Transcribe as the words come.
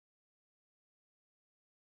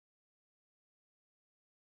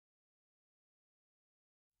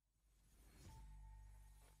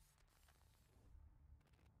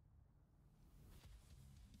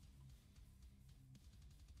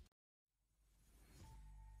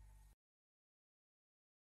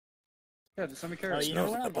Yeah, just let me carry it. You know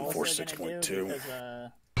what I'm also gonna do? Because,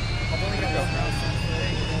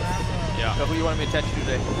 yeah. So who you want me to attach to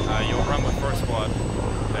today? You'll run with first squad.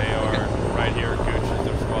 They are right here. Gooch is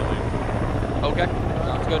their squad lead. Okay,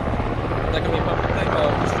 sounds good. Is that gonna be a public thing?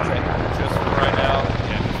 Just a trade. Just for right now.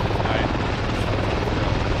 Yeah, just for tonight.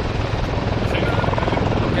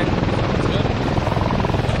 Okay, sounds good.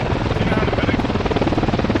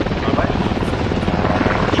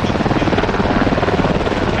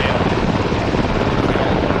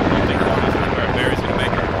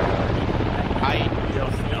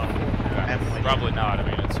 Probably not. I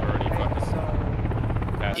mean, it's already fucking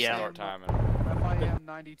past start time. FIM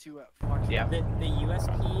 92 at Fox. Yeah. The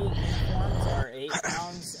USP uniforms are 8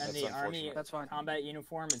 pounds, and the Army combat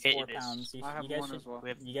uniform is 4 pounds. I have one as well.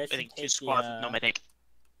 You guys should take squad, no medic.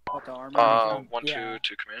 What, the Army? 1-2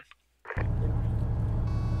 to command.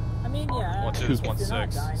 I mean, yeah. 1-2 is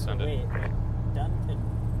 1-6. Send it. Done could.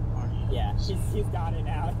 Yeah, he's got it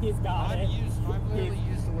now. He's got it.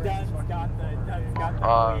 Dunn's got the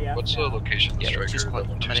what's the location of the striker that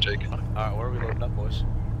 1-2's taken? Alright, where are we loading up, boys?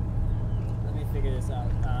 Let me figure this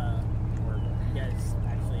out. You guys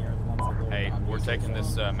actually are the ones that loaded. Hey, we're taking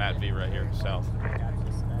this Matt V right here, south.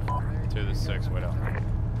 To the 6, wait up.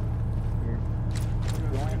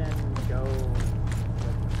 Join and go.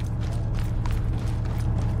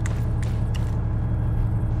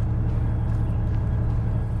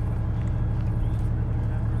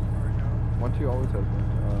 1-2 always has one.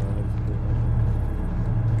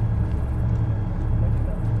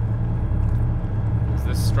 Is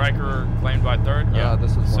this striker claimed by 3rd? Yeah,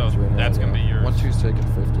 this is so right that's now, gonna be yours. 1-2's taking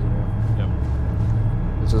 50. Yeah. Yep.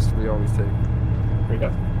 It's just we always take.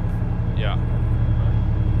 Rico. Yeah.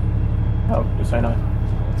 Oh, just say no.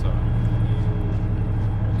 What's up?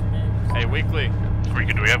 Hey, Weekly.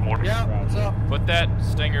 Rico, do we have mortars? Yeah, what's up? Put that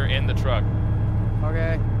Stinger in the truck.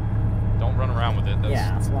 Okay. Don't run around with it.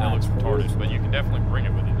 That looks retarded, but you can definitely bring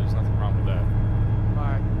it with you. There's nothing wrong with that.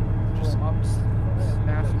 Alright. Just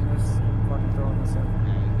smashing this and fucking throwing this in.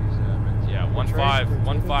 Yeah,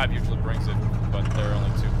 1-5 usually brings it, but there are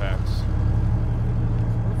only 2 packs.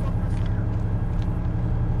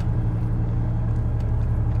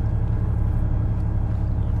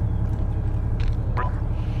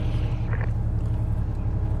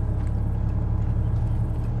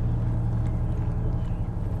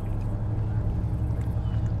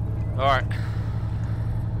 Alright.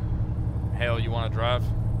 Hale, you want to drive?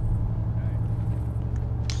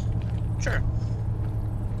 Sure.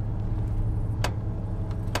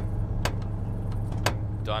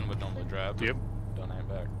 Dunn would normally drive. Yep. Dunn ain't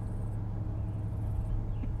back.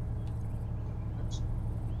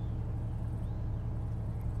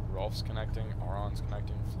 Rolf's connecting, Aron's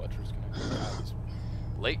connecting, Fletcher's connecting. God, these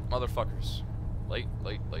late motherfuckers. Late.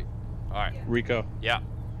 Alright. Rico. Yeah.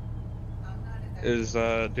 Do you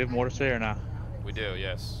have mortars there or not? We do,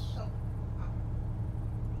 yes.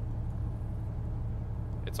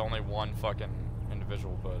 It's only one fucking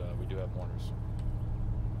individual, but we do have mortars.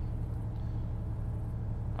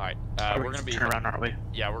 Alright, we're gonna be turn around, aren't we?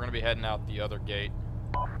 Yeah, we're gonna be heading out the other gate.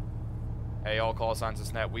 Hey, all call signs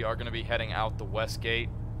is net. We are gonna be heading out the west gate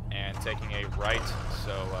and taking a right.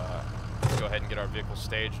 So let's go ahead and get our vehicle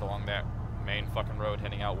staged along that main fucking road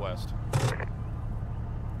heading out west.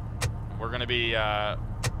 We're gonna be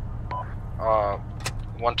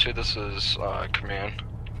 1-2, this is command.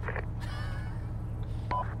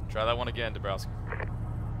 Try that one again, Dabrowski.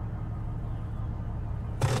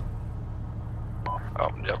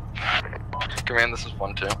 Oh, yep. Command, this is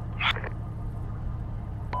 1-2.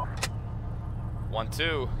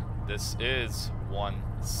 1-2, this is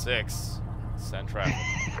 1-6. Send traffic.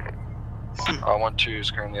 1-2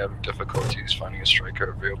 is currently having difficulties finding a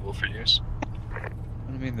striker available for use.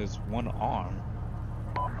 What do you mean there's one arm?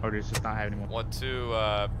 Or does it just not have anyone?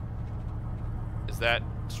 1-2, is that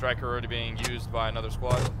striker already being used by another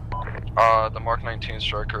squad? The Mark 19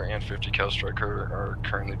 striker and 50 cal striker are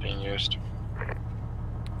currently being used.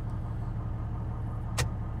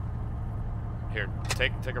 Here,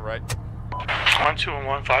 take a right. 1-2 and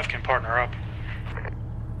 1-5 can partner up.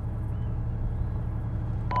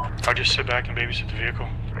 I'll just sit back and babysit the vehicle.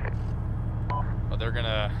 Well, they're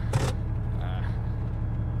gonna...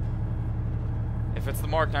 if it's the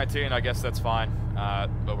Mark 19, I guess that's fine.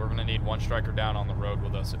 But we're gonna need one striker down on the road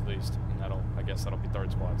with us at least. And I guess that'll be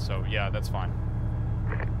 3rd squad. So yeah, that's fine.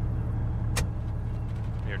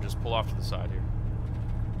 Here, just pull off to the side here.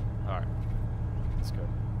 Alright. Let's go.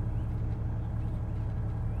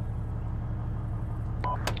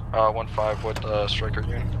 1-5, what striker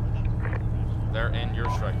unit? They're in your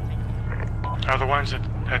striker. Are the ones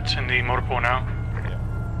that's in the motor pool now? Yeah.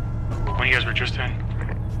 When you guys were just in?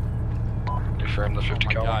 Confirm the 50 Oh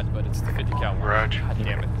my cal. god, but it's the 50 cal one. Right. God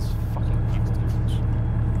damn it, this fucking makes a difference.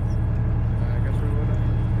 I guess we would have.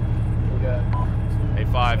 We got Hey,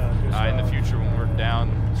 5, in the future when we're down,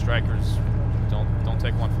 strikers, don't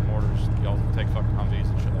take one from orders. Y'all take fucking Humvees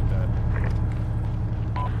and shit like that.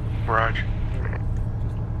 Roger.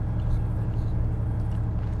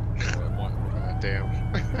 Damn.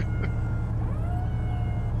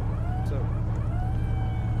 So.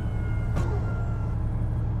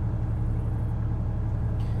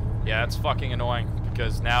 Yeah, it's fucking annoying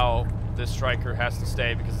because now this striker has to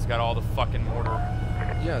stay because it's got all the fucking mortar.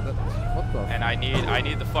 Yeah, that. What the? And I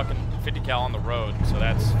need the fucking 50 cal on the road, so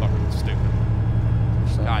that's fucking stupid.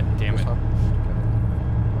 God damn it.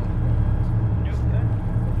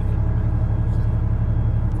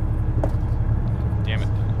 Damn it.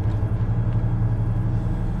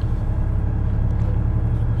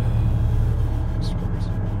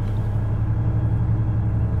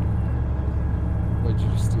 Wait, did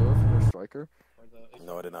you just steal it from your striker?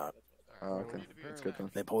 No, I did not. Oh, okay. That's good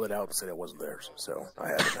then. They pulled it out and said it wasn't theirs, so I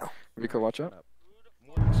have it now. Rico, watch out.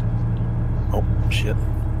 Oh, shit.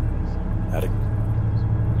 Howdy.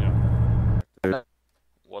 Yeah.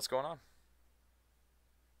 What's going on?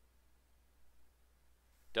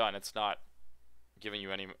 Done. It's not giving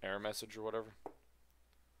you any error message or whatever.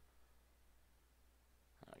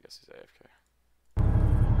 I guess he's AFK.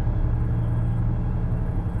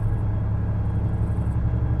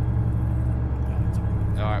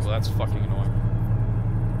 Alright, well that's fucking annoying.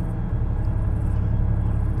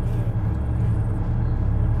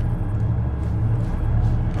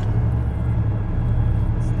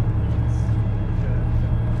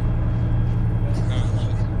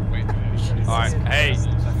 Alright, hey,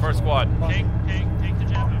 first squad. Take the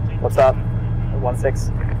jab. What's up?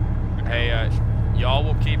 1-6. Hey, y'all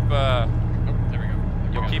will keep There we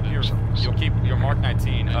go. you'll keep your Mark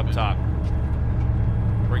 19 up top.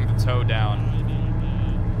 Bring the tow down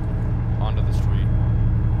onto the street.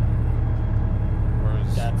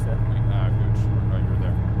 Where's Gotcha. Gooch? Right, you're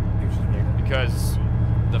there. Because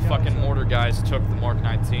the fucking mortar guys took the Mark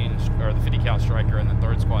 19 or the 50 cal striker, and the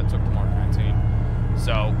third squad took the Mark 19.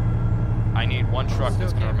 So I need one truck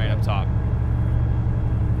that's gonna remain up top.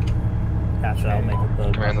 Gotcha, I'll make it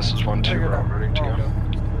the... Command, this is 1-2, we're all ready to go.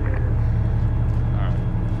 Alright.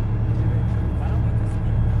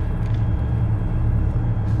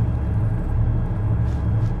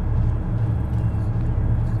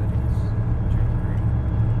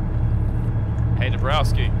 Hey,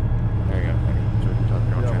 Dabrowski. There you go.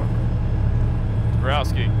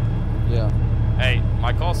 Dabrowski. Yeah. Hey,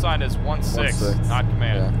 my call sign is 1-6, not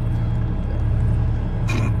command. Yeah.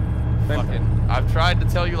 Fucking, I've tried to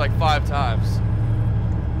tell you like 5 times.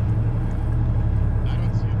 I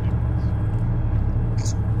don't see a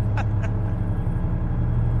difference.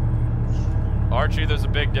 Archie, there's a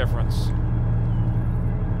big difference.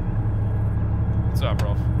 What's up,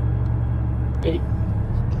 Rolf? Hey.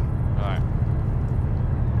 Alright.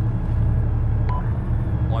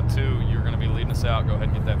 1-2, you're gonna be leading us out. Go ahead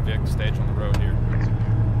and get that Vic stage on the road here.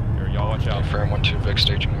 Here, y'all watch out. Confirm 1-2, Vic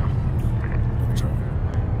staging now.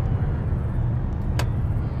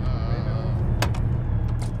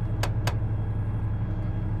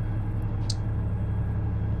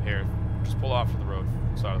 Here, just pull off to the road,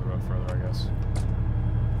 side of the road further, I guess.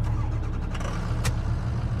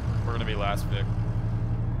 We're gonna be last, Vic.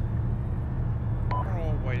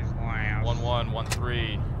 Always last. 1-1,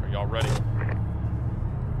 1-3. Are y'all ready?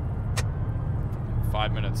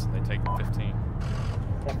 5 minutes. They take 15.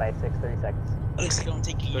 Stand by 6, 30 seconds. At least it's gonna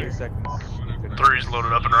take a 30 year. seconds. 3's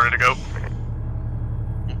loaded up and ready to go.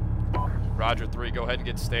 Roger, 3. Go ahead and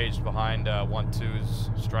get staged behind 1-2's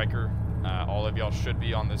striker. All of y'all should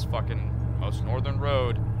be on this fucking most northern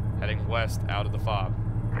road heading west out of the FOB.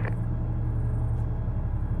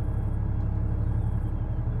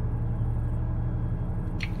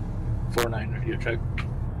 4-9, ready to check.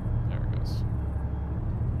 There it goes.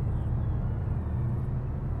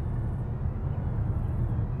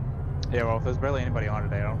 Yeah, well, if there's barely anybody on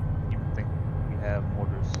today, I don't even think we have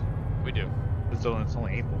mortars. We do. It's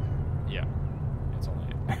only April. Yeah. It's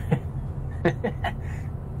only 8.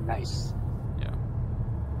 Nice. Yeah.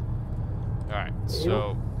 Alright,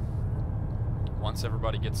 so once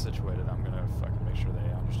everybody gets situated, I'm gonna fucking make sure they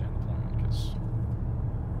understand the plan, because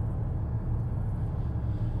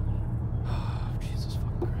Jesus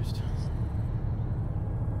fucking Christ.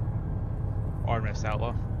 Artemis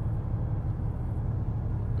Outlaw.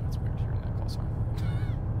 That's weird hearing that call sign.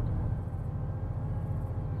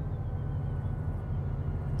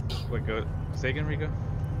 Wait, go. Say again, Rico?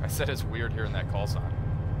 I said it's weird hearing that call sign.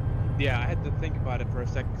 Yeah, I had to think about it for a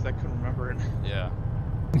second because I couldn't remember it. Yeah.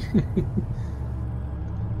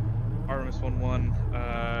 Artemis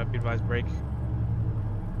 1-1, be advised break.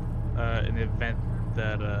 In the event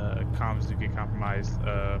that comms do get compromised,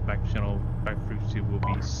 back channel, back frequency will be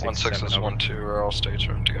 1-6 is 1-2, are all states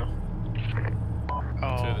ready to go.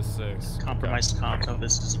 Oh, 2 to 6. Compromised comms. So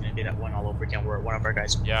this is going to be that one all over again where one of our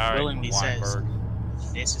guys willingly says,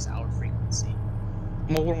 this is our frequency.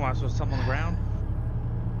 Well, what am I supposed to tell them on the ground?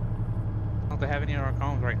 Not to have any of our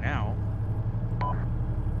comms right now.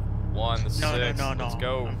 1 to 6. No. Let's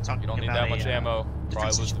go. You don't need that much ammo.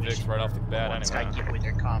 Probably lose the VIX right off the bat This anyway. guy give away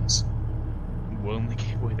their comms. Willingly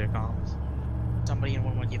gave away their comms. Somebody in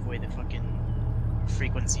 1-1 gave away the fucking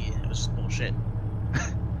frequency, and it was just bullshit.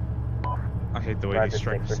 I hate the way these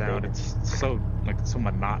strikers sound. It's so so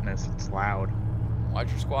monotonous. It's loud. Why'd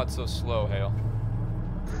your squad so slow, Hale?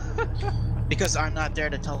 Because I'm not there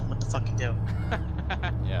to tell them what to fucking do.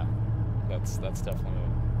 Yeah, that's definitely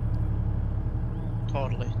it.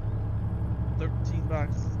 Totally. 13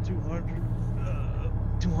 boxes, 200.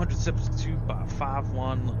 200 substitute by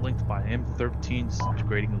 5-1, linked by M13,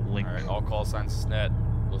 disintegrating the link. Alright, all call signs SNET.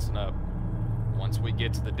 Listen up. Once we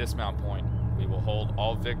get to the dismount point, we will hold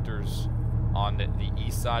all victors on the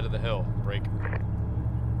east side of the hill. Break.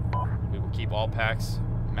 We will keep all packs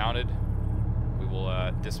mounted. We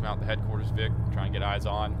will dismount the headquarters Vic, try and get eyes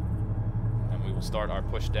on, and we will start our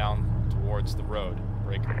push down towards the road.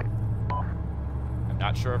 Break. I'm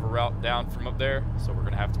not sure of a route down from up there, so we're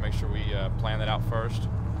going to have to make sure we plan that out first.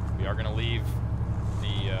 We are going to leave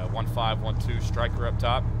the 1512 striker up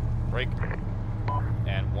top. Break.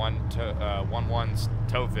 And 1-1's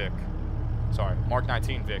tow Vic. Sorry, Mark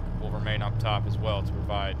 19 Vic will remain up top as well to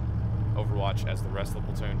provide overwatch as the rest of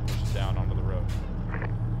the platoon pushes down onto the road.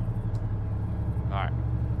 Alright.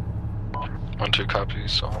 1-2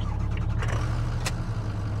 copies, so.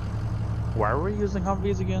 Why are we using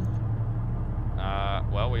Humvees again?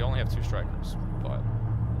 Well, we only have 2 strikers, but...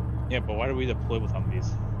 Yeah, but why do we deploy with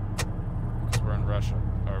Humvees? Because we're in Russia,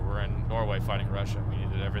 or we're in Norway fighting Russia. We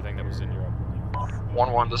needed everything that was in Europe.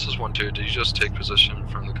 1-1, this is 1-2. Did you just take position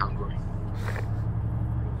from the convoy?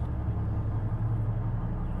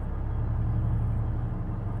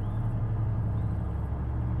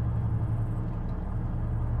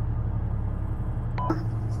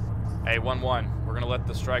 Hey, 1-1, we're gonna let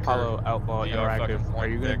the striker... Apollo Outlaw Interactive, are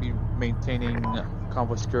you gonna be maintaining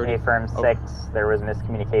convoy security? Firm 6, there was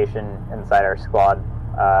miscommunication inside our squad.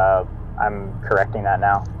 I'm correcting that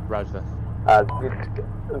now. Roger that.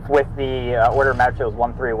 With the order match, it was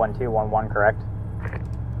 1-3, 1-2, 1-1, correct?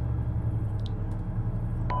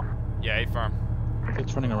 Yeah, A-firm.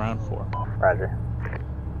 It's running around for. Roger.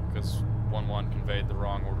 Because 1-1 conveyed the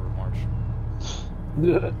wrong order of march.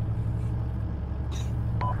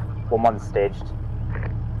 1-1 staged.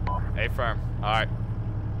 A-firm, alright.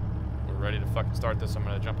 We're ready to fucking start this. I'm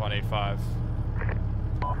gonna jump on 8-5.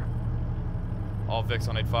 All Vics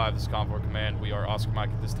on 8-5, this is Convoy Command. We are Oscar Mike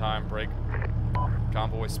at this time. Break.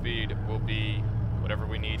 Convoy speed will be whatever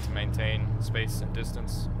we need to maintain space and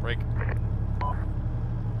distance. Break.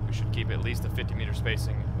 We should keep at least a 50-meter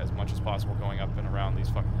spacing as much as possible going up and around these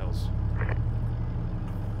fucking hills.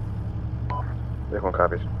 Vic 1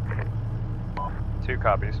 copies. 2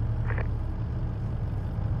 copies.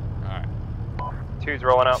 Alright. 2's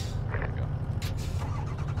rolling out. There we go.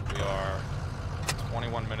 We are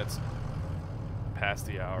 21 minutes past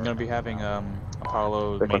the hour. I'm gonna be having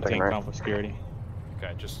Apollo maintain convoy security.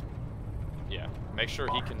 Okay, just yeah, make sure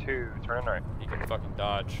he can. 2, turn right. He can fucking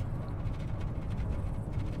dodge.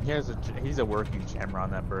 He's a working jammer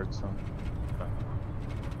on that bird, so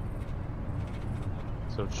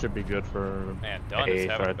it should be good for. Man, Dunn is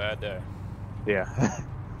having a bad day. Yeah,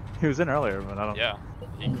 he was in earlier, but I don't. Yeah,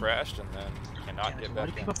 he crashed and then cannot get back in. Why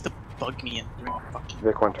do people have to bug me and fucking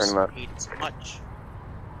Vic 1, turn him up. hate it so much?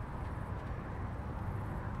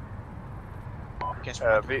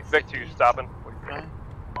 Vic 2 stopping.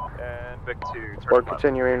 And Vic 2 turn. We're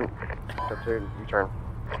continuing. U-turn.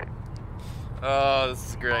 Oh, this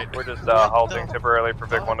is great. We're just halting temporarily for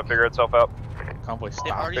Vic 1 to figure itself out. Convoy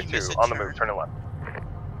stop. Vic 2 on the move, turning left.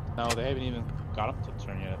 No, they haven't even got up to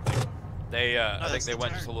turn yet, I think. They, I think they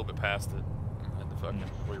went just a little bit past it. Had to fucking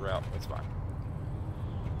reroute. That's fine.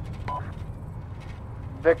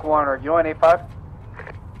 Vic 1, are you on 8-5?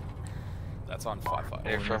 That's on 5-5.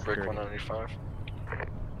 A from Vic 1 on 8-5.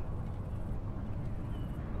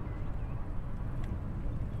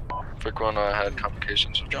 Vic 1 had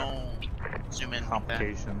complications with driver. Don't zoom in.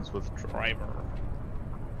 Complications with driver.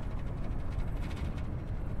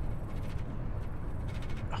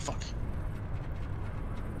 Oh fuck.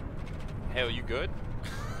 Hale, you good?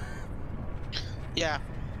 Yeah,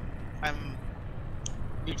 I'm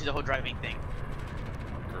new to the whole driving thing.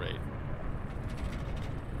 Great.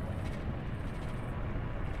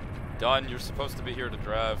 Dunn, you're supposed to be here to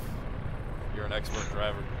drive. You're an expert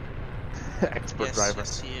driver. Expert driver.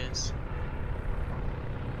 Yes, he is.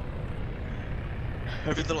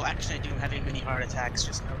 Every little action I do, I'm having many heart attacks.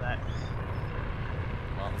 Just know that.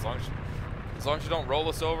 Well, as long as you don't roll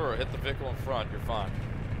us over or hit the vehicle in front, you're fine.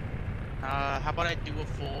 How about I do a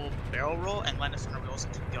full barrel roll and land us on our wheels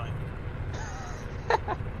and keep going?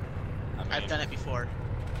 I've done it before.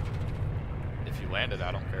 If you landed,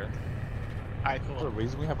 I don't care. Alright, cool. Is there a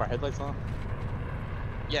reason we have our headlights on?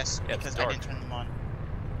 Yes, Yeah, because I didn't turn them on.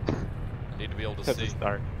 I need to be able to see. It's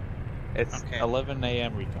dark. It's Okay. 11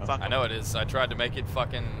 a.m. Rico. I know it is. I tried to make it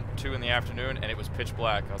fucking 2 in the afternoon and it was pitch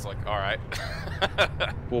black. I was like, alright.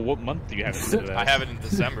 Well, what month do you have it in? I have it in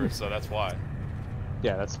December, so that's why.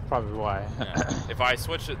 Yeah, that's probably why. Yeah. If I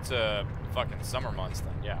switch it to fucking summer months,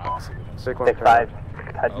 then yeah, obviously we don't see. Big 5,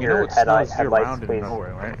 cut your headlights, please.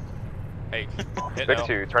 Nowhere, right? Hey, hit Big L.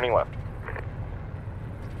 2, turning left.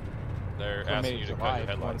 They're asking you to cut your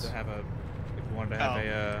headlights. If you wanted to have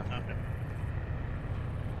Okay.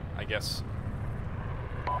 I guess.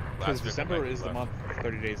 Because December is the month of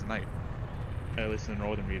 30 days a night. At least in the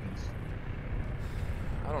northern regions.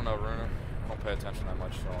 I don't know, Runa. I don't pay attention that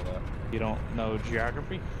much to all that. You don't know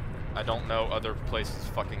geography? I don't know other places'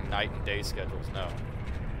 fucking night and day schedules, no.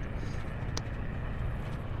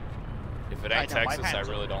 If it ain't Texas, I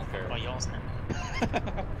really don't care. Well, y'all's not.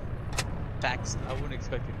 Facts. I wouldn't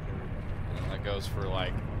expect you to care. And that goes for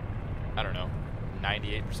like, I don't know,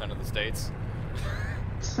 98% of the states.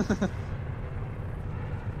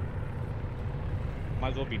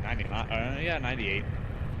 Might as well be 99. Yeah, 98. Yeah,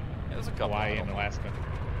 there's a couple. Hawaii and Alaska.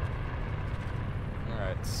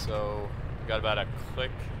 Alright, so we got about a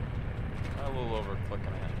click, a little over a click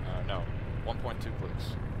and a half. No, 1.2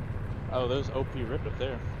 clicks. Oh, there's OP ripped up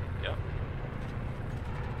there. Yep.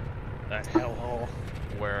 That hellhole.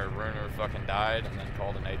 Where Runer fucking died and then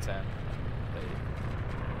called an A-10. They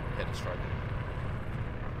hit a striker.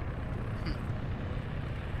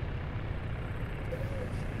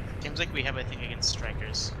 Seems like we have a thing against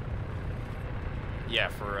strikers. Yeah,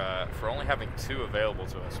 for only having 2 available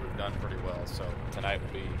to us, we've done pretty well. So tonight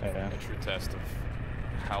will be a true test of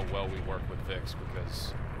how well we work with Vix,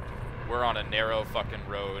 because we're on a narrow fucking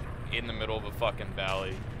road in the middle of a fucking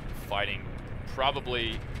valley, fighting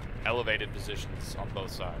probably elevated positions on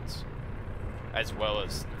both sides, as well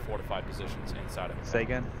as fortified positions inside of the Say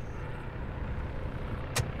again?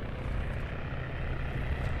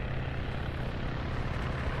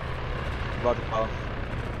 Roger, Paul.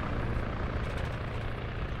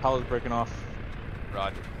 Paul's breaking off.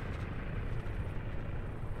 Roger.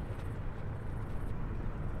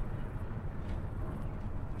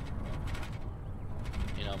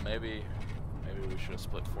 You know, maybe we should have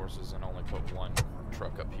split forces and only put 1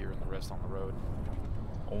 truck up here and the rest on the road.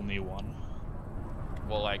 Only 1?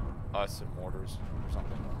 Well, like us and mortars or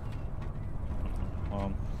something.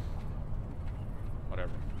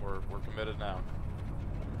 Whatever. We're committed now.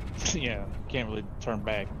 Yeah, can't really turn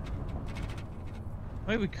back.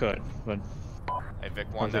 Maybe we could, but... Hey, Vic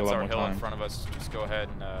 1, that's our hill in front of us. Just go ahead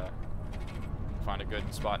and find a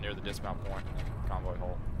good spot near the dismount point and convoy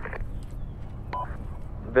hold.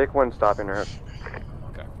 Vic 1 stopping her.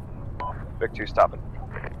 Okay. Vic 2 stopping.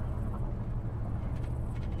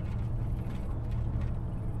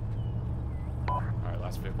 Alright,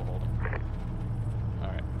 last vehicle holding.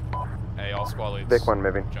 Alright. Hey, all squad leads. Vic 1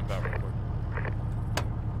 moving. Jump out real quick.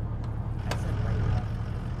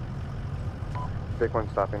 Vic 1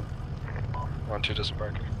 stopping. 1-2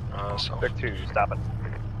 disembarking. So Vic 2 stopping.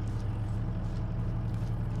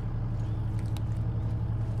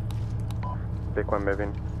 Vic 1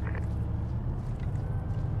 moving.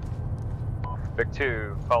 Vic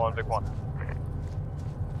 2 following Vic 1.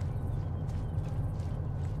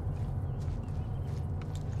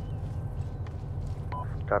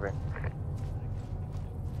 Copy.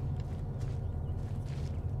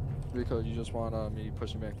 Rico, you just want me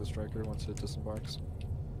pushing back the striker once it disembarks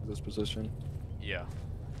this position? Yeah.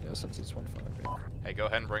 Yeah, since it's 1-5. Yeah. Hey, go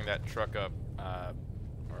ahead and bring that truck up.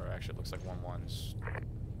 Or actually, it looks like 1-1's.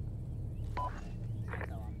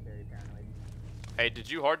 Hey, did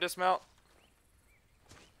you hard dismount?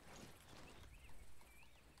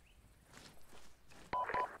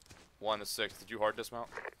 One to 6. Did you hard dismount?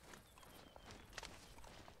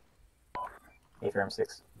 A-firm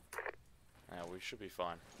 6. Yeah, we should be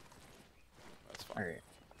fine. That's fine. Alright.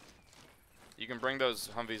 You can bring those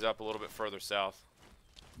Humvees up a little bit further south.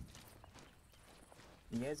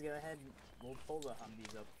 You guys go ahead. We'll pull the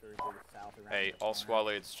Humvees up further south around. Hey, all squad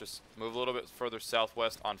leads, just move a little bit further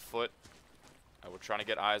southwest on foot We're trying to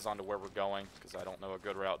get eyes onto where we're going because I don't know a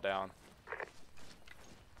good route down.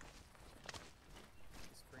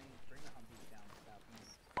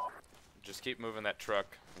 Just keep moving that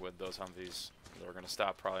truck with those Humvees. They're going to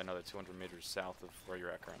stop probably another 200 meters south of where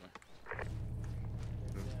you're at currently.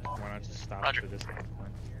 Why not just stop at the dismount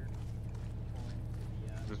point?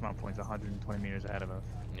 Dismount point's 120 meters ahead of us.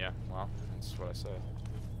 Yeah, well, that's what I said.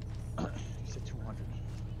 You said 200.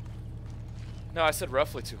 No, I said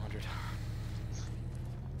roughly 200. You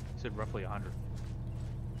said roughly 100.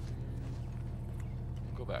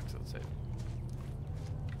 Go back to the table.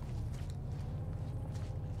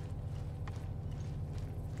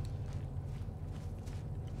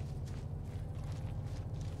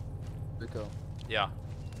 Rico. Yeah.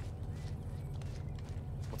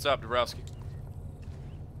 What's up, Dabrowski?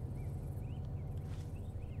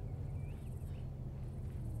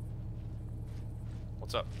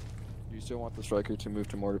 What's up? You still want the striker to move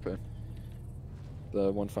to mortar pit?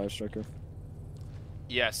 The 1-5 striker?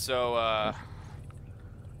 Yeah, so,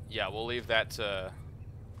 yeah, we'll leave that to...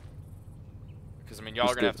 Because, I mean, y'all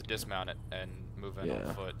are going to have to dismount it and move in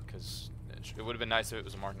on foot, because it would have been nice if it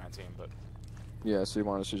was a Mark 19, but... Yeah, so you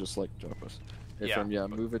want us to just, like, drop us.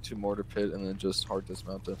 Move it to mortar pit and then just hard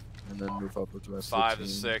dismount it, and then move up with the rest 5 of the to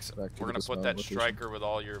team 6. back to We're the going to put dismount that location. striker with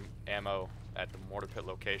all your ammo at the mortar pit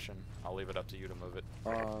location. I'll leave it up to you to move it.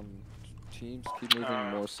 Teams keep moving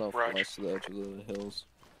more southwest to the edge of the hills.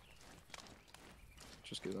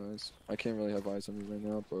 Just get eyes. I can't really have eyes on you right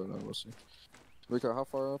now, but we'll see. Rico, how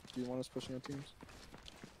far up do you want us pushing our teams?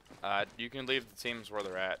 You can leave the teams where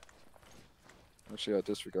they're at. Actually,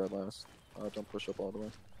 disregard last. Don't push up all the way.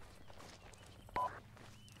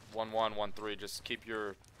 1-1, 1-3, just keep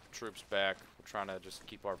your troops back. We're trying to just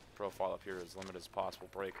keep our profile up here as limited as possible.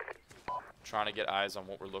 Break. Trying to get eyes on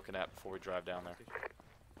what we're looking at before we drive down there.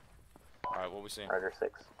 Alright, what we seeing? Roger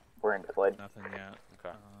 6. We're in deployed. Nothing yet.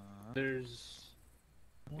 Okay. There's...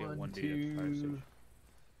 One, two...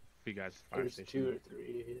 You guys, fire There's station. 2 or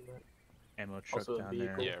 3. Ammo truck Also a down there.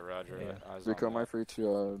 vehicle. Yeah, roger. Yeah. Eyes Rico, on am I that. free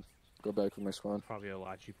to go back with my squad? Probably a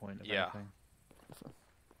Lachi point. If Yeah. anything.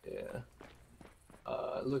 Yeah.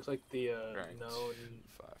 It looks like the Right. known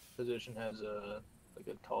 5. position has like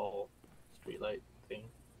a tall streetlight thing.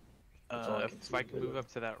 That's all I can If see I can with move it.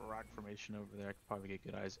 up to that rock formation over there, I could probably get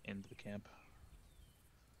good eyes into the camp.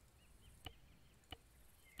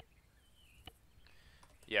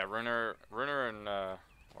 Yeah, Runner and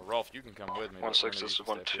or Rolf, you can come with me. but 1-6, Runner, this is you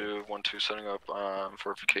can stay too. 1-2. 1-2 setting up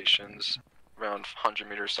fortifications around 100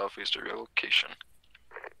 meters southeast of your location.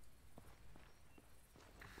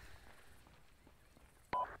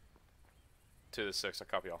 To the 6, I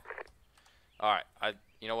copy y'all. Alright,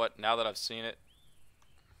 you know what, now that I've seen it,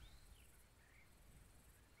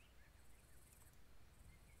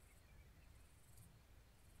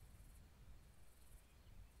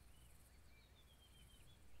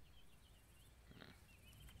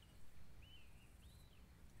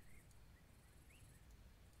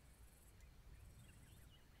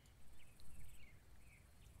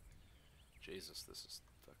 Jesus, this is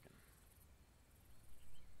fucking...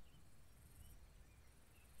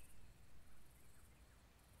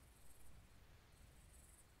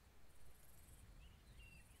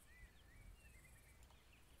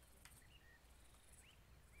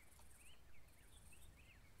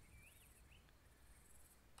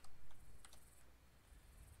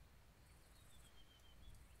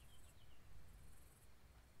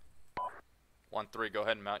 One, 3, go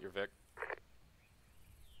ahead and mount your Vic.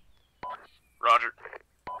 Roger.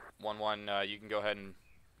 1-1, you can go ahead and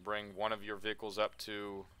bring one of your vehicles up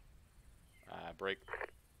to break.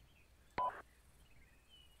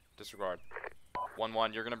 Disregard.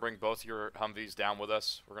 1-1, you're going to bring both your Humvees down with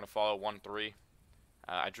us. We're going to follow 1-3.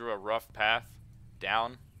 I drew a rough path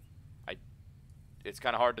down. It's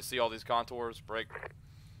kind of hard to see all these contours. Break.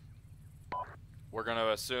 We're going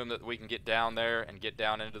to assume that we can get down there and get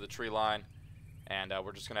down into the tree line. And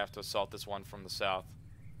we're just going to have to assault this one from the south.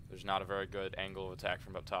 There's not a very good angle of attack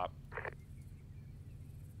from up top.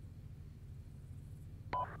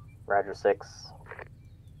 Roger 6.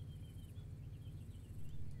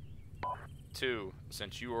 2,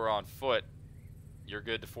 since you are on foot, you're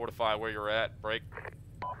good to fortify where you're at. Break.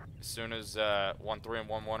 As soon as 1-3 and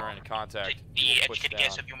 1-1 are in contact, The we'll push educated down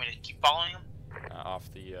guess if you want me to keep following him.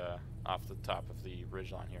 off the top of the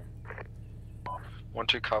ridge line here.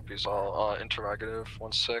 1-2 copies all. Interrogative.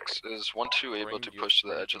 1-6, is 1-2 able to push to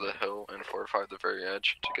the edge of the hill and fortify the very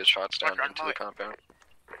edge to get shots down into the compound?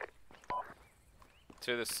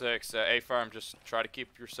 To the 6, A-Firm, just try to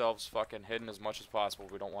keep yourselves fucking hidden as much as possible.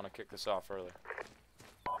 We don't want to kick this off early.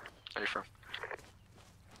 A-Firm.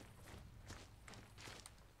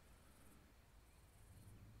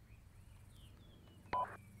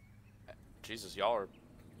 Jesus, y'all are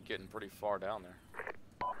getting pretty far down there.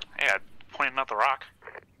 Yeah, pointing out the rock.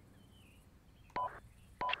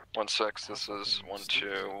 1-6, this is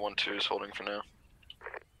 1-2. 1-2 is holding for now.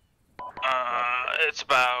 It's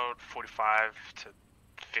about 45 to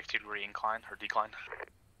 50 degree incline or decline.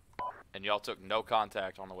 And y'all took no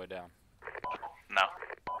contact on the way down? No.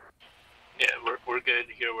 Yeah, we're good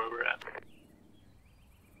here where we're at.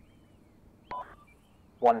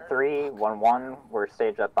 1-3, 1-1, we're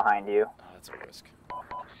staged up behind you. That's a risk.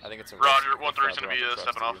 I think it's a Roger, risk. 1-3 is going to be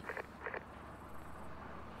stepping off.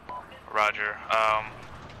 Roger.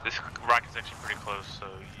 This rock is actually pretty close, so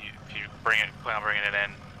if you plan on bringing it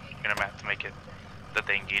in, you're going to have to make it that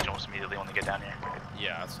they engage almost immediately when they get down here.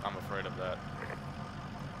 Yeah, I'm afraid of that.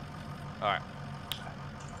 Alright.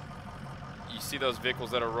 You see those vehicles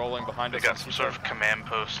that are rolling behind us? We got some sort of command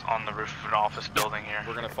post on the roof of an office building here.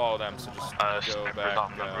 We're going to follow them, so just go back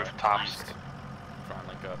on the rooftops. East. Try and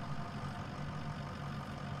link up.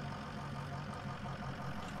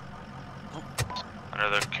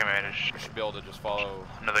 Another command should be able to just follow.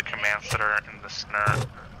 Another commands that are in the center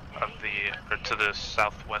of or to the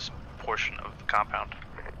southwest portion of the compound.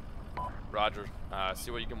 Roger. See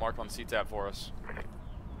what you can mark on CTAP for us.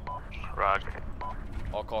 Roger.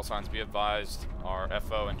 All call signs be advised. Our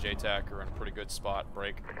FO and JTAC are in a pretty good spot.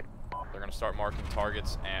 Break. They're going to start marking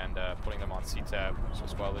targets and putting them on CTAB. So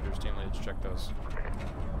squad leaders, team leaders, check those.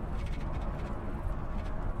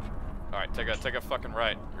 All right, take a fucking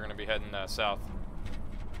right. You're going to be heading south.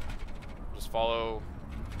 Just follow.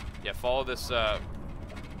 Yeah, follow this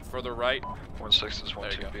further right. 1-6 is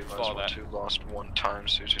 1-2. Be advised, 1-2 lost 1 time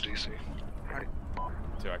due to DC.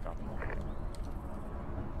 2, I copy.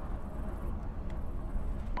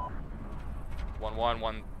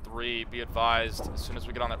 1-1, 1-3, be advised, as soon as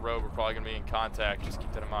we get on that road, we're probably going to be in contact. Just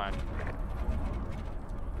keep that in mind.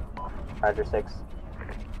 Roger, 6.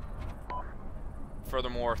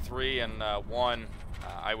 Furthermore, 3 and 1,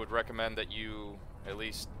 I would recommend that you, at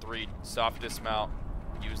least 3, soft dismount,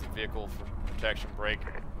 use the vehicle for protection, brake.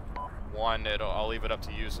 1, I'll leave it up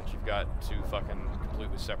to you since you've got 2 fucking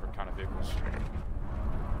completely separate kind of vehicles.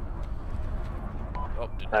 Oh,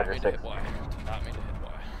 did not mean to hit Y. Did not mean to hit Y.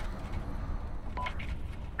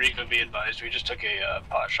 Rico, be advised, we just took a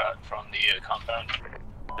pot shot from the compound.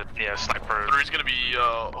 Yeah, sniper. 3's gonna be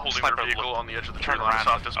holding their vehicle on the edge of the tree line,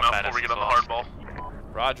 soft dismount before we get on the hardball.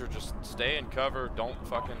 Roger, just stay in cover. Don't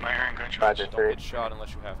fucking Roger, don't get shot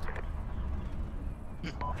unless you have to.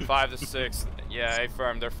 5 to 6. Yeah,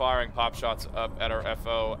 A-firm. They're firing pop shots up at our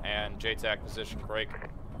FO and JTAC position. Break.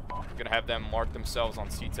 We're gonna have them mark themselves on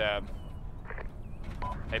CTAB.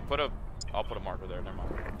 Hey, I'll put a marker there. Never mind.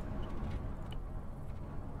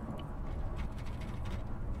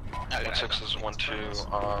 1-6 is 1-2.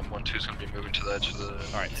 1-2 is gonna be moving to the edge of the.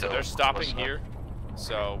 All right, so they're stopping here.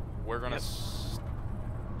 So we're gonna.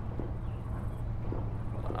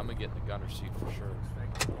 I'm gonna get in the gunner seat for sure.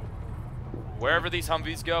 Wherever these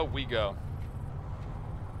Humvees go, we go.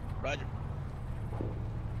 Roger.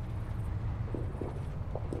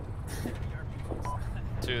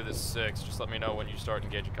 Two, this is 6. Just let me know when you start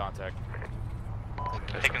engaging contact.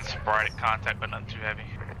 Taking sporadic contact, but not too heavy.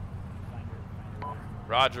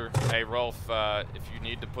 Roger. Hey, Rolf, if you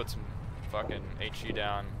need to put some fucking HE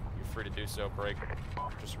down, you're free to do so. Break.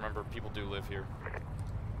 Just remember, people do live here.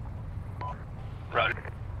 Roger.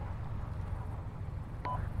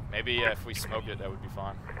 Maybe if we smoke it, that would be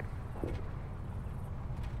fine.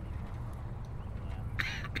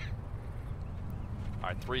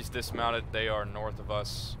 Alright, 3's dismounted. They are north of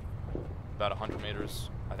us, about 100 meters.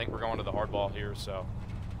 I think we're going to the hardball here, so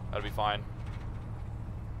that'll be fine.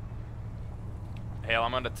 Hey,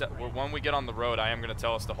 I'm gonna when we get on the road, I am gonna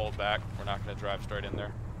tell us to hold back. We're not gonna drive straight in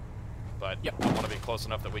there, but yep. I want to be close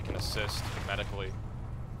enough that we can assist medically,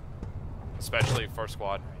 especially first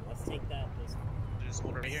squad. All right, let's take that. Just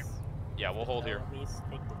hold right here. Yeah, we'll hold here. At least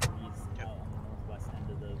take the breeze on the northwest end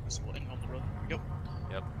of the. Just holding on the road. Yep.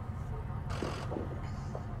 Yep.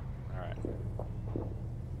 All right. Make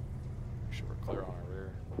sure we're clear on our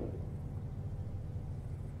rear.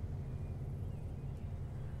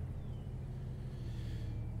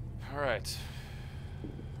 All right.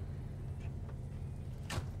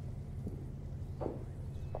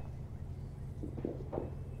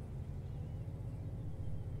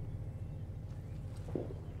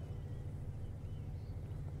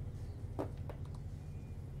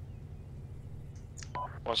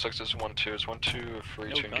 One 6 is 1-2. It's 1-2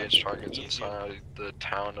 free to engage targets inside the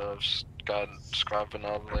town of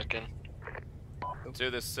Skranglavan, Lincoln.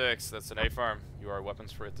 2 this 6. That's an A-firm. You are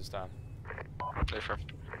weapons free at this time. A-firm.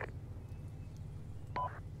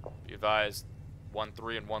 Be advised,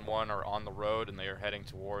 1-3 and 1-1 are on the road and they are heading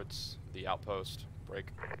towards the outpost.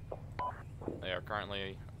 Break. They are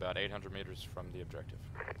currently about 800 meters from the objective.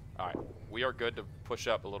 Alright, we are good to push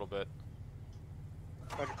up a little bit.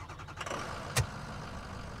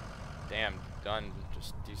 Damn, Dunn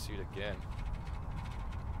just DC'd again.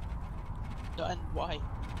 Dunn, why?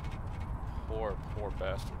 Poor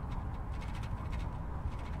bastard.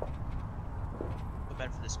 Feel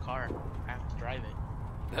bad for this car. I have to drive it.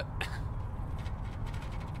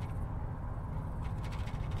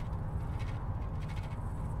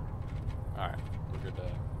 Alright, we're good to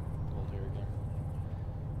hold here again.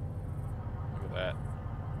 Look at that.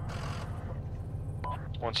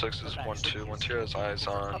 1-6 is 1-2. 1-2 has eyes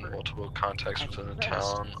on multiple contacts within the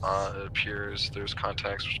town. It appears there's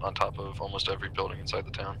contacts on top of almost every building inside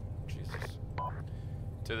the town. Jesus.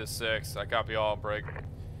 To the 6, I copy all, break.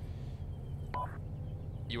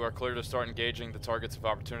 You are clear to start engaging the targets of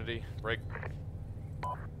opportunity. Break.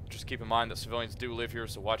 Just keep in mind that civilians do live here,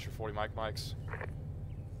 so watch your 40 mics.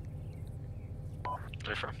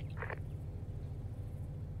 Different.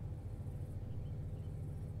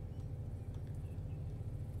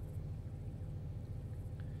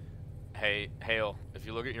 Hey, Hale, if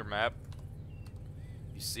you look at your map,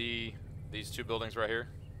 you see these 2 buildings right here?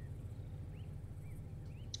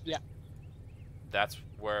 Yeah. That's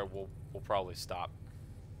where we'll probably stop.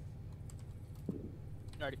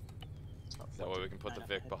 Alrighty. That way we can put the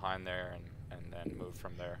Vic behind there and then move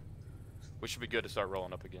from there. We should be good to start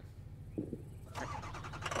rolling up again.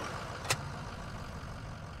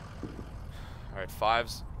 Alright,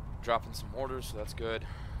 5's dropping some orders, so that's good.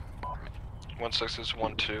 1-6 is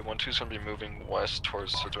 1-2. 1-2's gonna be moving west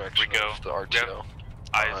towards the direction of the RTO. Yep.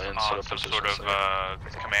 Eyes on some sort of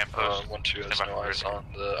command post. 1-2 has no eyes on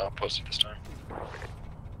the outpost at this time.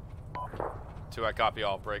 2, I copy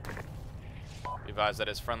all, break. Be advised that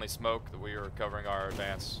is friendly smoke, that we are covering our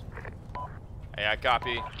advance. Hey, I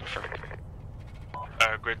copy.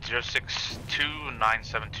 Grid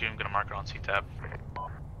 062972, I'm gonna mark it on C-tab.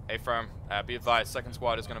 Hey, firm, be advised, 2nd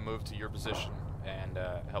squad is gonna move to your position and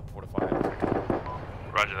help fortify it.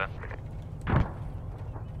 Roger that.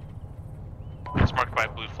 It's marked by a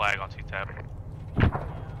blue flag on C-tab.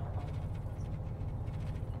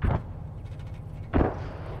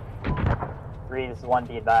 Three, this is 1,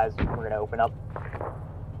 be advised, we're gonna open up.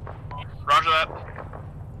 Roger that.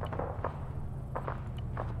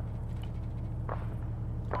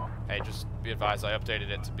 Hey, just be advised, I updated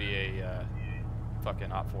it to be a fucking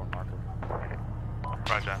OP4 marker.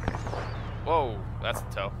 Roger that. Whoa, that's a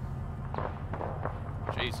tow.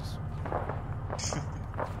 Jesus.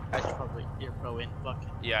 I should probably ear pro in, fuck.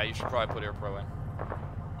 Yeah, you should probably put air pro in.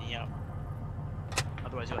 Yeah.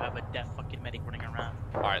 Otherwise you'll have a deaf fucking medic running around.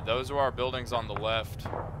 Alright, those are our buildings on the left.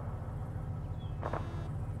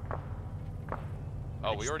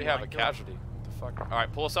 Oh, we already have a casualty. What the fuck?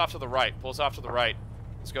 Alright, pull us off to the right. Pull us off to the right.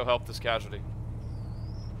 Let's go help this casualty.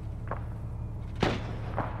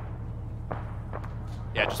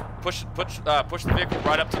 Yeah, just push the vehicle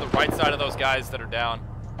right up to the right side of those guys that are down.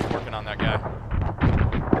 Working on that guy.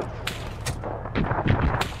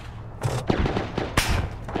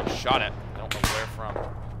 Getting shot at. I don't know where from.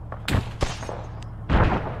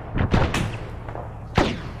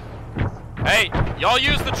 Hey, y'all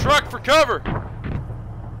use the truck for cover.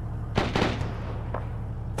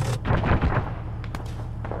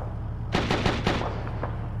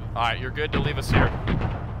 Alright, you're good to leave us here.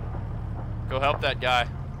 Go help that guy.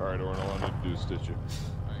 Alright, Orin, all I need to do is stitch you.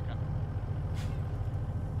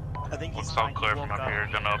 I think he's all clear from up here.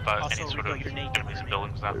 Don't know about any sort of enemies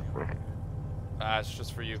buildings now. It's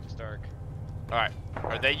just for you, Stark. Alright.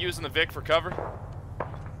 Are they using the Vic for cover?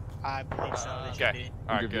 I believe so. Okay.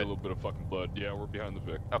 Alright, give good. you a little bit of fucking blood. Yeah, we're behind the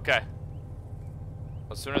Vic. Okay.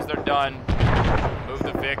 As soon as they're done, move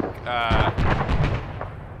the Vic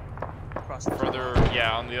further,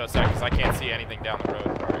 yeah, on the other side, because I can't see anything down the road.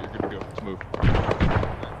 Alright, you're good to go. Let's move.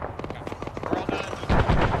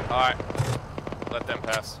 Alright. Let them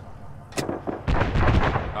pass.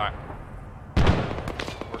 Alright.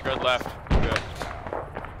 We're good left. We're good.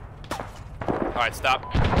 Alright,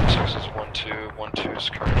 stop. 6 is 1-2. 1-2 is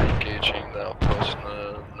currently engaging the outpost in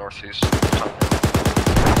the northeast.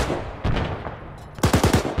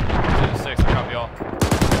 6, I copy all.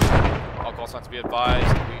 All call signs be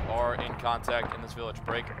advised. We are in contact in this village.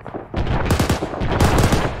 Break.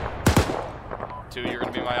 2, you're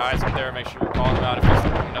going to be my eyes up there. Make sure you're calling them out if you're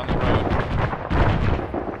still coming down the road.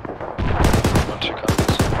 1-2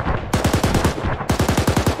 copies.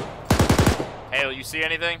 Hale, you see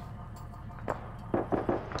anything?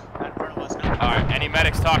 Alright, any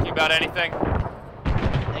medics talking about anything?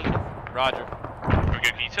 Negative. Roger. We're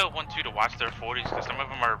good. Can you tell 1-2 to watch their 40s? Because some of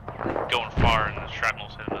them are going far and the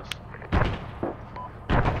shrapnel's hitting us.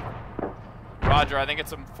 Roger, I think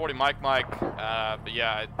it's a 40 Mike. But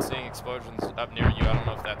yeah, seeing explosions up near you. I don't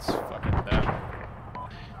know if that's fucking them.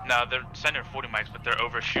 No, they're sending 40 mics, but they're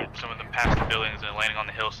overshooting some of them past the buildings and landing on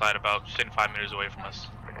the hillside about 5 meters away from us.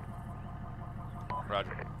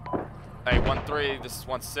 Roger. Hey, 1-3, this is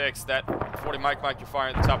 1-6. That 40 Mike you're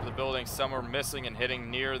firing at the top of the building. Some are missing and hitting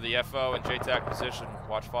near the FO and JTAC position.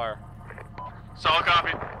 Watch fire. Solid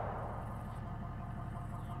copy.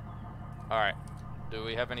 Alright. Do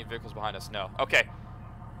we have any vehicles behind us? No. Okay.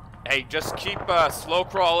 Hey, just keep slow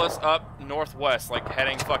crawl us up northwest, like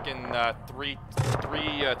heading fucking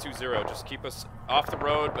 320. Just keep us off the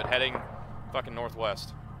road, but heading fucking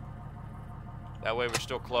northwest. That way we're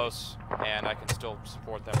still close, and I can still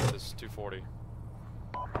support them with this 240.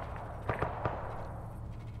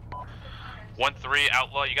 1-3,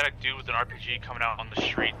 Outlaw, you got a dude with an RPG coming out on the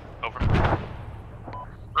street. Over.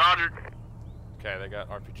 Roger. Okay, they got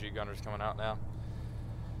RPG gunners coming out now.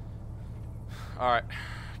 Alright,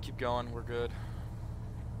 keep going, we're good.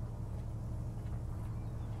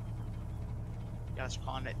 Got us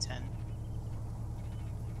spawned at 10.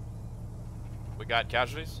 We got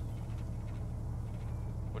casualties?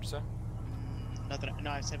 What'd you say? Nothing. No,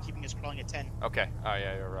 I said keeping us crawling at 10. Okay. Oh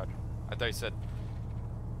yeah, you're right. I thought you said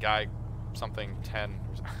guy something 10.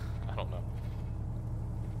 I don't know.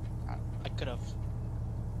 I could have.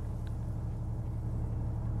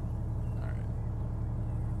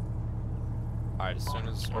 Alright, as soon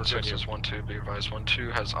as we're 1-6 is 1-2, be advised.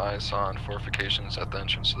 1-2 has eyes on fortifications at the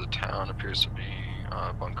entrance of the town. Appears to be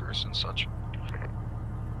bunkers and such.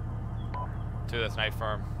 2, that's night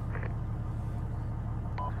firm.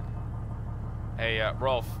 Hey,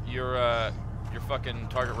 Rolf, your fucking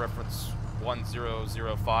target reference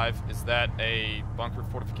 1005, is that a bunker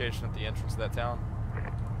fortification at the entrance of that town?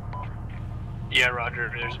 Yeah,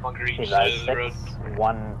 Roger, there's a bunker each Hey, side of the road.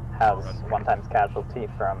 One has one times casualty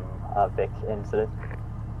from a Vic incident.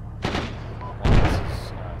 This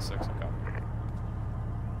is 6, okay.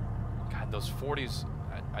 God, those 40s,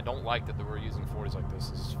 I don't like that we're using 40s like this.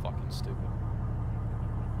 This is fucking stupid.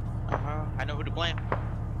 I know who to blame.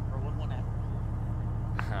 Or 1-1 at.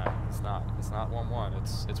 It's not 1-1.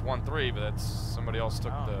 It's 1-3, but that's somebody else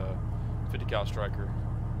took the 50 cal striker.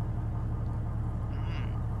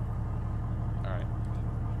 All right.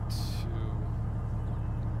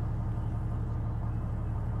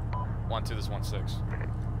 1-2. This is 1-6.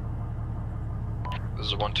 This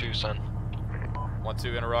is 1-2, son.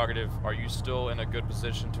 1-2 interrogative. Are you still in a good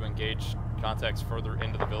position to engage contacts further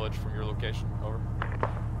into the village from your location? Over.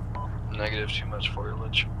 Negative, too much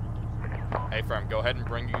foliage. Hey, firm, go ahead and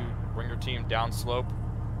bring your team down slope.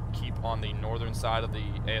 Keep on the northern side of the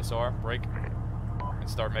ASR, break, and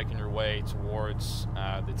start making your way towards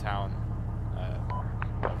the town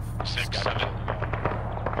of 6.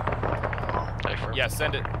 Hey, firm. Yeah,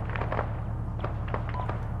 send it.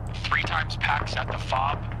 3 times packs at the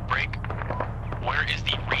FOB, break. Where is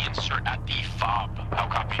the reinsert at the FOB? How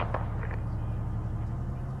copy?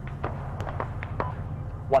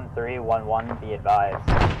 1-3, 1-1, be advised.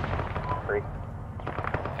 Break.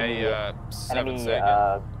 Hey, 7 enemy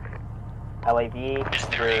Sega. LAV,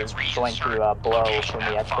 we're going to blow from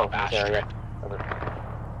the expo from this area. Over.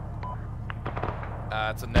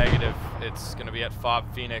 It's a negative. It's going to be at FOB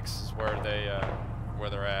Phoenix, is where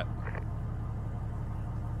they're at.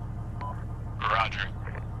 Roger.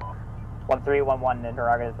 1-3, 1-1,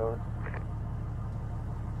 interrogative over.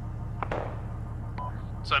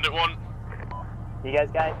 Send it 1. You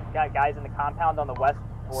guys got guys in the compound on the west?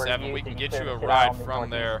 Or 7, we can get you a ride from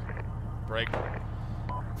there. Break.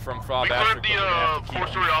 From FOB. We cleared the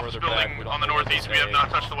 4-story office building on the northeast. We have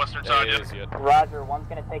not touched the western side yet. Roger, one's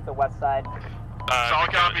going to take the west side.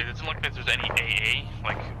 Solid copy. It doesn't look like there's any AA,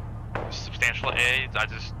 like substantial AA. I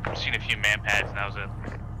just seen a few man pads and that was it.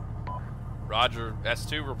 Roger,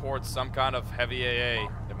 S2 reports some kind of heavy AA.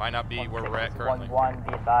 It might not be where we're at currently. 1-1,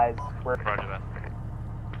 be advised. Roger that.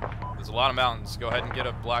 There's a lot of mountains. Go ahead and get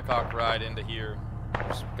a Blackhawk ride into here.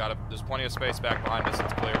 There's plenty of space back behind us.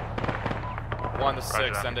 It's clear.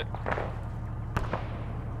 1-6, send it.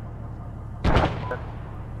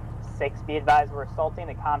 6, be advised. We're assaulting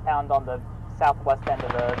the compound on the southwest end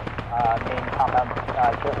of the main compound.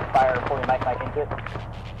 Fire 40 Mike into it.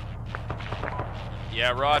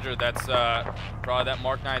 Yeah, Roger. That's probably that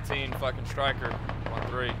Mark 19 fucking striker.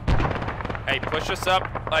 1-3. Hey, push us up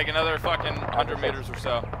like another fucking 100 meters or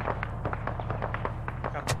so.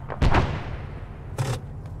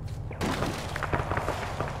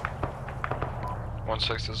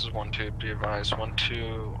 1-6, this is 1-2, be advised.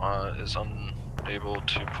 1-2 is unable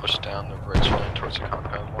to push down the bridge line towards the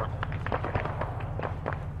compound more.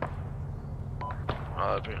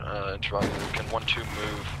 interrogative. Can 1-2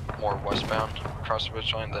 move more westbound across the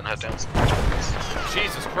ridge line, then head down?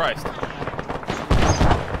 Jesus Christ.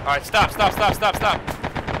 Alright, stop.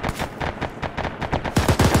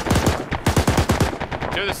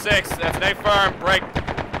 2 to 6, that's an A firm, break.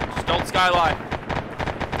 Just don't skyline.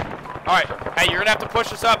 Alright, hey, you're gonna have to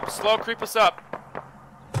push us up, slow creep us up.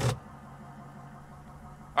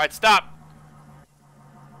 Alright, stop.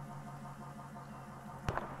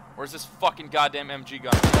 Where's this fucking goddamn MG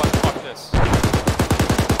gun? Fuck this.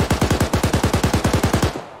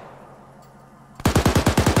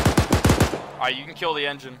 Alright, you can kill the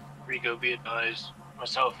engine. Rico, be advised.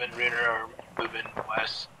 Myself and Renner are moving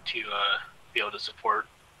west to be able to support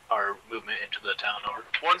our movement into the town. Over.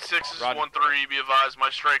 1-6 is 1-3. Be advised, my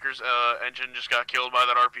striker's engine just got killed by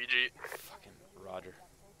that RPG. Fucking Roger.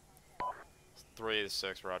 3 to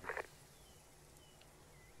 6, Roger.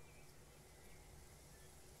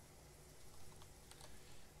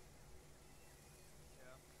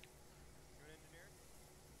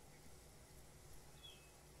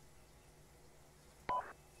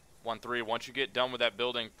 Yeah. 1-3. Once you get done with that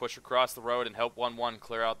building, push across the road and help 1-1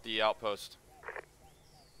 clear out the outpost.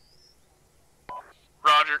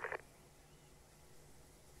 Roger.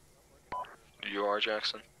 You are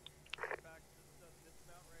Jackson.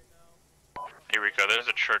 Hey Rico, there's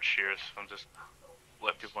a church here, so I'm just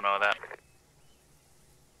let people know that.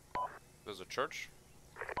 There's a church?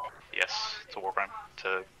 Yes, it's a war crime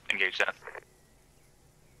to engage that.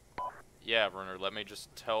 Yeah, Werner, let me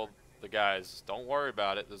just tell the guys, don't worry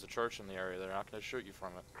about it, there's a church in the area, they're not going to shoot you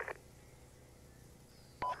from it.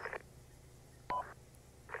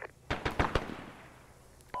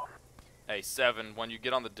 Hey, 7, when you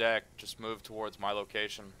get on the deck, just move towards my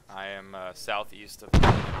location. I am southeast of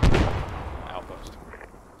outpost.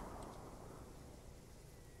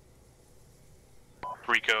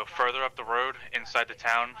 Rico, further up the road, inside the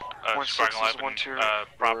town, Skranglavan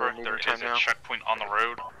proper, there is a checkpoint on the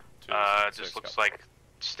road. Just looks like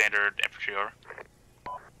standard infantry, over.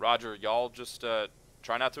 Roger, y'all just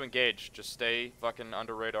try not to engage. Just stay fucking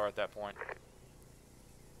under radar at that point.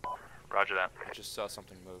 Roger that. I just saw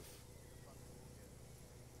something move.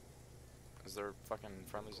 Is there fucking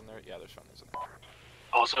friendlies in there? Yeah, there's friendlies in there.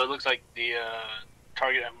 Also, it looks like the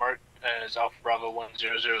target I marked as Alpha Bravo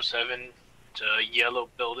 1007. It's a yellow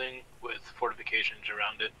building with fortifications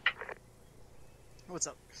around it. What's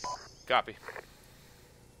up? Copy.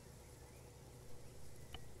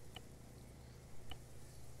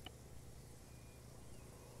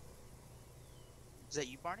 Is that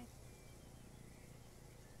you, Barney?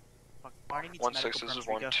 Fuck, Barney needs 1-6, this is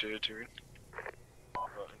 1-2, dude.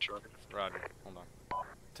 Roger, hold on.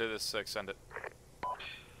 To this 6, send it.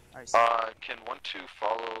 Can 1-2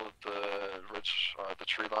 follow the ridge, the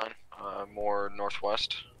tree line, more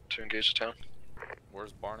northwest to engage the town?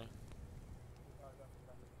 Where's Barney?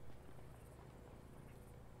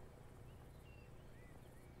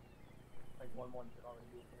 Like 1-1 should already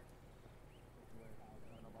be here.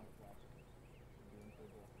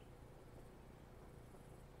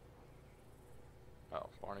 Oh,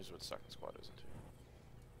 Barney's with second squad, isn't he?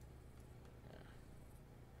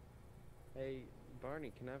 Hey,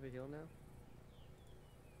 Barney, can I have a heal now?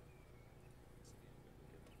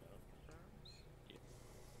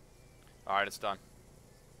 Alright, it's done.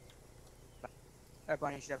 Alright,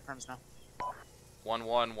 Barney, you should have firms now.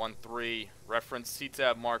 1113, reference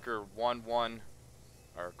C-tab marker 11,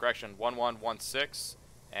 or correction, 1116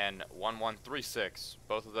 and 1136.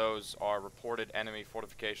 Both of those are reported enemy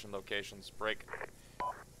fortification locations. Break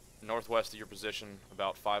northwest of your position,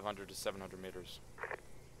 about 500 to 700 meters.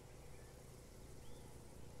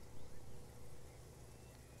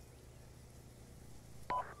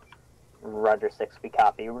 Roger 6, we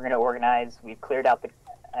copy. We're going to organize. We've cleared out the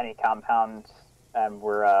enemy compound.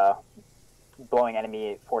 We're blowing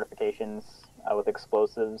enemy fortifications with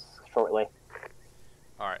explosives shortly.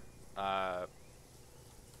 Alright.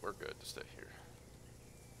 We're good to stay here.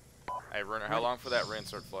 Hey, Werner, how long for that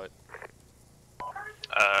reinsert flight?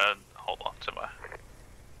 Hold on, somebody.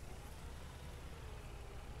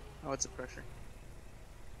 Oh, what's the pressure?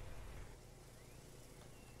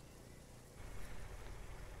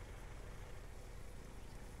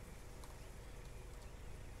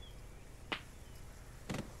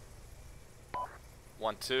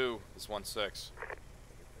 One two is 1-6. This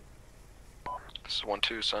is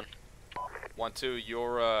 1-2, son. 1-2,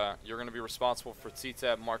 you're gonna be responsible for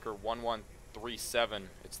C-tab marker 1137.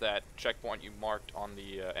 It's that checkpoint you marked on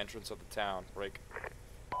the entrance of the town. Break.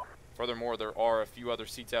 Furthermore, there are a few other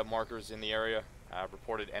C-tab markers in the area.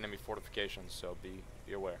 Reported enemy fortifications, so be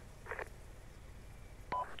aware.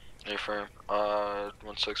 Affirm.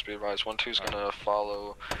 1-6, be advised. 1-2's gonna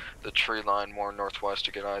follow the tree line more northwest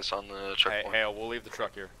to get eyes on the checkpoint. Hey, we'll leave the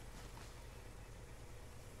truck here.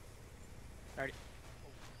 Alrighty.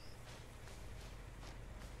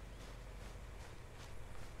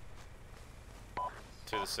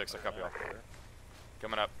 2-6, I copy all.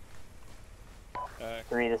 Coming up.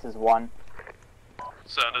 3, this is 1.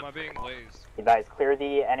 Am I being lazed? You guys clear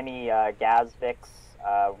the enemy gas Vicks.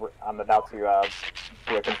 I'm about to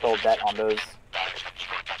do a controlled det on those.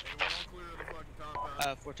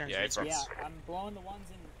 4 times yeah, yeah, I'm blowing the ones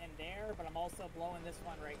in there, but I'm also blowing this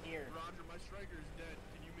one right here. Roger, my striker's dead.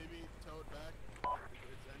 Can you maybe tow it back?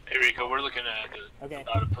 Hey Rico, we're looking at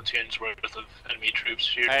about a platoon's worth of enemy troops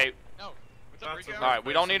here. Hey. Alright,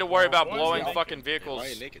 we don't need to worry about blowing fucking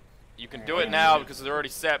vehicles. You can do it now because they're already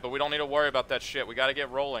set, but we don't need to worry about that shit. We gotta get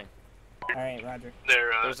rolling. Alright, Roger.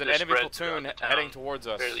 There's an enemy platoon heading towards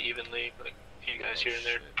us. Fairly evenly, but a few guys here and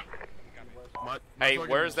there. Hey,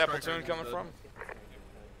 where is that platoon coming from?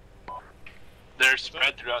 They're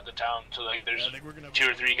spread throughout the town, so like there's 2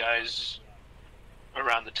 or 3 guys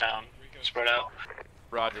around the town, spread out.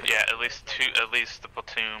 Roger. Yeah, at least the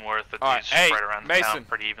platoon worth of Alright, dudes hey, spread around the Mason. town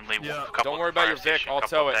pretty evenly. Yeah. Don't worry about your Vic, I'll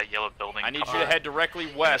tow it. That yellow building. I need you to head directly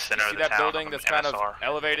west. You see that building that's kind of ASR.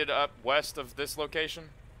 elevated up west of this location?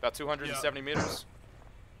 About 270 meters?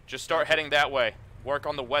 Just start heading that way. Work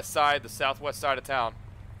on the west side, the southwest side of town.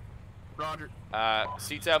 Roger.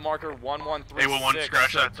 CTAB marker 1136. Hey, 11,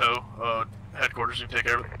 scratch that tow. Headquarters, you can take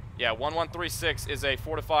care of it. Yeah, 1136 is a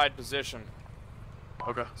fortified position.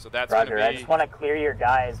 Okay. So that's Roger, gonna be... I just want to clear your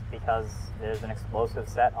guys because there's an explosive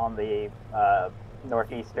set on the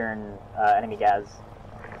northeastern enemy gas.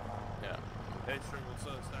 Yeah. Hey, Stringle, so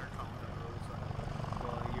it's their combat.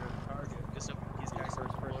 Well, you're the target. Just so these guys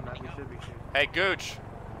First person that we should be shooting. Hey, Gooch.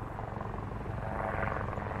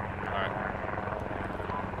 Alright.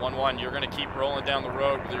 1-1, you're going to keep rolling down the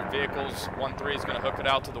road with your vehicles. 1-3 is going to hook it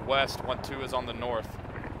out to the west. 1-2 is on the north.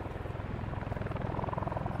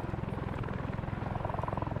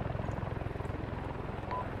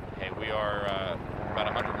 Okay, we are about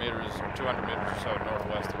 100 meters, 200 meters or so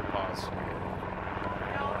northwest of the pause.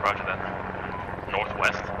 Roger that.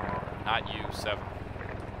 Northwest. Not you, 7.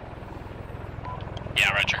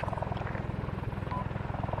 Yeah, Roger.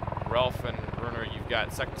 Ralph and Bruner, you've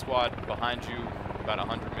got second squad behind you, about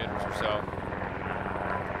 100 meters or so.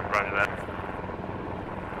 Roger that.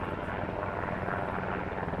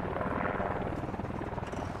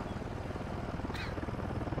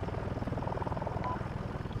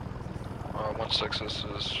 Uh, 1-6, this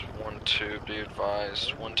is 1-2, be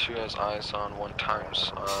advised. 1-2 has eyes on 1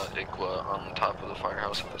 times Igla on the top of the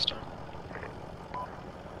firehouse at this time.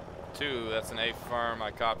 2, that's an A firm.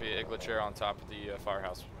 I copy Igla chair on top of the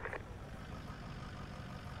firehouse.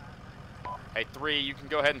 Hey, 3, you can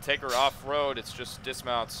go ahead and take her off-road. It's just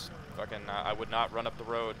dismounts. Fucking, I would not run up the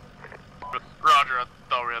road. Roger, I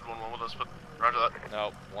thought we had 1-1 with us, but roger that.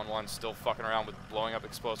 No, 1-1 still fucking around with blowing up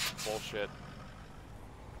explosive bullshit.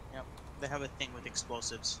 Yep, they have a thing with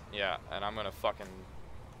explosives. Yeah, and I'm gonna fucking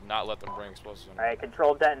not let them bring explosives in. Alright,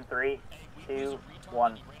 control det in 3, 2,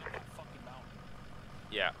 1.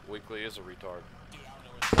 Yeah, Weekly is a retard.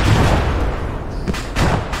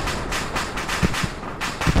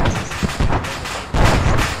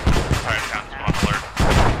 Alright, sounds on alert.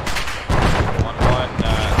 1-1, I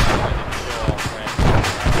didn't kill all friends.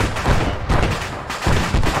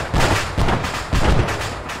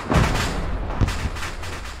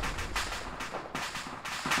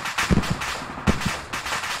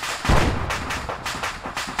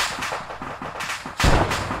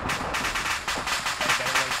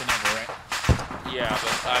 Yeah,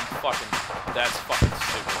 but I'm fucking, that's fucking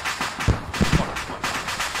stupid.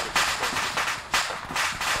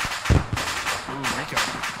 Ooh, Rico,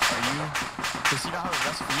 are you, does he not have a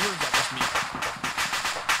vest for you, or is that just me?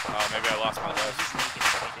 Oh, maybe I lost my vest.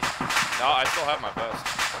 No, I still have my vest.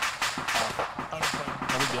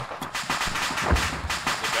 No big deal.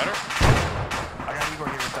 Is it better? I got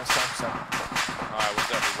Igor here with that stuff, so. Alright,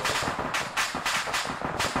 what's up, Igor?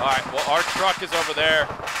 Alright, well, our truck is over there.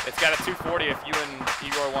 It's got a 240 if you and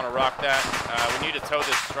Igor want to rock that. We need to tow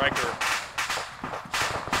this striker.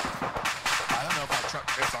 I don't know if our truck,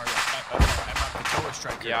 if our, I'm not the tow a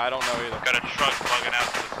striker. Yeah, I don't know either. Got a truck plugging out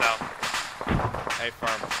to the south. Hey,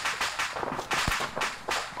 firm.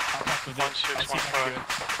 I'll talk with it.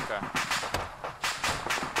 Okay.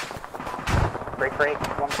 Break,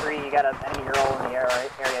 1-3, you got an enemy girl in the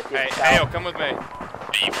area too. Hey, Ayo, come with me.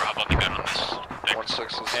 Hey, Rob, on the gun on this. 1-6,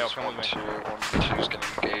 this Hey, is come with me. 1-2, 1-2 is getting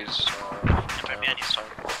engaged.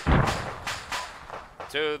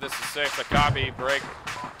 2, this is 6, I copy, break.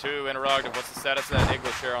 2, interrogative. What's the status of that igloo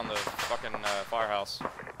chair on the fucking firehouse? 1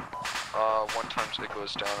 times igloo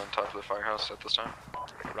is down on top of the firehouse at this time.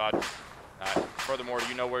 Roger. Alright. Furthermore, do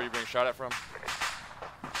you know where you're being shot at from?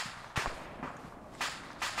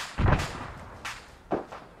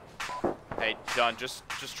 Hey, done. Just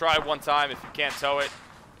try one time. If you can't tow it,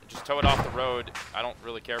 just tow it off the road. I don't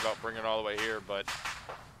really care about bringing it all the way here, but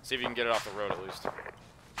see if you can get it off the road at least. You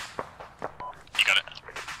got it.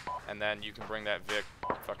 And then you can bring that Vic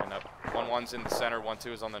fucking up. 1-1's in the center,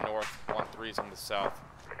 1-2 is on the north, 1-3's in the south.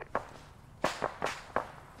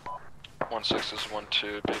 1-6 is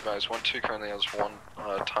 1-2. Be advised, 1-2 currently has 1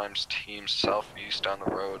 times team southeast down the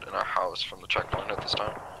road in our house from the checkpoint at this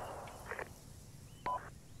time.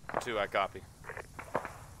 2, I copy.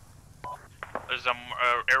 There's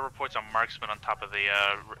air reports on marksman on top of the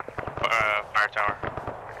fire tower.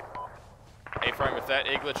 Hey Frank, if that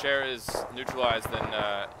igloo chair is neutralized, then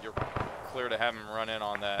you're clear to have him run in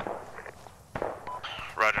on that.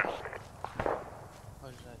 Roger.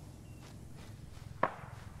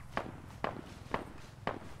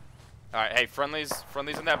 Alright, hey, friendlies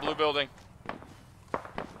in that blue building.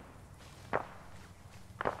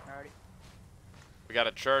 Alrighty. We got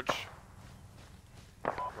a church.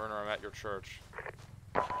 Werner, I'm at your church.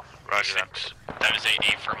 Roger that. That is a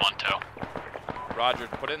for Monto. Roger,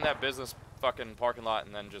 put it in that business fucking parking lot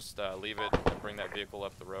and then just leave it and bring that vehicle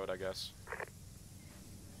up the road, I guess.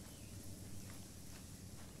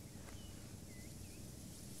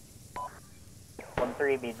 One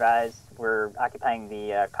 3, be advised, we're occupying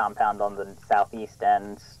the compound on the southeast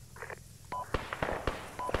end.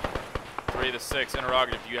 3-6,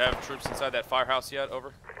 interrogative. Do you have troops inside that firehouse yet?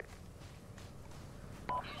 Over.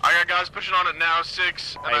 I got guys pushing on it now,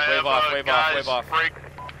 6, and hey, I have guys wave off. break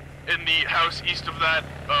in the house east of that.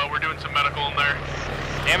 We're doing some medical in there.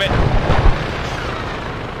 Damn it!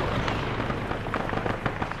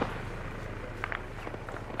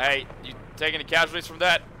 Hey, you take any casualties from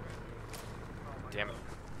that? Damn it.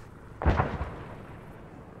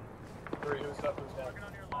 3, who's up, who's down?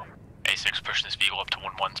 A6 pushing this vehicle up to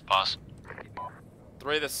 1-1's pause.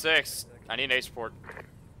 3-6, I need an ace support.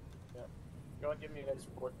 Yeah. Go ahead and give me an ace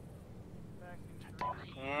report.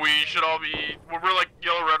 We should all be. We're like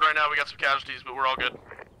yellow-red right now. We got some casualties, but we're all good.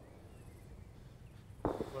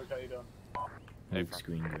 Look, how you doing? Hey,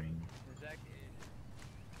 screen green.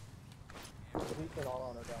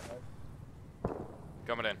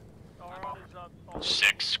 Coming in.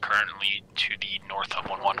 6 currently to the north of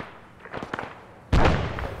 1-1.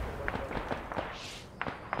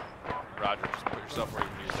 Roger, just put yourself where you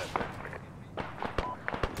can use that bit.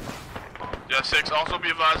 Yeah, 6. Also be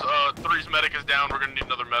advised, 3's medic is down. We're gonna need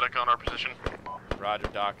another medic on our position. Roger,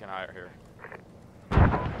 Doc and I are here.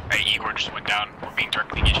 Hey, Igor just went down. We're being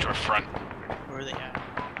directly engaged to our front. Where are they at?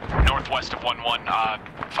 Northwest of 1-1.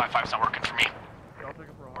 5-5's not working for me.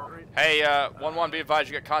 Hey, 1-1, be advised,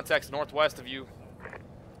 you got contacts northwest of you.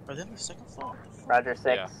 Are they on the second floor? Roger 6,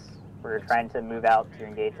 Yeah. we're trying to move out to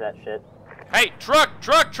engage that shit. Hey, truck!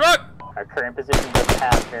 Our current position doesn't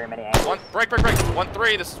have very many angles. Break.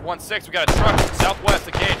 1-3, this is 1-6, we got a truck, southwest,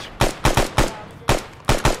 engage.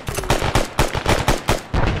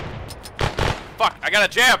 Fuck, I got a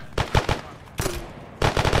jab!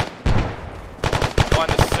 1,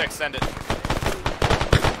 this is 6, send it.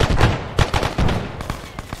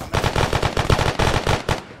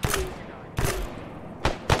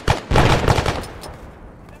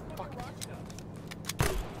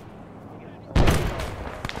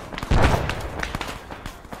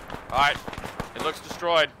 Alright, it looks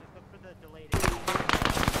destroyed.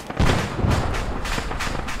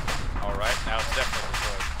 Alright, now it's definitely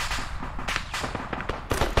destroyed.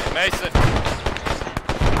 Hey, Mason!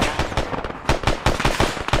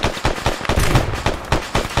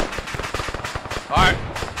 Alright.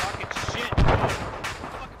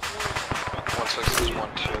 1-6 is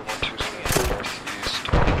 1-2, 1-2 is northeast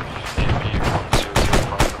of AB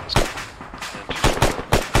 1-0-0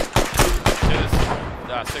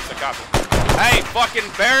 6, I copy. Hey, fucking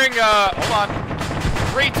bearing, hold on.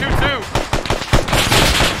 3-2-2.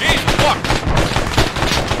 Jeez, fuck.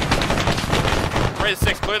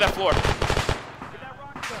 3-6, clear that floor.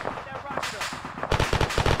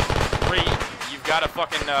 3, you've got a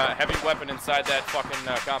fucking heavy weapon inside that fucking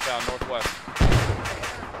compound northwest.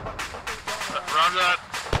 Roger that.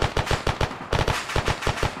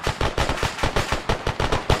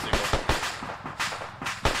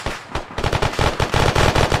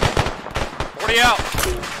 Out.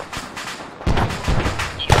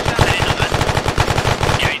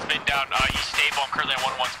 Yeah, he's been down. He's stable. I'm currently at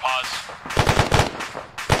 1-1's pause.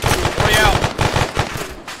 40 out.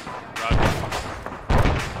 Roger.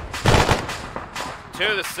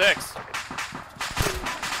 2-6, 6.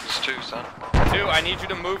 It's 2, son. 2, I need you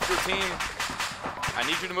to move your team. I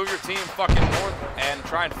need you to move your team fucking north and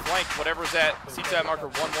try and flank whatever's at CTAB marker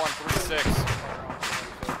 1136.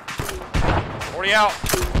 40 out.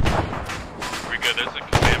 We're good. There's a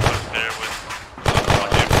command post there with a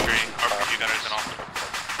bunch of infantry, RPG gunners and all.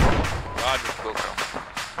 Roger. Will go.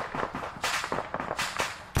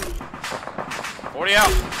 40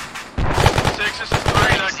 out. 6, this is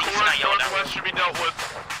 3. That course northwest should be dealt with.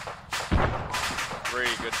 3,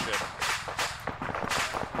 good shit.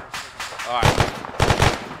 Alright.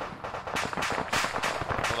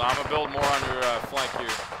 Hold on, I'm gonna build more on your flank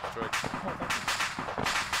here, Strick.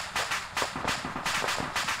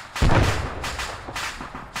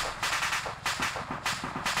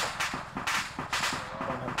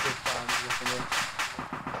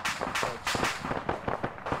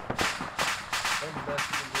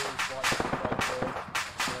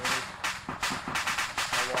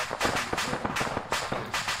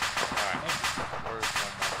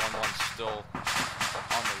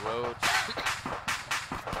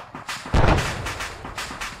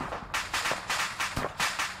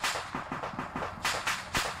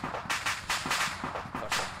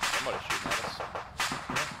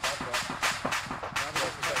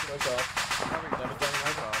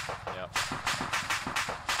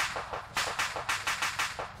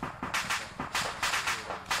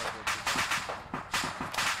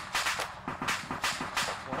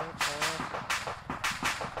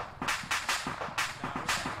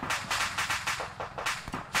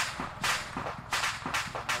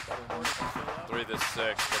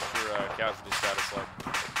 Casualty status like?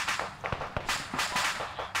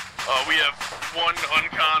 We have 1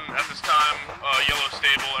 uncon at this time, yellow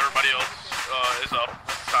stable, everybody else is up at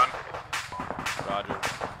this time. Roger.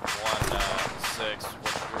 1-6,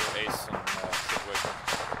 what's your ace and situation?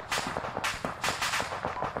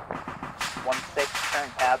 1-6,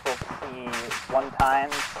 current casualty 1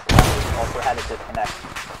 times, also had a disconnect.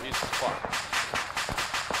 Jesus fuck.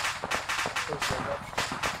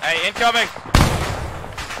 Hey, incoming!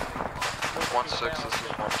 1-6, this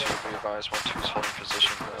is 1-2, be advised, 1-2 is holding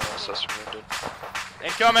position, assessor wounded.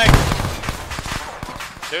 Incoming!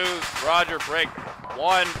 2, roger, break.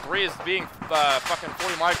 1, 3 is being fucking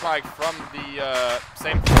 40 mic from the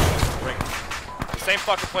same break. The same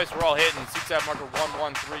fucking place we're all hitting. CTAB marker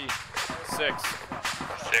 1136. 6,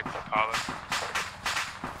 Apollo.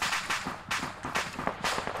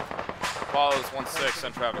 Apollo's 1-6,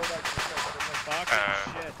 send traffic.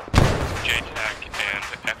 JTAC and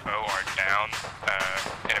FO are down.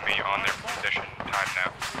 Enemy on their position. Time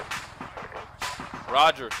now.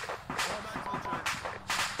 Roger.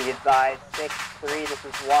 Be advised, 6-3, this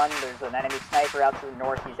is 1. There's an enemy sniper out to the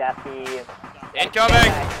north. He's at the...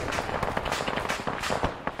 Incoming!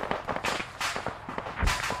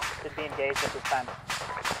 Should be engaged at this time.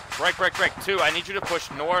 Break. 2, I need you to push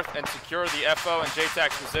north and secure the FO and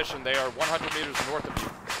JTAC position. They are 100 meters north of you.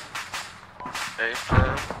 A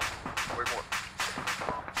firm. Wait more.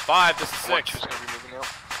 5, this is 6. 1-2's gonna be moving out.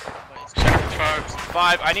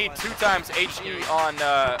 5, I need 2 times HE on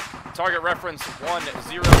target reference 1007. Oh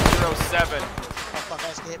fuck, I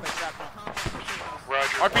just get hit by shrapnel.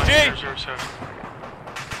 Roger. RPG! 1007. I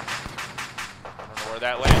don't know where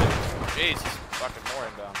that landed. Jesus, fucking more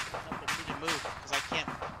inbound. We need to move, because I can't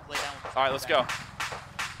lay down. Alright, let's go.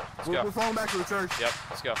 We're falling back to the church. Yep,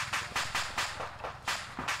 let's go.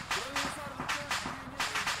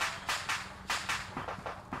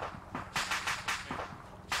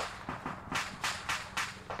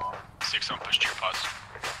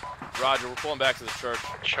 Roger, we're pulling back to the church.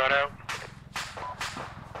 Shot out.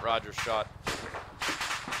 Roger, shot.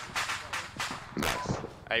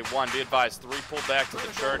 Hey, 1, be advised, 3 pulled back to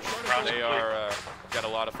the church. They are, got a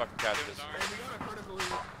lot of fucking casualties.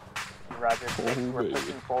 Roger, 6, we're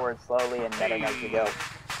pushing forward slowly and netting as we go.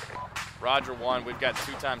 Roger, 1, we've got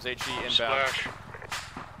 2 times HE inbound. Splash.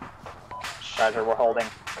 Roger, we're holding.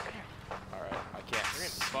 Alright, I can't We're getting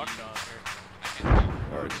see. fucked on here.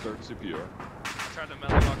 Alright, start CPR. I tried to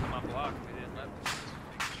mellow fuck them up block, they didn't let me.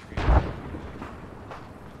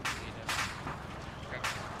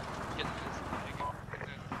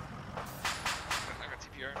 I got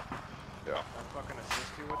TPR. Yeah. I'll fucking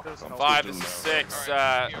assist you with this. 5, this is 6,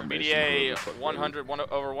 BDA 100,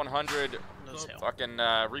 1/100. Fucking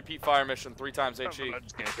repeat fire mission 3 times HE. I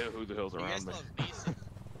just can't tell who the hell's around me.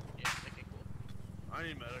 I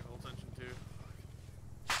need medical attention too.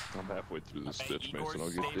 I'm halfway through this bitch, Mason. I'll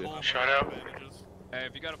get you. Shot out. Hey,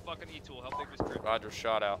 if you got a fucking E-tool, help take this trip. Roger,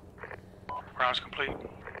 shot out. Rounds complete.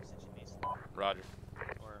 Roger.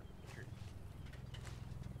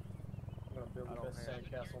 I'm gonna build the best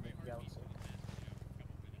sandcastle in the galaxy.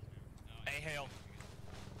 Hey, Hale.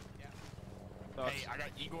 Yeah. Hey, I got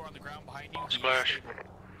Igor on the ground behind you. Splash.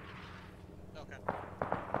 Okay.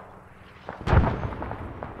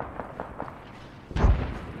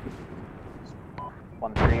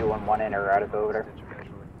 One 3, 1 1 in or out of over.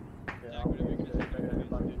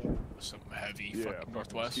 Some heavy fucking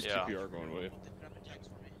northwest. Yeah. TPR going away.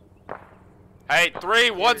 Hey,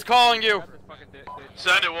 3, 1's calling you.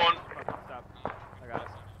 Send it, 1. I got it.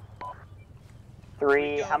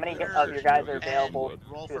 3, how many of your guys are available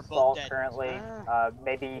to assault currently?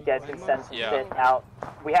 Maybe you guys can send some shit out.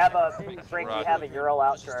 We have a break. We have a Ural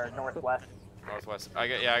out to our northwest. Northwest. I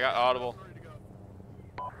got audible.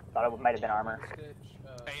 Thought it might have been Armor.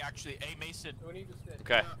 Hey, actually, hey Mason.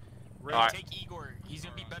 Okay. Alright. Take Igor. He's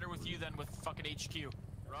gonna be better with you than with fucking HQ.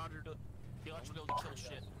 Roger. He'll actually be able to kill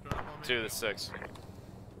shit. 2 to 6.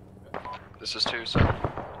 This is 2, so.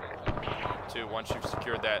 2, once you've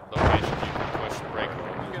secured that location, you can push break.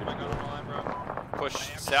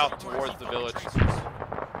 Push south towards the village.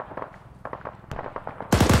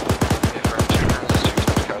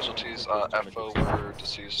 Casualties, FO were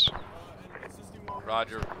deceased.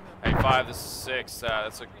 Roger. Hey, 5, this is 6.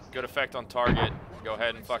 That's a good effect on target. Go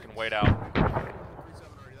ahead and fucking wait out.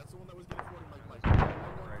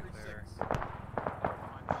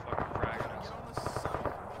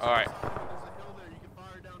 Alright.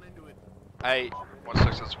 Hey.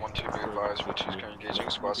 1-6 is 1-2, be advised, which is currently engaging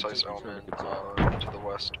squad size element to the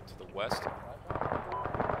west. To the west?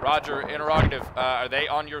 Roger, interrogative. Are they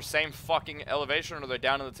on your same fucking elevation or are they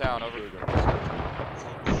down in the town? Over.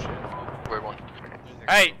 Wait, 1.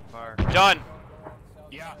 Hey! Done!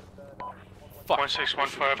 Yeah. Fuck.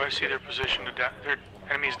 1615, I see their position. Their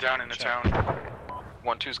enemies down in the town.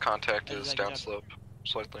 1-2's contact is downslope,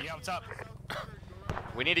 slightly. Yeah, what's up?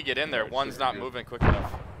 We need to get in there. 1's not moving quick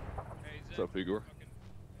enough. What's up, Igor?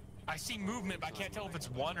 I see movement, but I can't tell if it's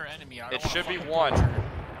 1 or enemy. It should be 1.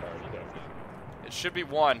 It should be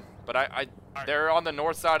 1, but they're on the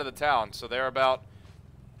north side of the town, so they're about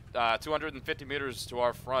 250 meters to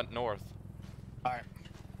our front north. Alright.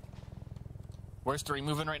 Where's 3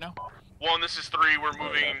 moving right now? 1, this is 3. We're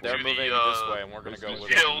moving They're to moving the this way, and we're gonna go with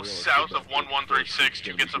hills south of 1136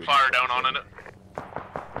 to get some fire down on it.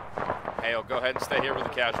 Hale, go ahead and stay here with the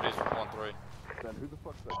casualties with 1-3. Who the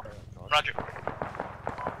fuck's that guy? Roger.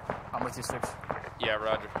 I'm with you, 6. Yeah,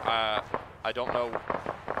 Roger. I don't know.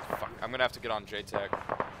 Fuck, I'm gonna have to get on JTAG.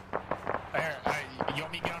 Here, you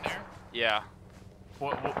want me to get on there? Yeah.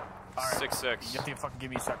 What, alright. 6-6. You have to fucking give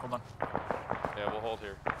me a sec, hold on. Yeah, we'll hold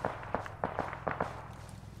here.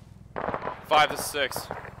 5 to 6.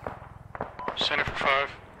 Send it for 5.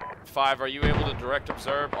 5, are you able to direct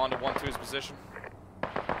observe onto 1-2's position?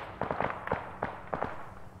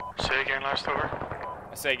 Say again, last over.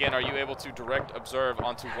 I say again, are you able to direct observe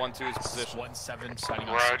onto 1-2's position? 1-7, signing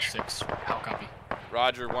on 6. How copy?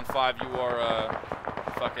 Roger, 1-5, you are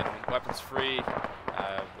fucking weapons free,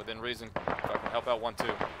 within reason. Fucking help out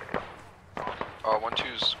 1-2.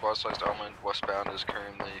 1-2's squad-sized element westbound is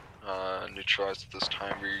currently neutralized at this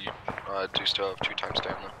time. We do still have 2 times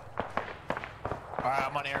stamina. Alright,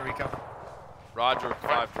 I'm on air, Rico. Roger,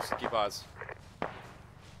 5, just keep eyes.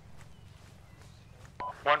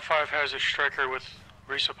 1-5 has a striker with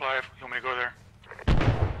resupply if you want me to go there.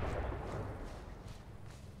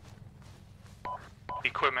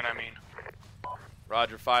 Equipment, I mean.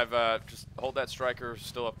 Roger, 5, just hold that striker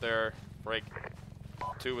still up there. Break.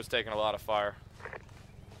 2 was taking a lot of fire.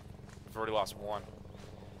 We've already lost 1.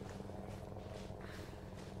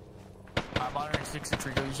 I'm monitoring 6 and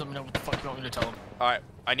Rico. You just let me know what the fuck you want me to tell him. Alright,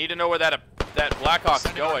 I need to know where that Blackhawk's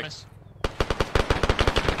going.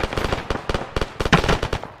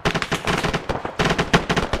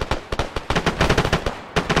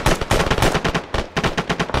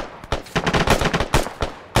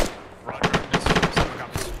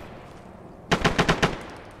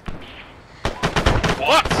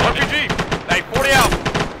 What? RPG! Hey, 40 out!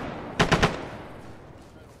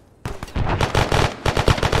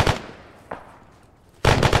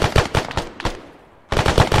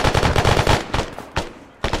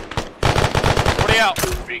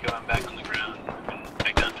 Rico, I'm back on the ground. I'm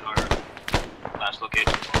back down to our last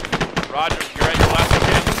location. Roger, you're at your last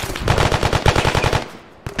location?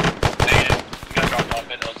 Negative. We got dropped off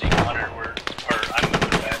at LZ Connor. I'm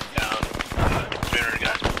moving back down. 300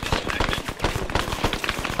 guys disconnected.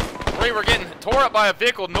 3, we're getting tore up by a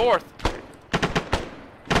vehicle north.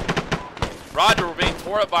 Roger, we're being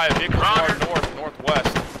tore up by a vehicle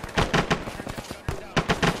northwest.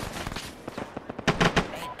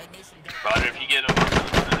 Roger, if you get them.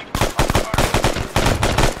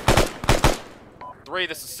 3,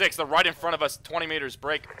 this is 6. They're right in front of us. 20 meters.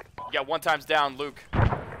 Break. You got 1 times down, Luke.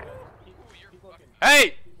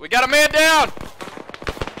 Hey, we got a man down.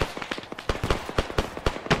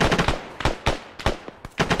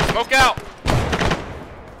 Smoke out.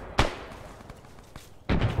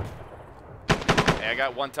 Hey, I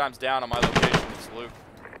got 1 times down on my location. It's Luke.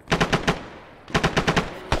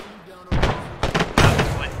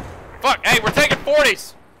 Fuck, hey, we're taking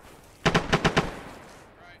 40s.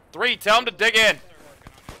 3, tell him to dig in.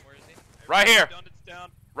 Right here.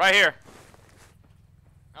 Right here.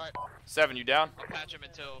 Alright. 7, you down? I'll patch him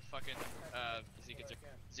until fucking Zeke gets a...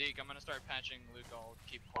 Zeke, I'm gonna start patching Luke. I'll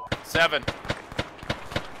keep holding. 7.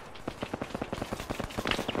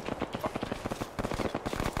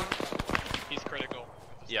 He's critical.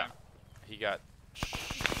 Yeah. He got...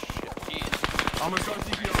 I'm gonna start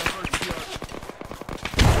CPR.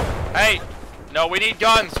 Hey! No, we need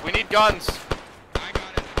guns. We need guns.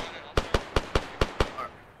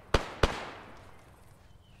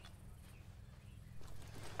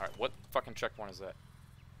 Alright, what fucking checkpoint is that?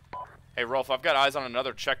 Hey, Rolf, I've got eyes on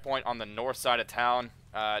another checkpoint on the north side of town.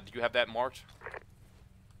 Do you have that marked?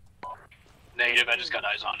 Negative, I just got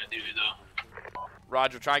eyes on it, dude, though.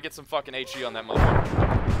 Roger, try and get some fucking HE on that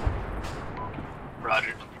motherfucker.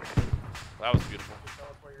 Roger. That was beautiful.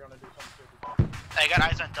 I got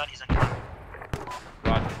eyes on Dunnies and Con.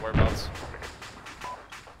 Roger, whereabouts?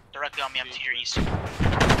 Directly on me, I'm to your east.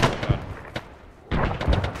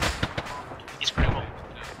 He's critical.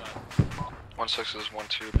 1-6 is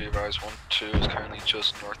 1-2, be advised. 1-2 is currently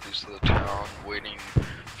just northeast of the town, waiting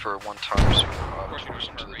for 1 time to cruise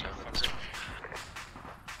into the town.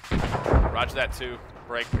 Roger that too.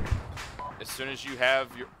 Break. As soon as you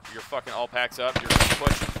have your fucking all packs up, you're gonna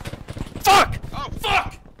push. Fuck! Oh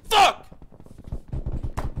fuck! Fuck!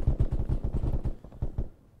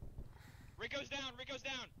 Rico's down. Rico's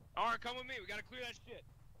down. Alright, come with me. We gotta clear that shit.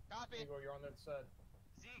 Copy. Igor, you're on that side.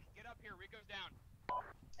 Zeke, get up here. Rico's down.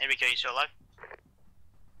 Hey, Rico, you still alive?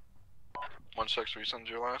 1-6, resend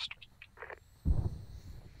your last.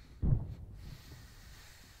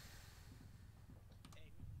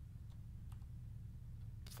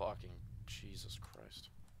 Fucking Jesus Christ.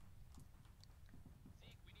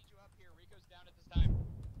 Zeke, we need you up here. Rico's down at this time.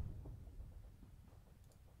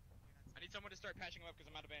 I need someone to start patching him up because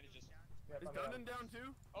I'm out of bandages. Is Dunnan down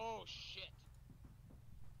too? Oh shit.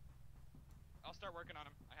 I'll start working on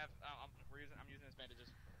him. I'm using his bandages.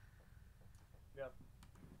 Yep.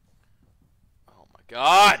 Oh my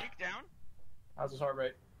God. Zeke down? How's his heart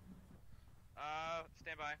rate?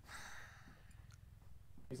 Stand by.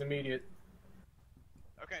 He's immediate.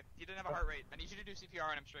 Okay, he didn't have a heart rate. I need you to do CPR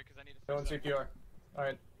on him straight because I need to. Doing CPR.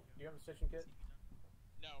 Alright. Do you have a stitching kit?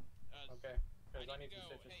 No. Okay. Because I need some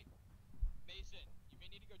stitches. Hey, Mason, you may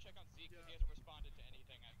need to go check on Zeke because he hasn't responded to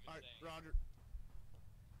anything I've been saying. Roger.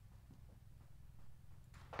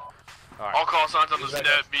 Right. All call signs on the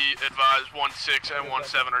ZDET be advised 1-6 and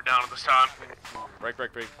 1-7 are down at this time. Break.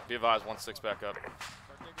 Be advised, 1-6 back up.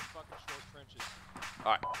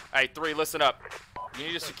 Alright. Hey, 3, listen up. You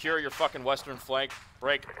need to secure your fucking western flank.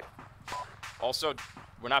 Break. Also,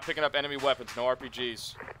 we're not picking up enemy weapons, no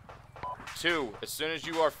RPGs. 2, as soon as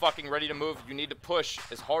you are fucking ready to move, you need to push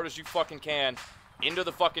as hard as you fucking can into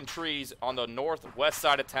the fucking trees on the northwest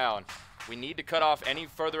side of town. We need to cut off any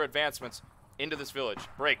further advancements into this village.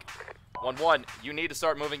 Break. 1-1, you need to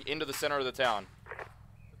start moving into the center of the town.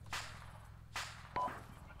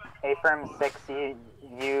 A-firm 6,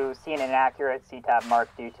 you see an inaccurate CTAB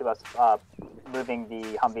mark due to us moving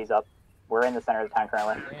the Humvees up. We're in the center of the town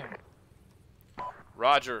currently.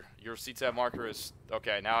 Roger, your CTAB marker is...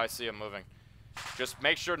 Okay, now I see him moving. Just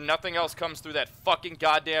make sure nothing else comes through that fucking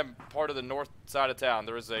goddamn part of the north side of town.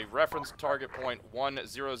 There is a reference target point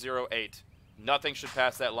 1008. Nothing should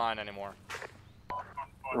pass that line anymore.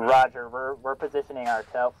 Roger, we're positioning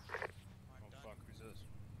ourselves.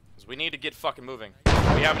 Because we need to get fucking moving.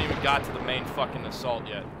 We haven't even got to the main fucking assault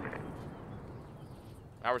yet.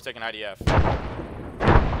 Now we're taking IDF.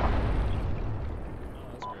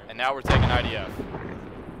 And now we're taking IDF.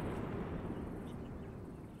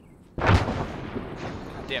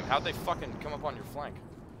 Damn, how'd they fucking come up on your flank?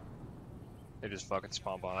 They just fucking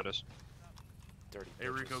spawn behind us. Dirty. Hey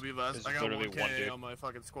Rico, be advised. I got 1K on my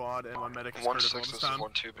fucking squad and my medic is 1-6 critical is this time.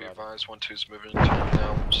 1-2, be advised. 1-2's moving into town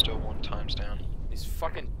now. Still 1 times down. These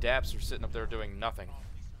fucking daps are sitting up there doing nothing.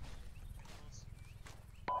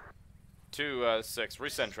 2-6,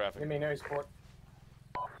 resend traffic. Give me an area support.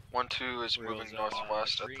 1-2 is moving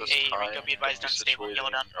northwest at this Hey, time. Rico, be advised, unstable, yellow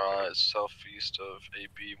down. Southeast of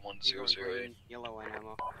AB 1008. Yellow and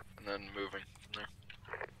ammo. And then moving from there.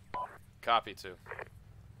 Copy 2.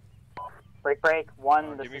 Break.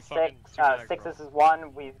 1, this is 6. 6, this is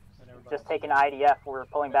 1. We've just taken IDF. We're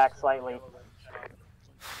pulling back slightly.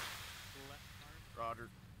 Roger.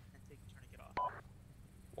 And take a tourniquet off.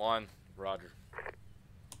 1, Roger.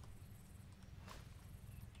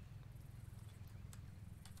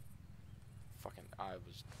 Fucking, I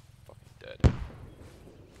was fucking dead.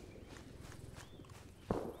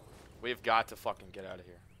 We've got to fucking get out of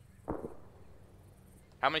here.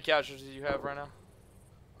 How many casualties do you have right now?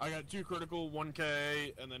 I got 2 critical, 1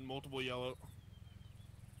 K, and then multiple yellow.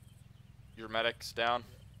 Your medic's down?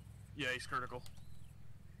 Yeah, he's critical.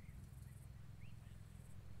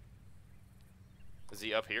 Is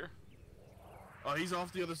he up here? He's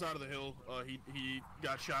off the other side of the hill. He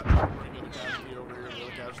got shot and bring the other casualty over here. The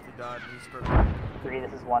other casualty died, and he's critical. 3,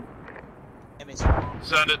 this is 1.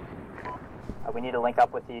 Send it. We need to link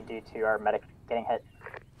up with you due to our medic getting hit.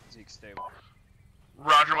 Zeke stable.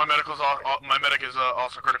 Roger, my medic is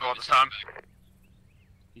also critical at this time.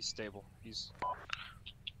 He's stable. He's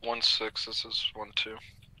 1-6, this is 1-2.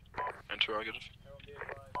 Interrogative.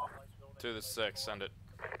 2 to 6, send it.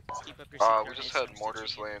 We just had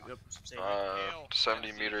mortars land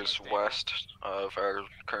 70 meters west of our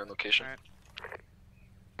current location.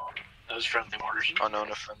 Those friendly mortars. Unknown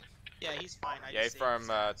if friendly. Yeah, he's fine. Yeah, A-Firm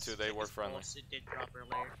 2, they were friendly.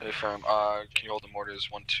 A-Firm, can you hold the mortars?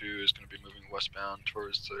 1-2 is going to be moving westbound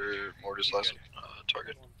towards their mortars last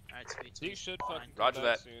target. Alright, sweet. Zeke should fucking Roger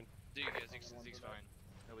that. soon. Zeke's fine.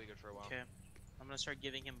 He'll be good for a while. Okay. I'm gonna start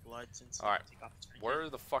giving him blood since he Alright, can take off his tourniquet. where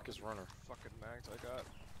the fuck is Runner? Fucking mags I got.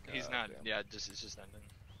 He's not. Yeah, it's just ending.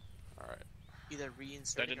 Alright. Either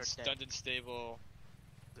reinsert or dead. Dungeon stable.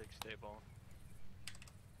 Zeke stable.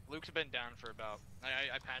 Luke's been down for about.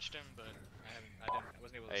 I patched him, but I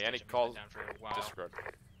wasn't able to. Hey, any stitch him. He's been calls? down for a while. Disregard.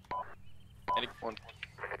 Any one?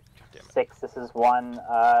 6, this is 1.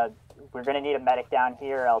 We're gonna need a medic down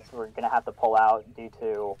here, else we're gonna have to pull out due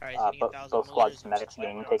to both squads medics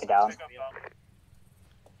being taken down.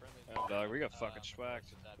 Oh, dog, we got fucking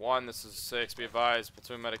swacked. 1, this is 6. Be advised,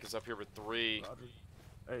 platoon medic is up here with 3.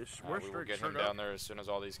 Hey, We will get him down there as soon as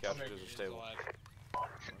all these casualties are stable.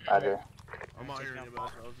 Roger. I'm out here,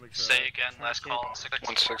 Say again, last call.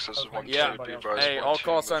 1-6, this is 1-2. Yeah. Be advised, Hey, all 1-2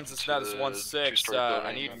 call moving signs and to status the 1-6. two-story I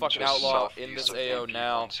building need fucking just outlaw in southeast this of AO BP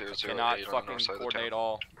now. 1008 Cannot on the fucking north side of the coordinate town.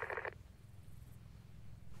 all.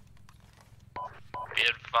 Be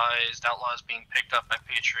advised, Outlaw is being picked up by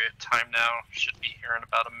Patriot. Time now should be here in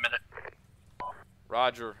about a minute.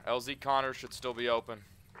 Roger. LZ Connor should still be open.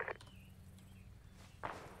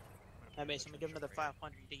 Hey, Mason, I'm gonna give him another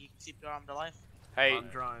 500. You think you can keep your arm to life? Hey, I'm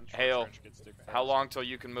trying. Hale, how long till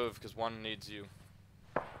you can move? Because 1 needs you.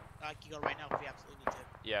 I can go right now if we absolutely need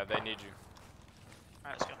to. Yeah, they need you.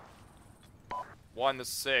 Alright, let's go. 1 to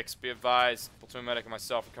 6. Be advised, platoon medic and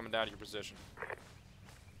myself are coming down to your position.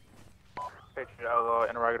 Patriot Outlaw,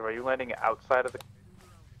 interrogative, are you landing outside of the...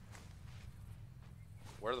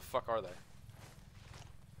 Where the fuck are they?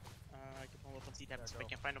 I can pull up and see that, but I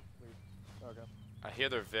can't find them. Okay. I hear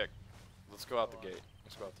they're Vic. Let's go out the gate.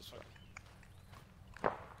 Let's go out this way.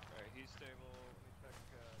 Alright, he's stable. Let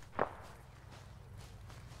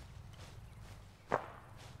me check.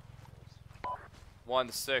 1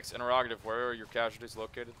 to 6. Interrogative. Where are your casualties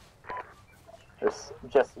located? It's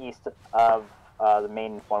just east of the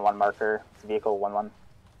main 1-1 marker. It's vehicle 1-1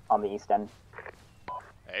 on the east end.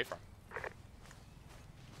 Hey, from.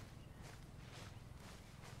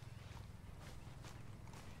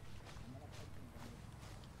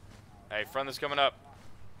 Hey, friendly's coming up.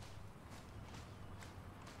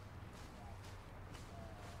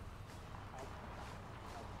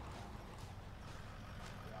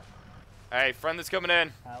 Hey, friendly's coming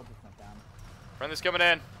in. Friendly's coming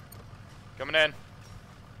in. Coming in.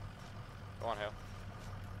 Go on, Hale.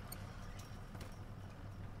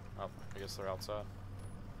 Oh, I guess they're outside.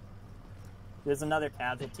 There's another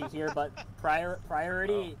casualty here, but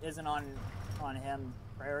priority isn't on him.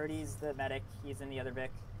 Priority's the medic. He's in the other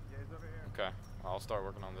Vic. Okay, I'll start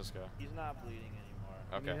working on this guy. He's not bleeding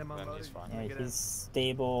anymore. Okay, then he's fine. Yeah, he's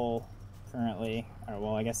stable currently. Or,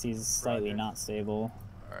 well, I guess he's slightly not stable.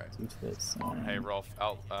 Alright. Hey, Rolf,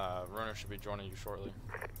 Runner should be joining you shortly.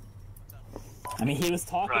 I mean, he was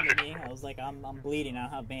talking to me. I was like, I'm bleeding. I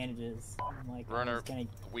don't have bandages. I'm like, Runner,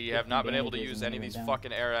 we have not been able to use any of these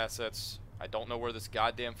fucking air assets. I don't know where this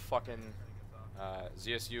goddamn fucking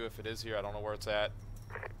ZSU, if it is here, I don't know where it's at.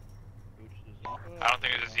 I don't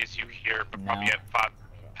think there's a ZSU here, but probably at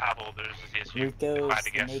Pavel there's a ZSU. Rico's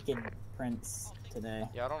naked prints today.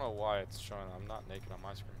 Yeah, I don't know why it's showing. I'm not naked on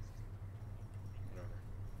my screen.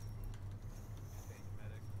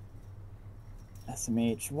 Whatever.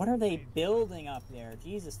 SMH, what are they building up there?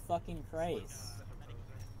 Jesus fucking Christ.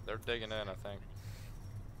 They're digging in, I think.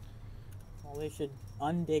 Well, they should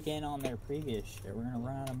undig in on their previous shit. We're gonna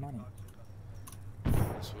run out of money.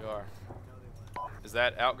 Yes, we are. Is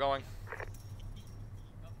that outgoing?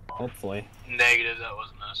 Hopefully. Negative, that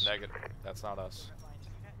wasn't us. Negative. That's not us.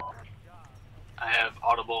 I have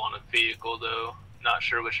audible on a vehicle though. Not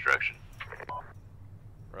sure which direction.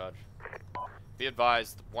 Roger. Be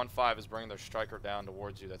advised, 1-5 is bringing their striker down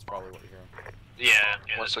towards you. That's probably what you're hearing.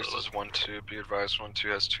 Yeah. 1-6 is 1-2. Be advised,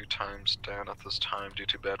 1-2 has 2 times down at this time due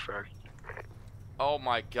to bad frag. Oh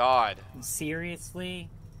my god. Seriously?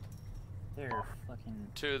 They're fucking...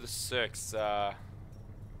 2-6,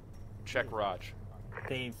 check Raj.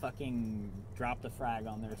 They fucking dropped a frag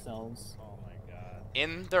on themselves. Oh my god.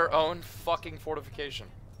 In their own fucking fortification.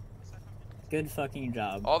 Good fucking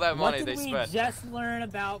job. All that money they What did spent. we just learn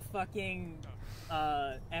about fucking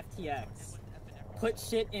FTX? Put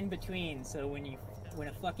shit in between so when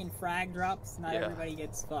a fucking frag drops, not everybody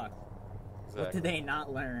gets fucked. Exactly. What did they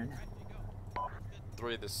not learn?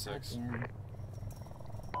 3-6.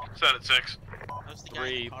 7-6.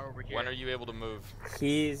 3. When are you able to move?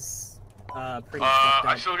 He's pretty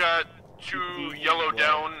I still got 2 yellow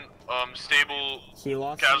down stable He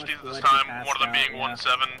lost casualties so at this much blood, time. he One of them passed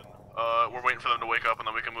being out, 1-7. We're waiting for them to wake up and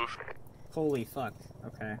then we can move. Holy fuck.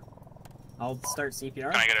 Okay. I'll start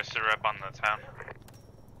CPR. Can I get a sit rep on the town?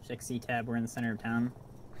 Check C-tab, we're in the center of town.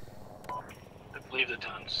 I believe the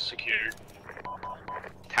town's secured.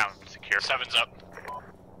 Town secure. 7's up.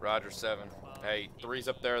 Roger, 7. Hey, 3's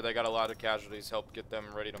up there. They got a lot of casualties. Help get them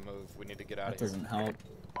ready to move. We need to get out That of here. doesn't help.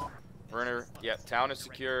 Werner, yeah, town is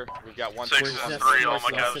secure. We've got 1 6 and 3. All my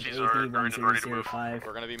casualties are ready to move.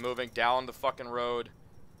 We're gonna be moving down the fucking road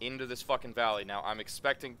into this fucking valley. Now, I'm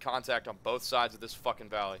expecting contact on both sides of this fucking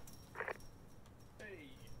valley.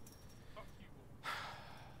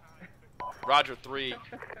 Roger, 3.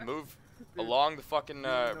 Move along the fucking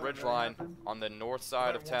ridge line on the north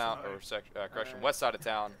side of town, or correction, west side of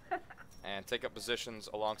town, and take up positions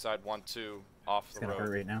alongside 1-2 off It's the gonna road.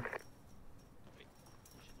 hurt right now.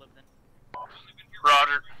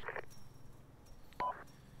 Roger.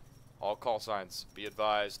 All call signs, be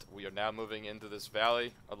advised, we are now moving into this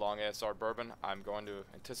valley along ASR Bourbon. I'm going to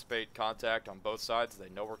anticipate contact on both sides. They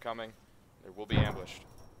know we're coming. They will be ambushed.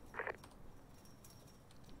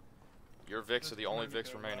 Your Vics are the only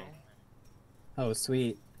Vics remaining. Oh,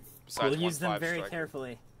 sweet. Besides We'll use them 1-5 very striker.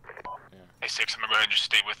 carefully. Yeah. Hey, 6, I'm gonna go ahead and just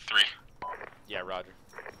stay with 3. Yeah, Roger.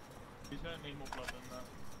 He's gonna need more blood than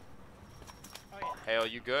that. Hale,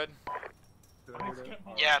 you good?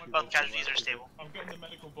 Yeah, both casualties are stable. I'm getting the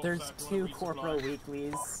medical box There's out. 2 corporal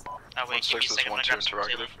weeklies. Oh wait, give me a 1-6 is second, I'm gonna 1-2 grab some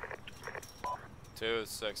interrogative.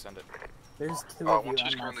 2-6, send it. There's 2 of you 1-2 is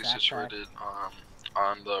on my currently fast track. situated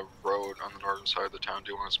on the road on the northern side of the town.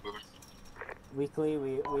 Do you want us moving?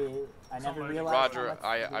 Weekly, I never realized how Roger, much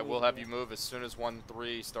I we will have you move as soon as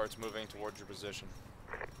 1-3 starts moving towards your position.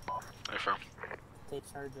 Affirm.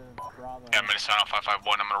 take charge of Bravo. Yeah, I'm gonna sign off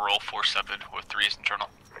 551. I'm gonna roll 4-7 with 3's internal.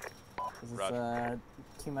 This is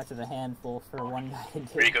too much of a handful for one guy to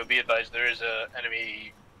do. Rico, be advised, there is a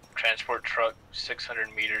enemy transport truck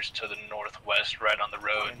 600 meters to the northwest, right on the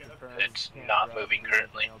road. It's not moving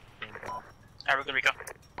currently. Alright, we're good, Rico.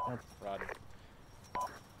 Roger.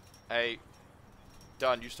 Hey,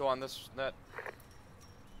 Dunn, you still on this net?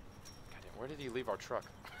 Goddamn, where did he leave our truck?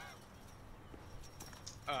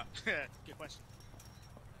 Good question.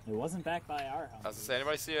 It wasn't back by our house. I was gonna say,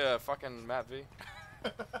 anybody see a fucking Matt V?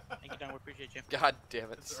 Thank you, Don. We appreciate you. God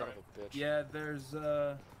damn it, son of a bitch. Yeah, there's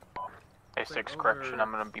Hey, 6, correction, I'm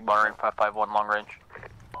gonna be barring 551 long range.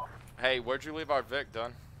 Hey, where'd you leave our Vic,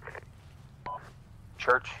 Dunn?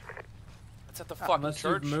 Church. It's at the fucking unless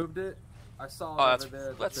church. you've moved it. I saw it Oh, over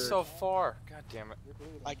there. that's so far. God damn it.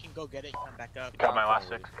 I can go get it and come back up. Got my last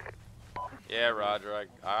 6. Yeah, Roger,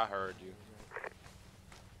 I heard you.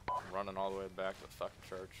 I'm running all the way back to the fucking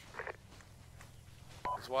church.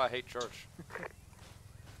 That's why I hate church.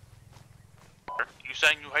 You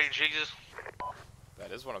saying you hate Jesus?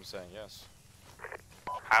 That is what I'm saying, yes.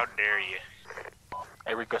 How dare you?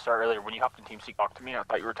 Hey, Rico, sorry earlier, when you hopped in TeamSpeak, talk to me, I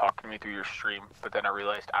thought you were talking to me through your stream, but then I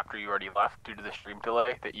realized after you already left, due to the stream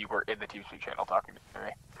delay, that you were in the TeamSpeak channel talking to me.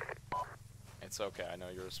 It's okay, I know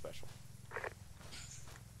you're special.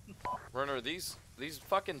 Werner, these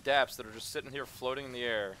fucking daps that are just sitting here floating in the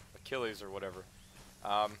air, Achilles or whatever,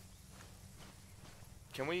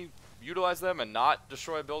 can we utilize them and not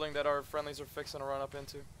destroy a building that our friendlies are fixing to run up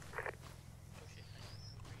into?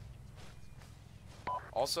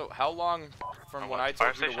 Also, how long from when I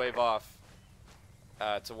told you to wave off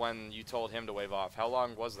to when you told him to wave off, how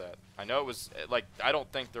long was that? I know it was, like, I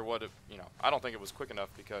don't think there would have, I don't think it was quick enough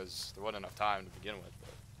because there wasn't enough time to begin with.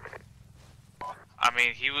 But. I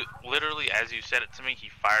mean, he was literally, as you said it to me, he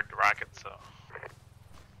fired the rocket, so.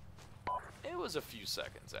 It was a few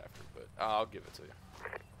seconds after, but I'll give it to you.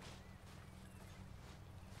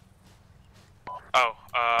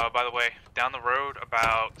 By the way, down the road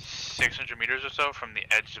about 600 meters or so from the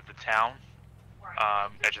edge of the town,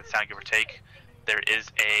 give or take, there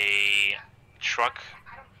is a truck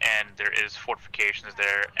and there is fortifications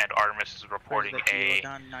there, and Artemis is reporting a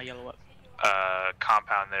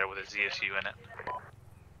compound there with a ZSU in it.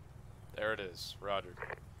 There it is, roger.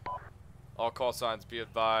 All call signs be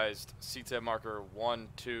advised, CTAB marker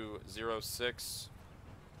 1206,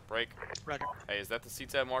 break. Roger. Hey, is that the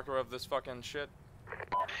CTAB marker of this fucking shit?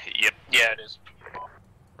 Yep, yeah it is.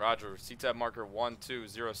 Roger, CTAB marker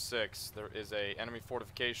 1206, there is a enemy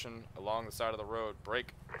fortification along the side of the road,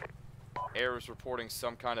 break. Air is reporting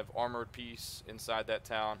some kind of armored piece inside that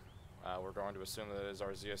town. We're going to assume that it is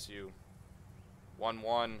our ZSU.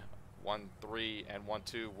 1-1, 1-3, and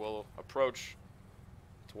 1-2 will approach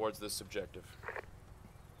towards this objective.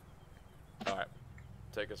 Alright,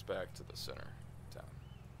 take us back to the center town.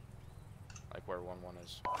 Like where 1-1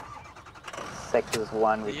 is. 6 is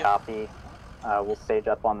 1, we copy. We'll stage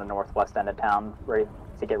up on the northwest end of town, ready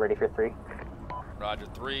to get ready for 3. Roger,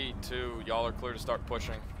 3, 2, y'all are clear to start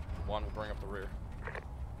pushing. 1 will bring up the rear.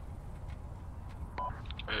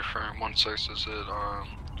 Affirm, 1-6 is it,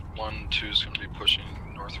 1-2 is going to be pushing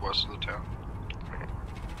northwest of the town.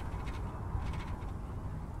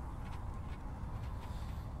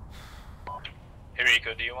 Hey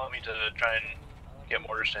Rico, do you want me to try and get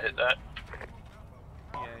mortars to hit that?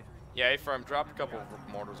 Yeah, Affirm, drop a couple of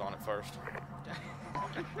mortars on it first.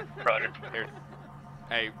 Roger. Here.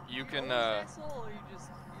 Hey, you can,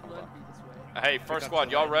 hey, first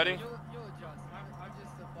squad, y'all ready?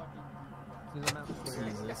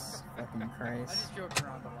 Jesus fucking Christ. I just joked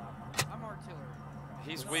around a lot. I'm artillery.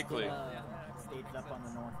 He's weakly. Staged up on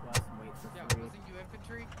the northwest and wait for 3. Wasn't you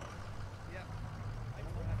infantry? Yep.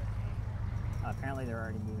 Apparently they're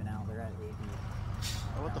already moving out. They're at 80.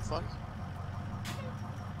 Oh, what the fuck?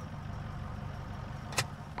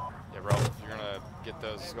 Yeah, bro, if you're gonna get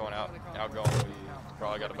those outgoing, we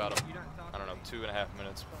probably got about, I don't know, 2.5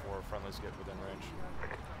 minutes before friendlies get within range.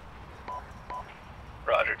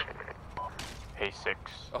 Roger. Hey, 6.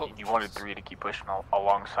 Oh, you wanted 3 to keep pushing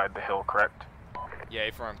alongside the hill, correct? Yeah,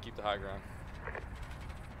 Affirm, keep the high ground.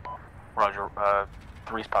 Roger.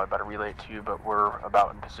 3's probably about to relay to you, but we're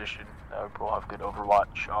about in position. We'll have good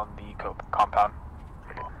overwatch on the compound.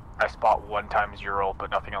 I spot 1 times Ural, but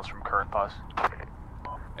nothing else from current pause.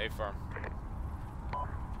 Affirm.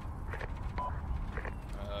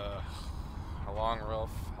 How long, Ralph?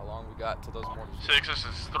 How long we got till those mortars? 6, this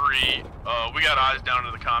is 3. We got eyes down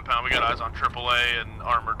to the compound. We got eyes on AAA and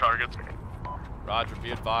armor targets. Roger,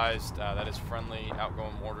 be advised, that is friendly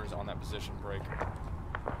outgoing mortars on that position break.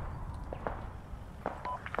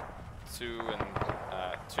 2 and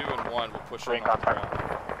 1 will push in on the ground.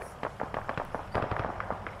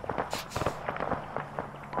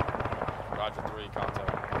 Roger, 3,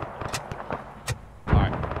 contact.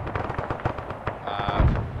 Alright.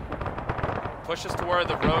 Push us to where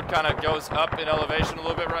the road kind of goes up in elevation a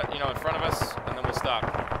little bit, right, in front of us, and then we'll stop.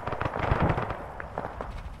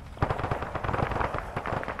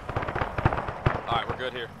 Alright, we're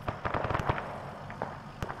good here.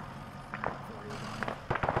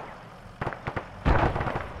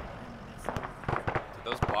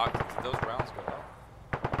 Did those rounds go out?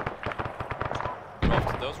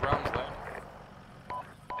 Did those rounds land?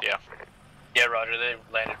 Yeah. Yeah, Roger, they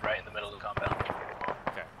landed right in the middle of the compound.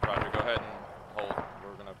 Okay, Roger, go ahead and hold.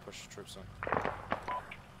 We're gonna push troops in.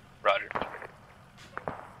 Roger.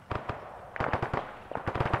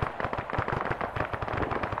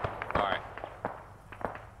 Alright.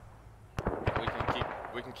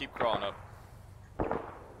 We can keep crawling up.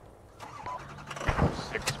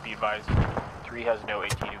 6, be advised. 3 has no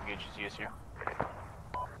 18 to engage ZSU.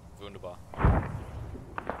 Wunderbar.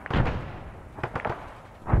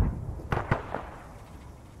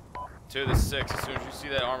 2 to 6, as soon as you see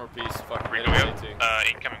that armor piece, fucking hit it.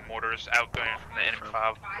 Incoming mortars outgoing from the enemy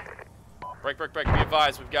FOB. Break. Be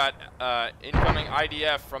advised, we've got incoming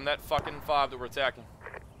IDF from that fucking FOB that we're attacking.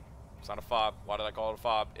 It's not a FOB. Why did I call it a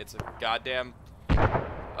FOB? It's a goddamn... Oh,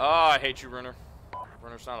 I hate you, Runner.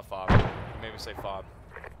 Runner's not a FOB. You made me say FOB.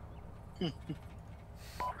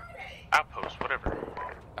 Outpost, whatever.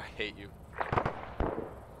 I hate you.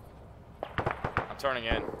 I'm turning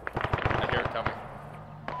in. I hear it coming.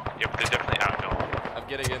 Yeah, but they're definitely outgoing. I'm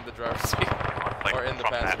getting in the driver's seat. Or in the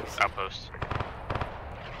passenger seat. Outpost.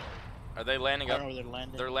 Are they landing up?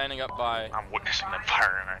 They're landing up by... I'm witnessing them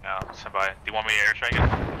firing right now. Somebody, do you want me to airstrike it?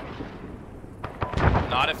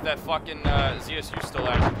 Not if that fucking ZSU's still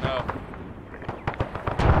active, no.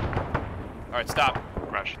 Alright, stop.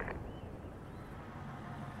 Rush.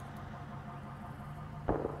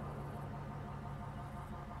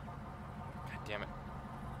 God damn it.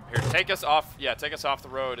 Here, take us off. Yeah, take us off the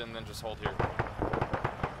road and then just hold here.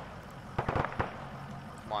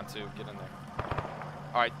 Come on, two, get in there.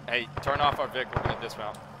 All right, hey, turn off our Vic. We're gonna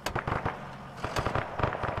dismount.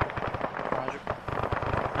 Roger.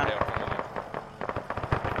 Okay, I'll come in there.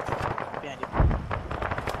 Behind you.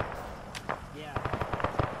 Yeah.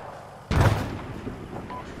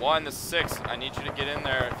 1 to 6. I need you to get in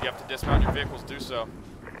there. If you have to dismount your vehicles, do so.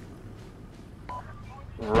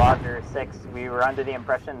 Roger, 6. We were under the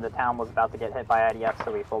impression the town was about to get hit by IDF,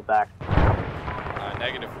 so we pulled back.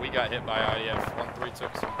 Negative. We got hit by IDF. 1-3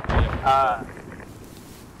 took some.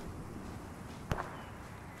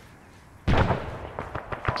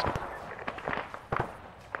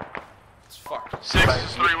 It's fucked.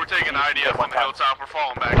 6-3. We're taking IDF on the hilltop. We're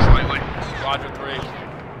falling back slightly. Roger 3.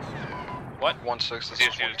 What? 1-6. This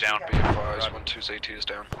is down. Be advised. 1-2's AT is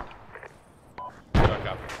down. Truck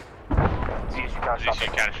up. ZSU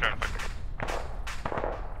catastrophic.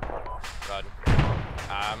 Roger.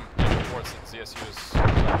 Reports that ZSU is.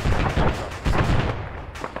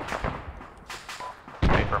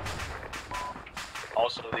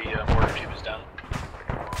 Also, the mortar tube is down.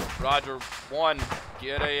 Roger. 1.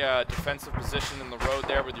 Get a defensive position in the road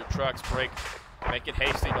there with your trucks. Break. Make it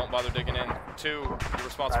hasty. Don't bother digging in. 2. You're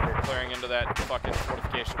responsible for clearing into that fucking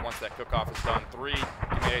fortification once that cook-off is done. 3.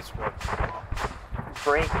 Give me a support.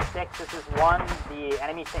 Break 6, this is 1. The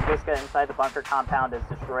enemy Tunguska inside the bunker compound is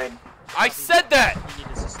destroyed. I said that!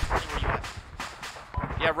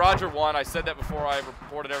 Yeah, Roger 1. I said that before I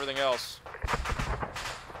reported everything else.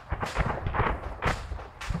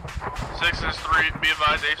 6-3. Be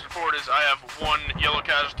advised, Ace report is I have 1 yellow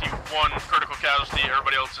casualty, 1 critical casualty.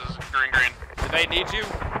 Everybody else is green. Do they need you?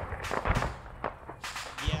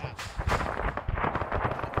 Yeah.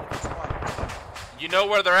 You know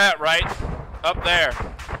where they're at, right? Up there.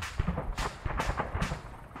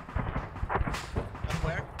 Up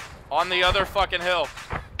where? On the other fucking hill.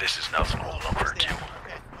 This is Nelson, hold number 2.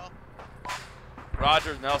 Okay, well.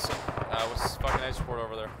 Roger, Nelson. What's fucking ace report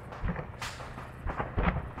over there?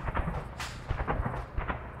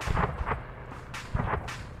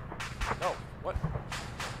 No, what?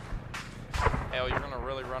 Hell, you're gonna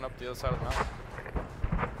really run up the other side of the mountain?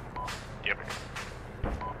 Yep. I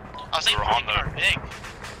was thinking on the big.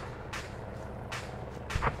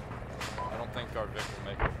 I don't think our Vic will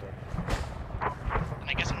make it up there.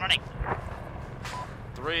 I guess I'm running.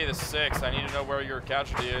 3 to 6. I need to know where your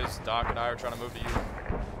casualty is. Doc and I are trying to move to you.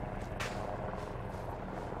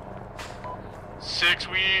 6,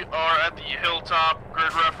 we are at the hilltop.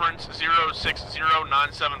 Grid reference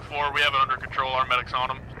 060974. We have it under control. Our medics on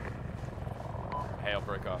them. Hail,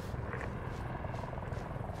 break off.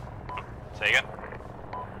 Say again.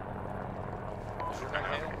 Is your name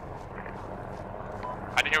Hail?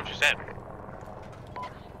 I didn't hear what you said.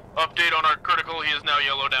 Update on our critical. He is now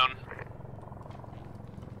yellow down.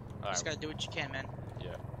 Just gotta do what you can, man.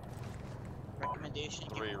 Yeah. Recommendation: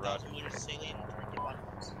 3, give 1,000 meters salient.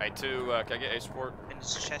 Hey, 2, can I get a support?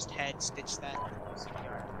 Finish chest head, stitch that.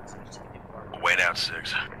 Wait out,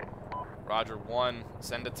 6. Roger, 1.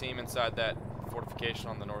 Send a team inside that fortification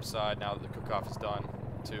on the north side now that the cook-off is done.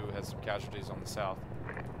 2 has some casualties on the south.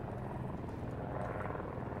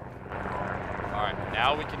 Alright,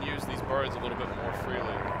 now we can use these birds a little bit more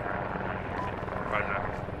freely. Roger.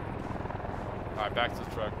 Alright, back to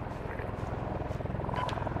the truck.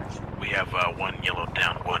 We have 1 yellow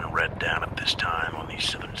down, 1 red down at this time on the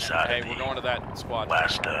southern side Hey, of we're the going to that squad.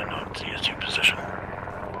 last known ZSU position.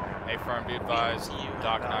 Hey, firm, be advised.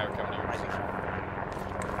 Doc and I are coming to your position.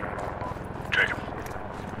 Take him.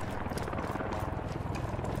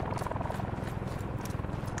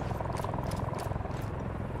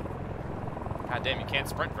 God damn, you can't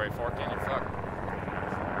sprint very far, can you? Fuck.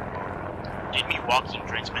 Did me walking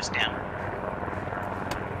drinks miss down?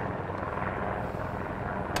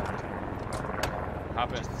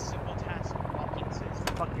 Hop in. Just a simple task. Walking says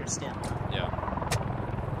fuck your stamina. Yeah.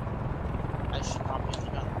 I should not be the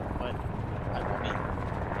gun, but I will be.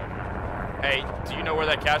 Hey, do you know where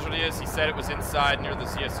that casualty is? He said it was inside near the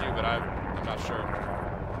CSU, but I'm not sure.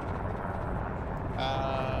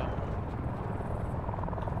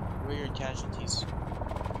 Where are your casualties?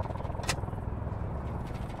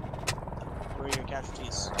 Where are your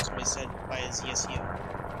casualties? Somebody said by a ZSU.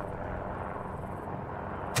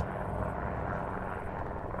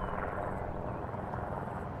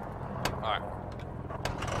 Alright.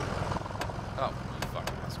 Oh, you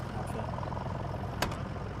fucking asshole.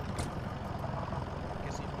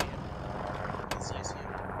 Guess you'd be at ZSU.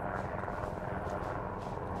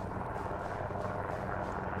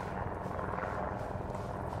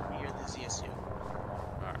 Near the ZSU.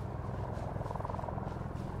 Alright.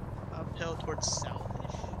 Uphill towards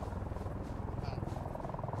southish.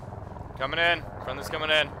 Coming in. Friendly's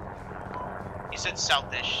coming in. He said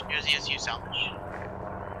southish. Here's ESU southish.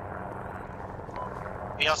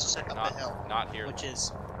 He also said up the hill. Not here. Which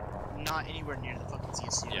is not anywhere near the fucking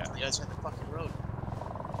ESU. Yeah. It's the other side of the fucking road.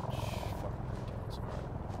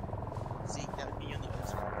 See, that would be on the other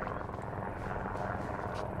side.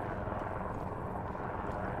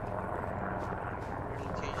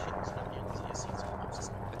 Location is not near the ESU.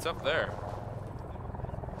 It's up there.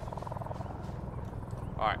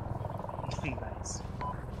 Alright. Nice.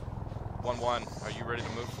 1-1, are you ready to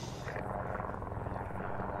move?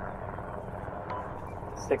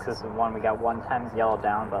 6 is 1. We got 1 times yellow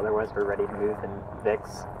down, but otherwise we're ready to move in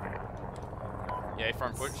VIX. Yeah,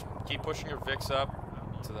 firm. Keep pushing your VIX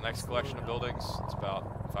up to the next collection of buildings. It's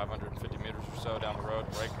about 550 meters or so down the road.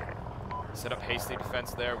 Break. Set up hasty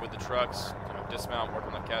defense there with the trucks. Dismount, work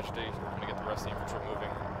on that casualty. I'm gonna get the rest of the infantry moving.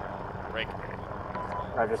 Break.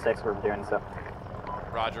 Roger 6, we're doing so.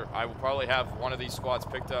 Roger. I will probably have one of these squads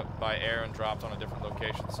picked up by air and dropped on a different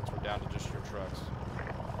location since we're down to just your trucks.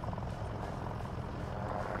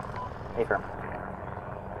 Hey, firm.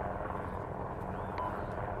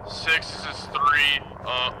 6, this is 3.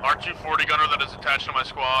 R240 gunner that is attached to my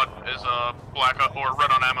squad is black or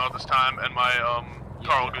red on ammo at this time, and my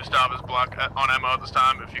Carl Gustav is black on ammo at this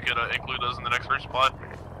time. If you could include those in the next resupply.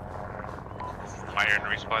 Am I hearing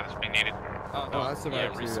resupply that's being needed? Oh, that's yeah,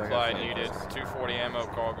 resupply needed. 240 ammo,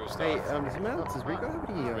 Carl Gustav. Hey, does Rico have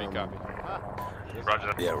any, copy. Roger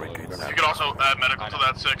that. Yeah, Rico. You could also add medical to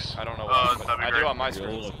that 6. I don't know why, but that'd be I great. do on my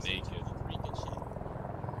screen. Fuck, dude.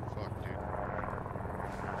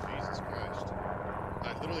 Jesus Christ.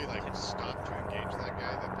 I literally, stopped to engage that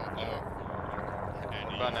guy that popped out.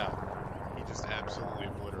 And About now. He just absolutely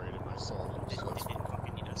obliterated my soul. So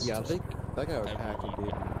Yeah, I think that guy was hacking,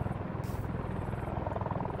 dude.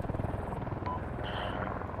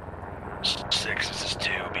 Six, this is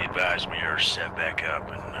 2. Be advised we are set back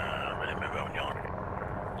up and ready to move out, y'all.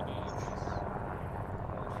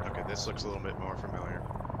 Okay, this looks a little bit more familiar.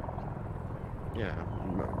 Yeah,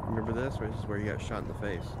 remember this? This is where you got shot in the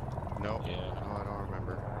face. Nope. Yeah. No, I don't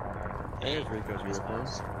remember. There's Rico's uniform.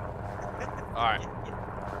 Alright.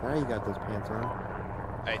 Now you got those pants on.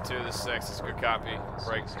 Hey, 2 to 6, it's a good copy.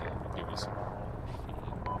 Break.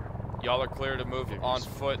 Y'all are clear to move on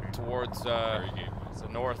foot towards the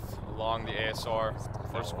north along the ASR.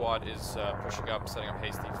 First squad is pushing up, setting up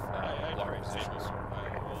hasty blocking positions.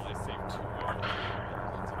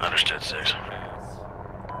 Understood, 6.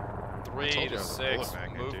 3 to 6,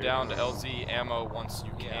 move down to LZ ammo once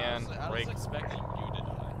you can. Break.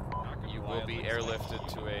 You will be airlifted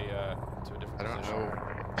to a different position.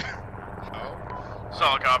 How?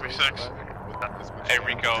 Solid copy, 6. Hey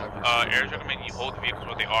Rico, air's recommending you hold the vehicles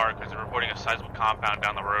where they are because they're reporting a sizable compound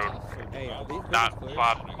down the road. Hey, not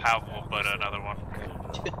FOB Pavel, but another one.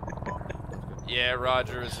 Yeah,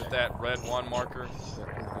 Roger, is it that red 1 marker?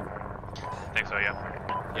 I think so, yeah.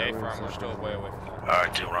 Yeah, firm, we're still way away from that.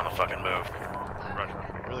 Alright, 2, we're on the fucking move. Roger.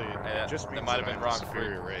 Really, it just means that might have been wrong for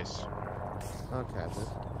your race. Okay, this.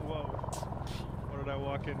 Whoa. What did I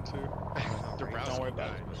walk into? Don't worry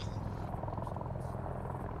about it.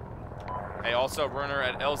 Hey, also, Werner,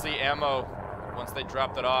 at LZ ammo, once they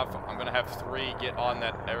drop that off, I'm going to have 3 get on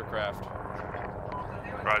that aircraft.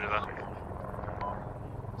 Roger that.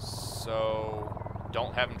 So,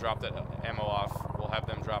 don't have them drop that ammo off. We'll have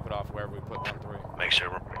them drop it off wherever we put 1-3. Make sure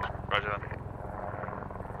Roger that.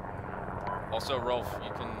 Also, Rolf,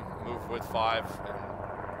 you can move with 5,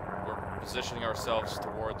 and we're positioning ourselves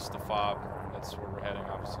towards the FOB. That's where we're heading,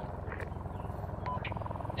 obviously.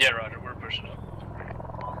 Yeah, Roger, we're pushing up.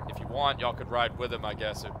 If you want, y'all could ride with him, I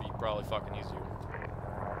guess. It'd be probably fucking easier.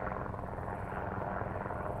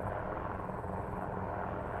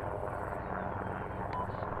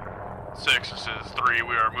 Six, this is 3.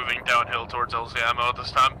 We are moving downhill towards LZ ammo at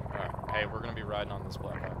this time. Alright, hey, we're gonna be riding on this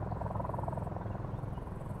Black Hawk.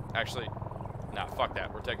 Actually, nah, fuck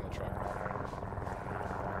that. We're taking the truck.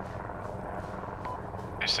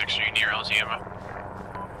 Hey, 6, are you near LZ ammo?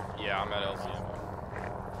 Yeah, I'm at LZ ammo.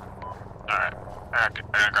 Alright, I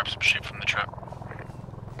gotta grab some shit from the truck.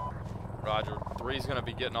 Roger. 3's gonna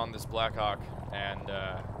be getting on this Black Hawk and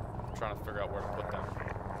trying to figure out where to put them.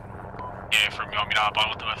 Yeah, from you want me to hop on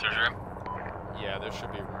with them if there's room? Yeah, there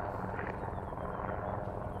should be room.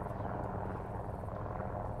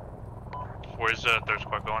 Where's the third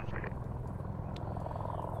squad going?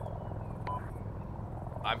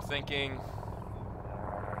 I'm thinking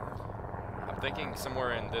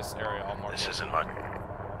somewhere in this area. I'll mark. This isn't my.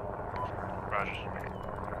 Roger.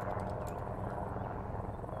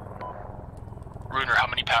 Runer, how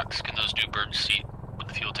many packs can those new birds seat with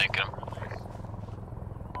the fuel tank in them?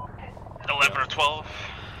 11 or 12.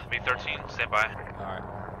 B-13, stand by. Alright.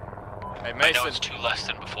 Hey, I Mason. know it's 2 less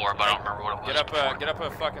than before, but I don't remember what it was. Get up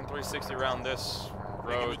a fucking 360 around this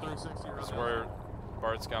road. This is where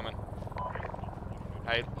Bart's coming.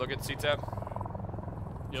 Hey, look at C-Tab.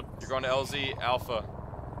 Yep. You're going to LZ Alpha.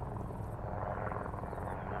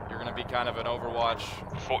 You're going to be kind of an overwatch.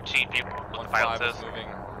 14 people. 1-5 is moving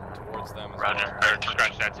towards them as Roger. well. Or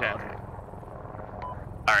scratch that 10.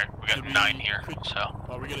 Alright, we got 9 here, so.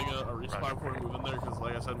 Are we getting a resupply before we move in there? Because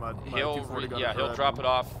like I said, my He'll 240 gun he'll drop it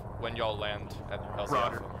off when y'all land at LZ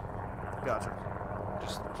Roger. Alpha. Gotcha.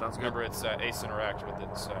 Just Sounds remember it's Ace Interact with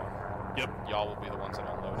it, so. Yep. Y'all will be the ones that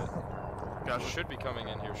unload it. Gotcha. Should be coming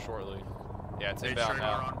in here shortly. Yeah, it's Hey, inbound Trainer,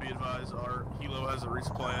 now. on be advised, our helo has a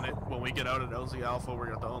resupply in it. When we get out at LZ Alpha, we're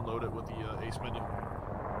going to have to unload it with the Ace menu.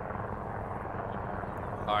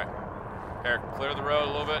 Alright. Eric, clear the road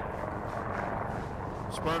a little bit.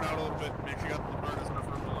 Spread out a little bit. Make sure you got the bird has enough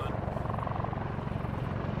room to land.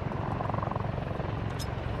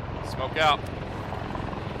 Smoke out.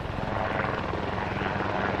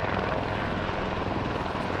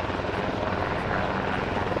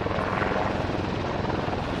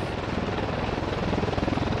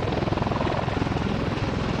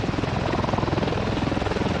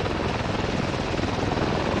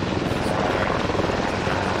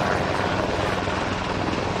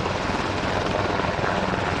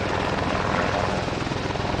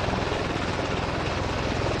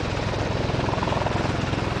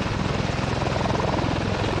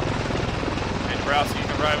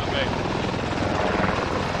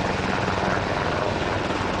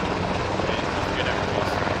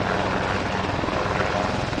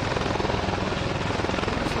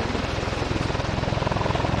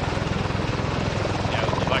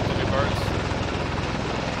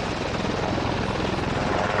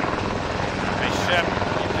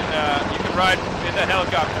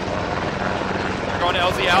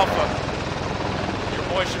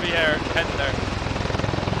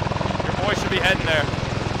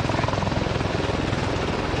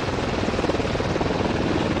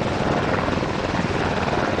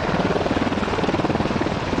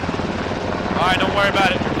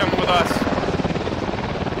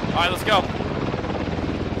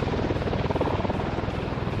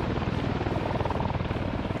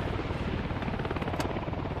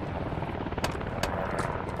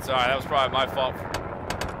 Sorry, that was probably my fault for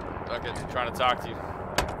trying to talk to you.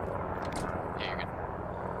 Yeah, you're good.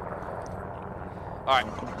 Alright.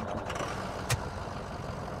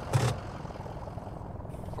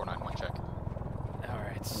 491 check.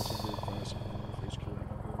 Alright.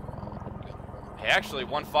 Hey, actually,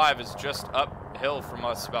 1-5 is just uphill from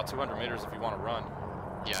us, about 200 meters if you want to run.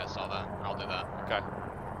 Yeah, I saw that. I'll do that. Okay.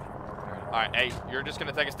 Alright, hey, you're just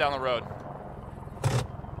going to take us down the road.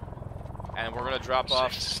 And we're going to drop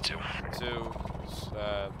off to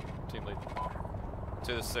team lead.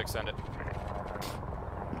 To the 6, end it.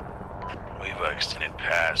 We've extended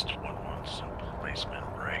past 1-1's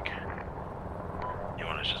placement break. You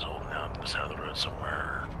want to just hold down the side of the road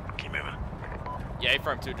somewhere, or keep moving? Yeah,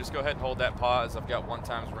 A-firm 2, just go ahead and hold that pause. I've got 1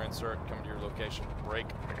 times reinsert coming to your location. Break.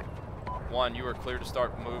 1, you are clear to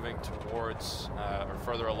start moving towards or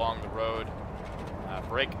further along the road.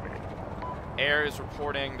 Break. Air is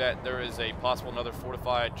reporting that there is a possible another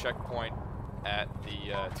fortified checkpoint at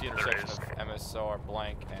the T intersection of MSR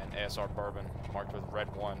blank and ASR Bourbon, marked with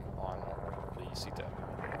red 1 on the CTAB.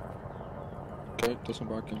 Okay,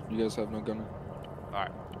 disembarking. You guys have no gunner.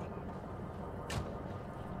 Alright.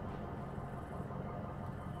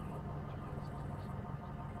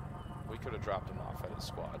 We could have dropped him off at his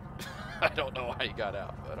squad. I don't know why he got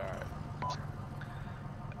out, but alright.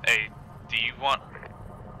 Hey, do you want...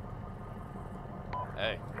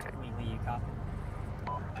 Hey. You copy?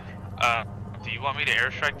 Do you want me to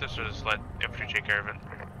airstrike this or just let infantry take care of it?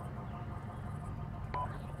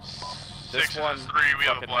 This one, 3, we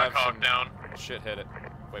have a Black Hawk down. Shit hit it.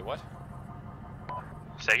 Wait, what?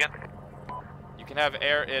 Say again? You can have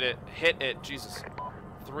air hit it, Jesus.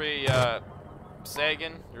 3,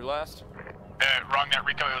 Sagan, your last? Wrong net,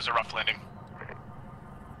 Rico, it was a rough landing.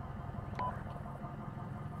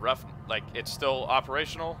 Rough, like, it's still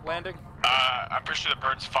operational landing? I'm pretty sure the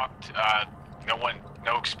bird's fucked.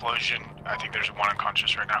 No explosion. I think there's 1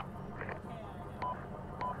 unconscious right now.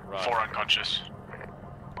 Right. 4 unconscious.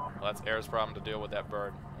 Well, that's Air's problem to deal with that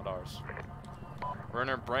bird, not ours.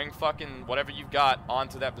 Werner, bring fucking whatever you've got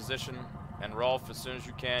onto that position, and Rolf, as soon as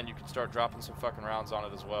you can start dropping some fucking rounds on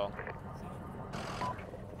it as well.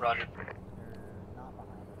 Roger.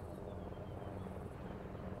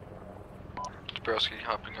 Dabrowski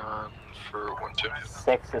hopping on for 1-2.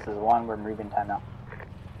 6, this is 1, we're moving time now.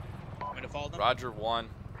 I'm gonna follow them. Roger 1.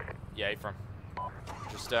 Yeah, A-firm.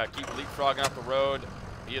 Just keep leapfrogging up the road.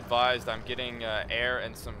 Be advised, I'm getting air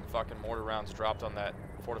and some fucking mortar rounds dropped on that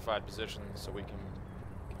fortified position so we can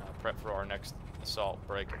prep for our next assault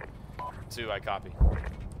break. 2, I copy.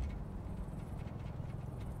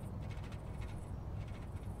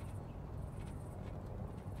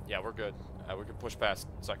 Yeah, we're good. We can push past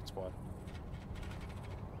second squad.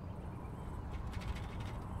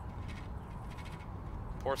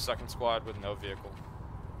 Poor second squad with no vehicle.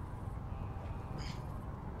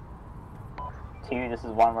 2, this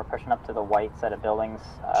is 1. We're pushing up to the white set of buildings,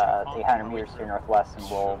 800 meters to your northwest, and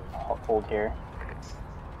we'll hold here.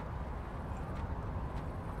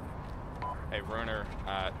 Hey, Runer,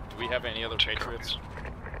 do we have any other Patriots?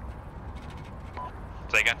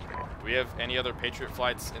 Say again? Do we have any other Patriot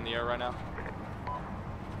flights in the air right now?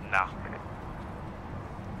 Nah.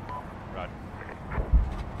 Right.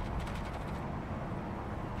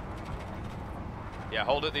 Yeah,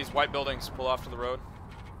 hold it. These white buildings. Pull off to the road.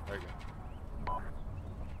 There you go.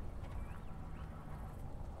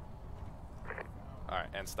 Alright,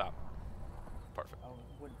 and stop. Perfect. Oh,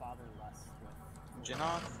 it would bother less with... Engine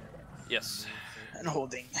off? Yes. And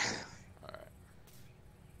holding. Alright.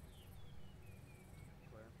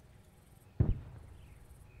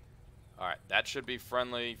 Alright, that should be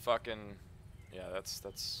friendly fucking... Yeah, that's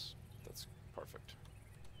perfect.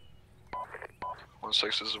 1-6,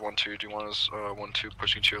 this is 1-2. Do you want us 1-2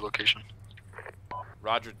 pushing to your location?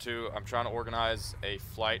 Roger 2, I'm trying to organize a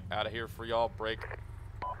flight out of here for y'all. Break.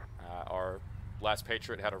 Our last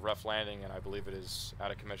Patriot had a rough landing, and I believe it is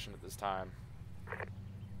out of commission at this time.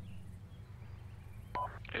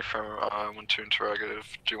 From 1-2 interrogative,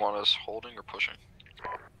 do you want us holding or pushing?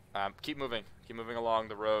 Keep moving. Keep moving along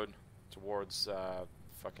the road towards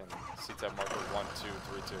fucking CTEP marker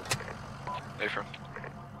 1232. Affirm.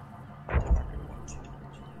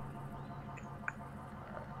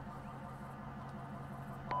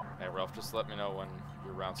 Hey Ralph, just let me know when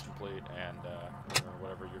your round's complete, and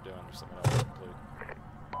whatever you're doing, just let me know when it's complete.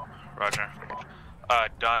 Roger.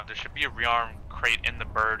 Don, there should be a rearm crate in the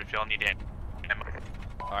bird if y'all need it.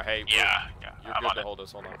 Hey, yeah, you're I'm good on to it. hold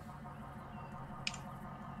us. Hold on.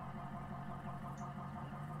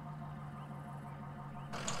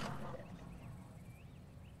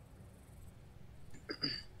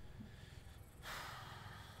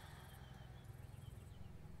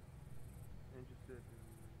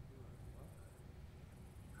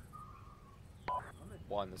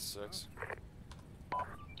 One, this is 6.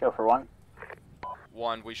 Go for 1.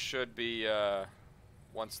 1, we should be,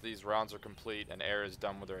 once these rounds are complete and air is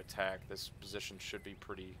done with their attack, this position should be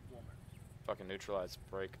pretty fucking neutralized.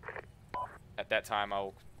 Break. At that time,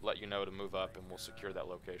 I'll let you know to move up and we'll secure that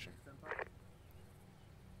location.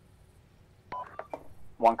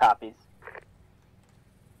 1 copies.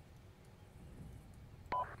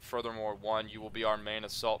 Furthermore, 1, you will be our main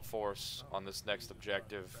assault force on this next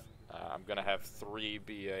objective. I'm going to have 3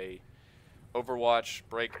 be a overwatch,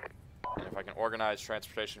 break, and if I can organize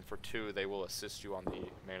transportation for 2, they will assist you on the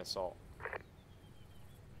main assault.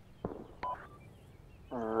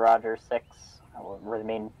 Roger 6. We're the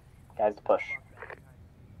main guys to push.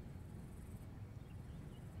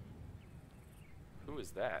 Who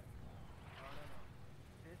is that?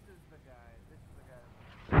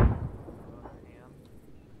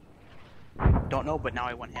 Don't know, but now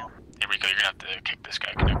I want him. Hey Rico, you're gonna have to kick this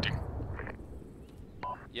guy connecting.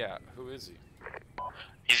 Yeah, who is he?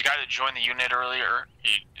 He's a guy that joined the unit earlier.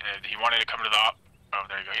 He wanted to come to the op. Oh,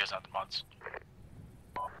 there you go. He doesn't have the mods.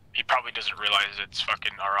 He probably doesn't realize it's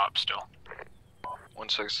fucking our op still.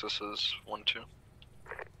 1-6, this is 1-2.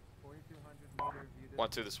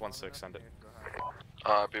 1-2, this 1-6, send it.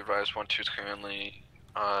 Be advised, 1-2 is currently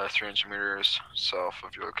 300 meters south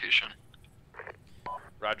of your location.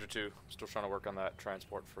 Roger 2, still trying to work on that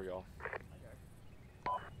transport for y'all.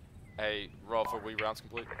 Hey, Rolf, are we rounds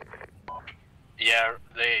complete? Yeah,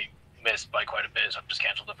 they missed by quite a bit, so I've just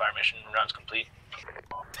canceled the fire mission. Rounds complete.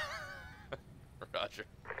 Roger.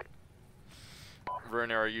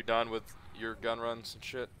 Werner, are you done with your gun runs and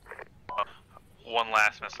shit? One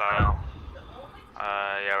last missile.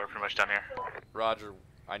 Yeah, we're pretty much done here. Roger,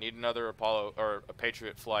 I need another Apollo, or a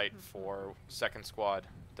Patriot flight for 2nd Squad,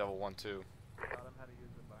 Devil 1-2.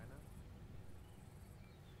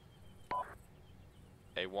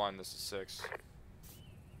 A1, this is 6.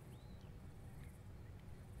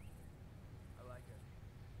 I like it.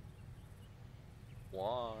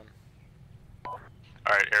 1.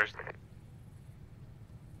 Alright, airs.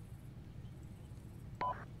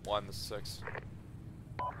 1, this is 6.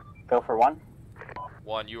 Go for 1.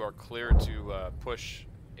 1, you are clear to push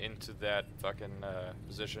into that fucking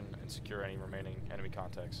position and secure any remaining enemy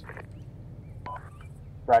contacts.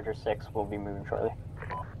 Roger 6, we'll be moving shortly.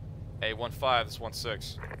 Hey, 1-5, this is 1-6.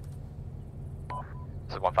 This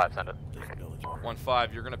is 1-5, send it.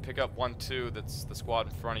 1-5, you're gonna pick up 1-2, that's the squad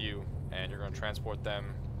in front of you, and you're gonna transport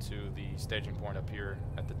them to the staging point up here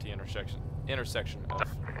at the T intersection of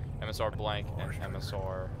MSR blank and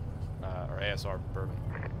MSR or ASR Bourbon.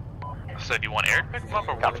 So do you want Eric pick them up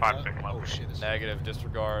or 1-5 pick them up? Oh shit. Negative,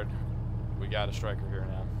 disregard. We got a striker here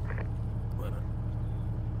now.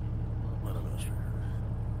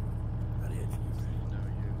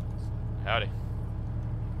 Howdy.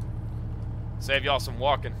 Save y'all some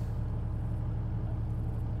walking.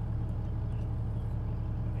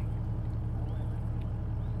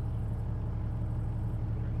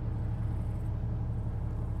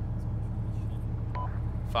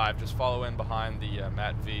 Five, just follow in behind the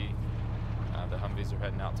Matt V. The Humvees are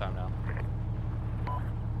heading out time now.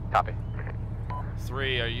 Copy.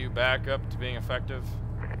 3, are you back up to being effective?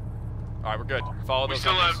 Alright, we're good. Follow those. We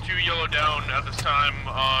still Humvees. have 2 yellow down at this time.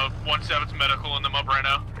 1-7's medical in them up right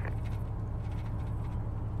now.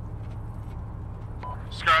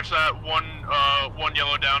 Scratch that. One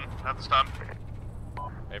yellow down at this time.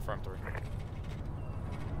 A-firm 3.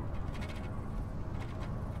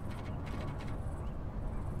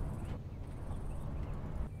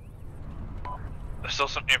 There's still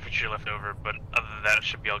some infantry left over, but other than that, it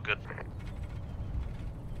should be all good.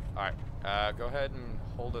 Alright, go ahead and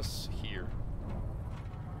hold us here.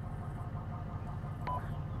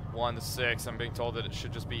 1-6, I'm being told that it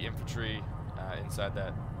should just be infantry inside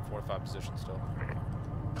that fortified position still.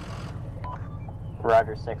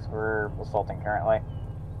 Roger 6, we're assaulting currently.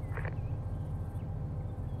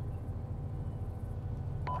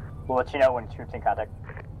 We'll let you know when troops in contact.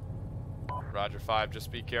 Roger 5,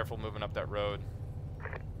 just be careful moving up that road.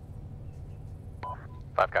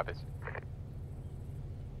 5 copies.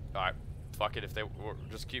 Alright, fuck it, if they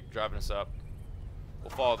just keep driving us up. We'll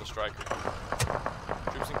follow the striker.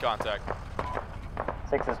 Troops in contact.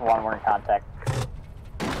 6 is 1, we're in contact.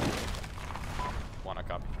 1, I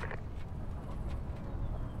copy.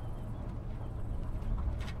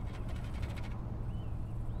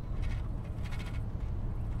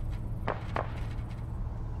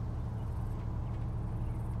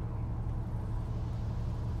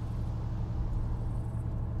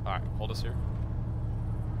 Alright, hold us here.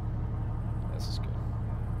 This is good.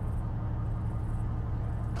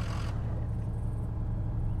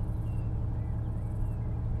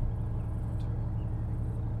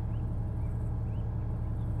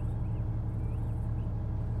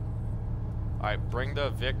 Alright, bring the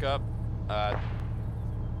Vic up about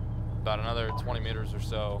another 20 meters or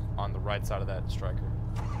so on the right side of that striker.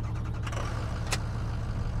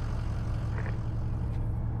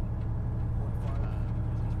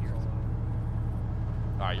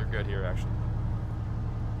 Alright, you're good here actually.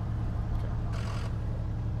 Okay.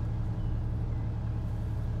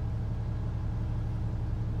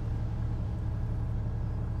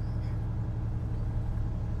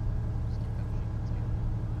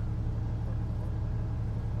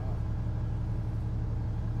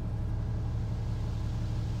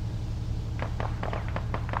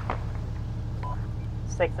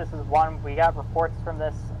 This is 1. We got reports from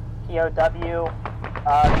this POW.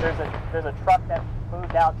 There's a truck that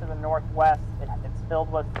moved out to the northwest. It's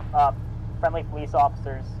filled with friendly police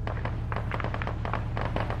officers.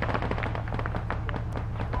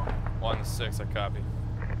 1-6, I copy.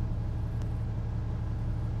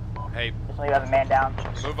 Hey, Additionally, you have a man down.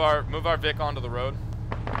 move our Vic onto the road.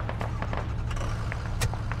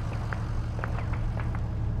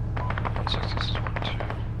 This is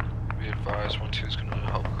 1-2. Be advised, 1-2 is going to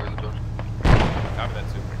help clear the building. Copy that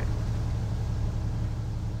too.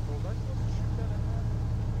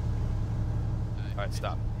 Alright,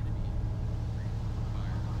 stop.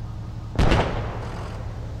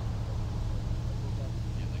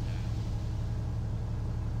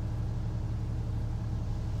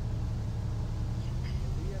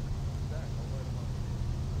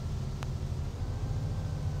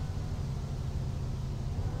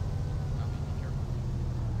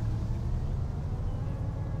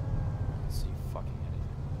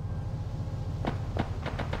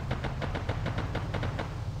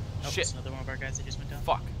 Shit. That's another one of our guys that just went down.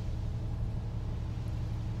 Fuck.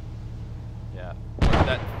 Yeah.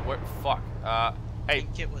 Fuck. Hey,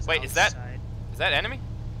 wait, is that enemy?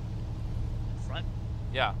 Front?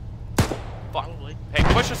 Yeah. Fuck. Probably. Hey,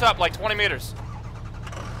 push us up like 20 meters.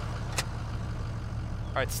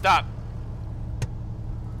 Alright, stop.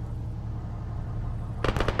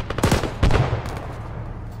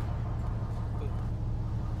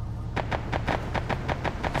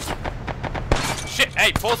 Shit,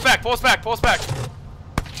 hey, pull us back, pull us back, pull us back.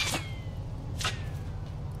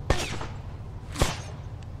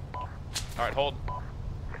 Alright, hold.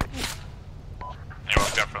 Yeah,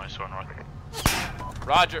 we're definitely SOAR north.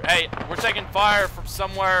 Roger. Hey, we're taking fire from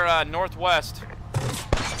somewhere northwest.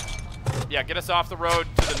 Yeah, get us off the road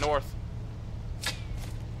to the north.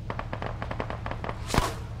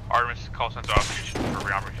 Artemis, call center operation for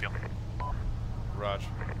rearm refuel. Roger.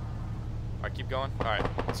 Alright, keep going. Alright,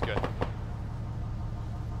 that's good.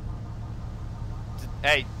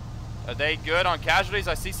 Hey, are they good on casualties?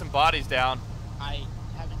 I see some bodies down. I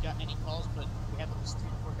haven't got any calls, but we have at least 3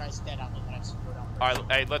 or 4 guys dead out there that I've seen go down. Alright,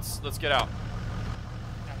 hey, let's get out.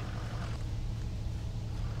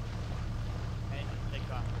 And they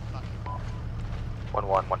got fucking.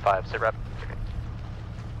 1115, sit rep.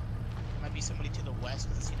 Might be somebody to the west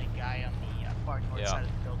because I've seen a guy on the far north side of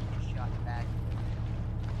the building get shot in the back.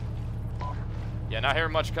 Yeah, not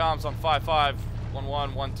hearing much comms on 5-5.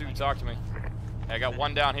 1112, talk to me. Hey, I got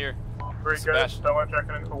one down here. Very good. Someone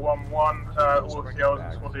checking in for 1-1. All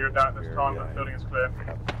CLs will zero down at this time. The building is clear.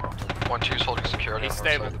 1-2's holding security. He's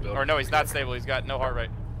stable. Or no, he's not stable. He's got no heart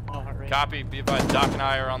rate. No heart rate. Copy. Be advised, Doc and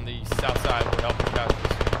I are on the south side. We're helping the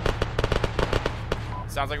casualties.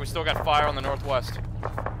 Sounds like we still got fire on the northwest.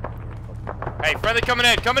 Hey, friendly coming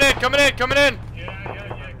in, coming in, coming in, coming in!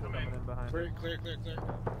 Yeah, come in. Clear.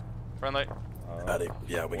 Friendly.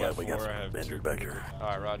 Yeah, we got injured back here.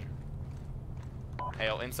 Alright, roger.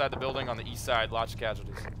 Hail, inside the building on the east side, lots of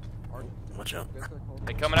casualties. Watch out.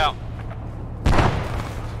 Hey, coming out.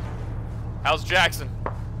 How's Jackson?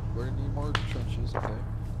 We're gonna need more trenches, okay?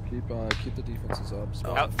 Keep the defenses up.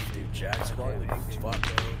 Oh, dude, Jackson, holy fuck.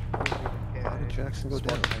 How did Jackson go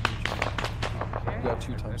down? You got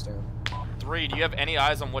 2 times down. 3, do you have any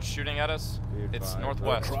eyes on what's shooting at us? It's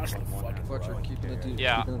northwest. Fletcher, keeping it deep.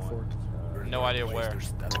 Yeah. Keeping it forward. No idea where.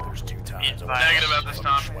 There's 2 times. Negative at this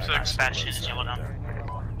time. 6. Bad shit is yellow down.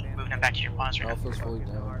 Moving it back to your bonds right now. Alpha's fully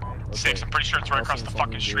down. Okay. 6, I'm pretty sure it's right across the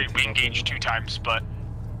fucking street. We engaged 2 times, but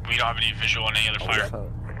we don't have any visual on any other fire.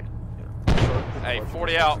 Hey,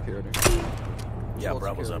 40 out. Yeah,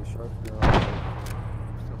 Bravo's up. 40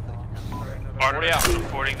 out.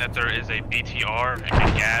 Reporting that there is a BTR and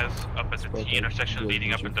a gas up at the T intersection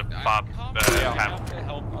leading up into Bob Pavel.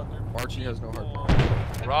 Archie has no heart.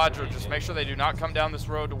 Roger, just make sure they do not come down this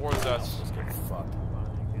road towards us.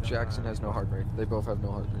 Jackson has no heart rate. They both have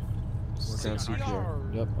no heart rate. Working on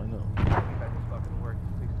CPR. Yep, I know.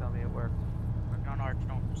 Please tell me it worked. Working on Arch,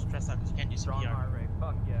 don't stress out because you can't do Strong CPR. heart rate.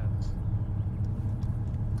 Fuck yeah.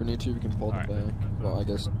 If we need to, we can pull them back. Well, I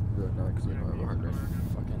guess right now because they don't have a heart rate.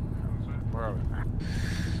 Where are we?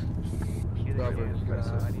 Bravo, you guys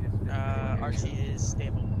Archie is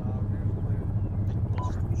stable.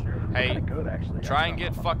 Hey, try and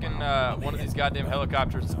get fucking one of these goddamn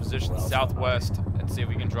helicopters positioned southwest and see if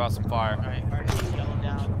we can draw some fire. Alright, Archie's yellow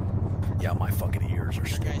down. Yeah, my fucking ears are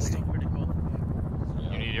still critical.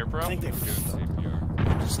 You need ear pro? I think they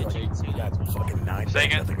got fucking 9 days,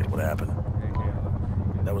 I think is what happened.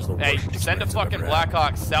 That was the worst. Hey, send a experience I've fucking ever had.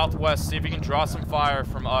 Blackhawk southwest, see if you can draw some fire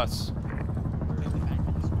from us.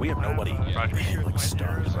 We have nobody handling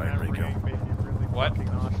stuns, right, Rico? What?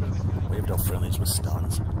 We have no friendlies with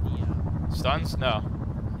stuns. Stuns? No.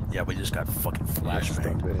 Yeah, we just got fucking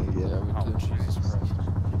flashbanged. Yeah, we did. Jesus Christ.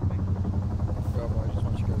 Bravo, I just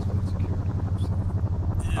want you guys holding security.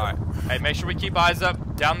 Alright. Hey, make sure we keep eyes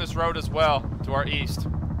up down this road as well, to our east.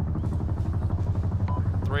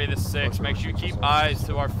 3 to 6. Make sure you keep eyes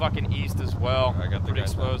to our fucking east as well. I got pretty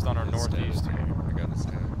exposed on our northeast. I got this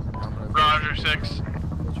guy. Roger, 6.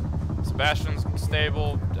 Sebastian's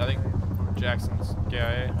stable. I think Jackson's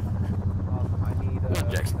KIA.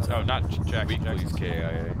 Jackson's no, not Jackson. Jackson's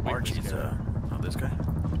KIA. Archie's this guy?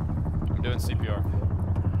 I'm doing CPR.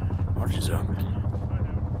 Archie's up.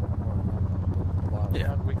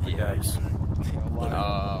 Yeah, he's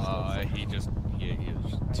he is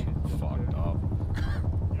too fucked up.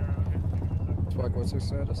 Twag, what's your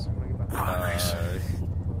status? Nice.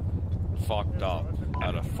 Fucked up.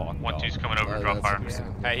 Out of fucked up. 1-2's coming over to drop fire.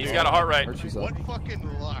 Hey, he's got a heart rate. What fucking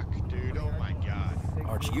luck, dude? Oh my god.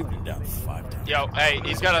 Archie, you've been down 5 times. Yo, hey,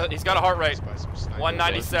 he's got a heart rate.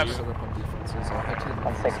 197.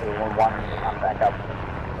 161, I'm back up.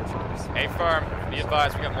 Hey, firm. Be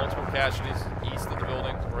advised, we got multiple casualties east of the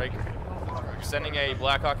building. Break. We're sending a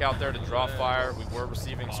Blackhawk out there to draw fire. We were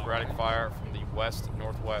receiving sporadic fire from the west,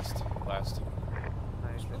 northwest, last.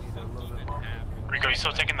 Rico, you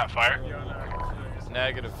still taking that fire?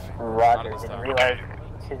 Negative. Roger, did relay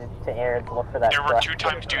to air to look for that. There were 2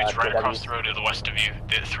 times dudes right across the road to the west of you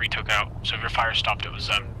that 3 took out. So if your fire stopped, it was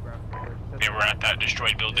them. They were at that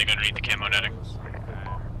destroyed building underneath the camo netting.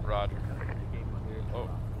 Roger. Oh.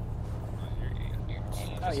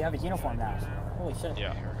 Oh, you have a uniform now. Holy shit.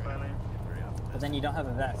 Yeah. But then you don't have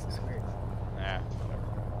a vest. It's weird. Nah, whatever.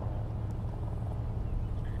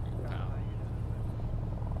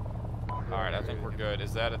 Alright, I think we're good.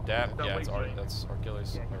 Is that a DAP? Yeah, it's that's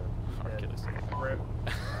Achilles. Or Achilles.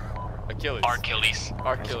 Achilles. Achilles.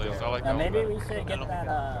 Achilles. I like that. Maybe we should get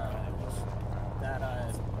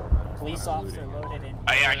that police officer loaded in.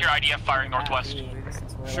 I hear IDF firing northwest.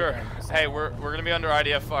 Sure. Hey, we're gonna be under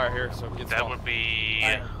IDF fire here, so get that would be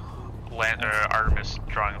Artemis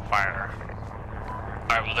drawing a fire.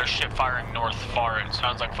 Alright, well there's ship firing north far. It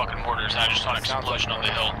sounds like fucking mortars, and I just saw an explosion on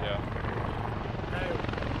the hill. Yeah.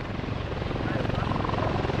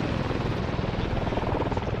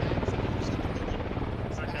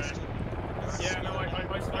 Yeah, no, I got him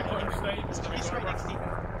stable.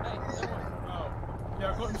 Yeah,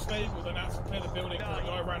 I got him stable, and that's to clear the building because the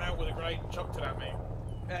guy ran out with a grenade and chucked it at me.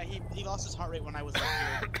 He lost his heart rate when I was up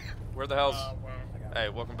here. Where the hell's... Hey,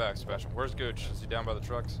 welcome back, Sebastian. Where's Gooch? Is he down by the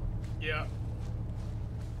trucks? Yeah.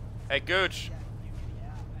 Hey, Gooch.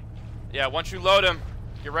 Yeah, once you load him,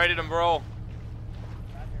 get ready to roll.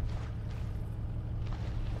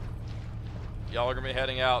 Y'all are gonna be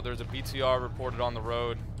heading out. There's a BTR reported on the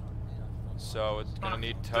road, so it's gonna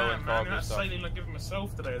need tow and cargo that stuff. sailing like giving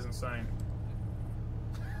myself today is insane.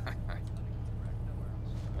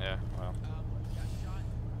 Yeah, well.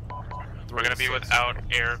 We're gonna be without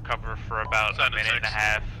air cover for about a minute and a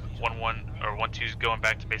half. 1-2's going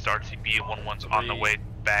back to base RTB, and 1-1's on the way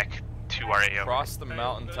back to our AO. Cross the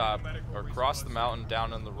mountaintop, or cross the mountain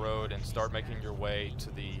down on the road and start making your way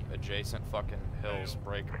to the adjacent fucking hills.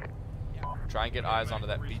 Break. Try and get eyes onto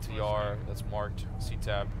that BTR that's marked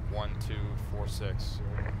CTAB 1246.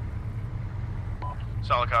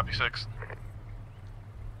 Solid copy, 6.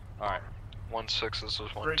 Alright. 1-6, this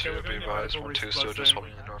was 1-2, be advised. 1-2 still just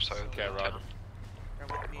holding the north side. Okay, Roger.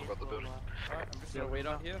 About the building. Alright, I'm just gonna wait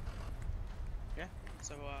out here. Yeah,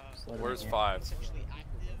 so, where's 5?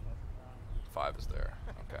 5 is there.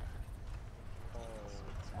 Okay.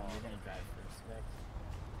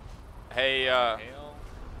 Hey, I am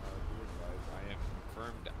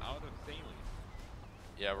confirmed out of saline.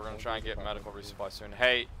 Yeah, we're gonna try and get medical resupply soon.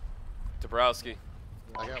 Hey, Dabrowski.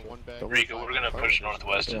 I got one bag. Rico, we're gonna push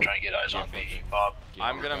northwest and try and get eyes on the FOB.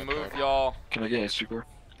 I'm gonna move y'all. Can I get a super?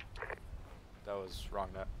 That was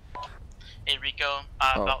wrong, net. Hey Rico,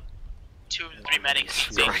 about 2 to 3 medics.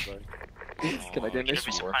 Can I get an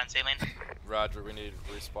super? Roger, we need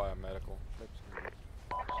resupply on medical.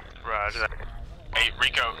 Roger. Hey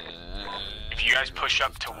Rico, if you guys push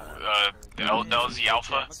up to LZ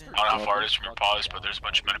Alpha, I don't know how far it is from your pause, but there's a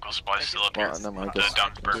bunch of medical supplies still up here. The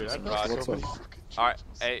dump burns. Alright,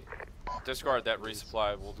 hey, discard that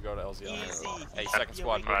resupply. We'll go to LZ Alpha. Hey, second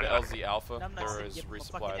squad, move to LZ Alpha. There is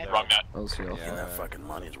resupply there. Wrong net. LZ Alpha. Yeah, that fucking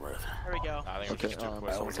money's worth. There we go. I think it was just too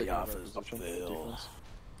quick. LZ Alpha's up the hill.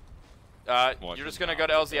 You're just gonna go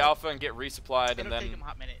to LZ Alpha and get resupplied, and then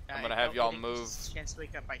I'm gonna have y'all move.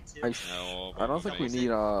 I don't think we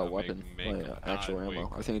need weapon, like actual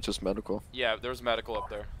ammo. I think it's just medical. Yeah, there's medical up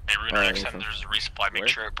there. Hey, Runa, next time there's a resupply, make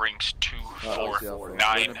sure it brings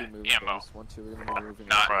 249 ammo. 9,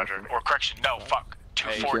 Roger. Or correction, no, fuck.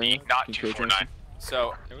 240, not 249.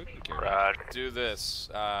 So, do this.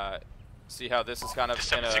 See how this is kind of in a...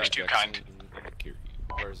 762 kind.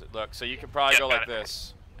 Where is it? Look, so you can probably go like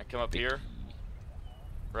this. And come up here,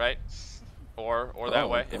 right? Or that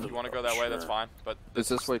way. If you want to go that way, that's fine. But is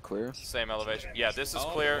this way clear? Same elevation. Yeah, this is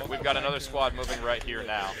clear. We've got another squad moving right here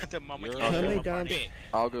now.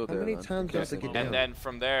 I'll go there. How many times does it get down? And then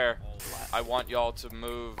from there, I want y'all to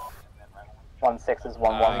move. 1-6 is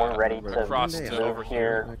 1-1. We're ready to cross move to over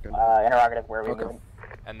here. Interrogative, where are we moving?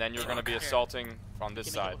 And then you're going to be assaulting on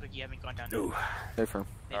this side. Stay firm.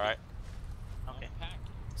 All right.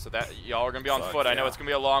 So that y'all are gonna be on foot. I know it's gonna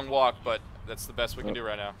be a long walk, but that's the best we can do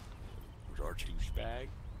right now. Where's R2's bag?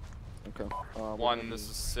 Okay. 1, this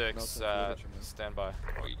is 6. Stand by.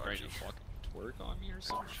 Oh, you trying to fucking twerk on me or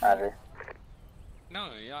something? Roger.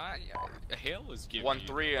 No, yeah, Hale is giving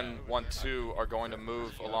 1-3 and 1-2 are going to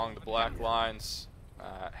move along the black lines,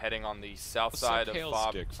 heading on the south side of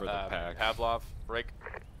FOB Pavlov. Break.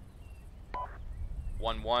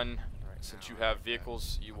 1-1. Since you have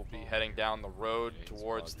vehicles, you will be heading down the road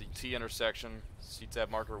towards the T intersection.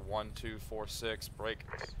 CTAB marker 1246. Break.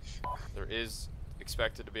 There is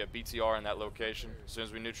expected to be a BTR in that location. As soon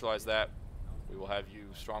as we neutralize that, we will have you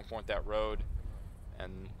strong point that road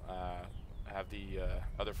and have the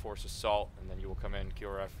other force assault, and then you will come in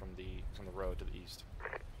QRF from the road to the east.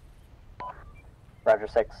 Roger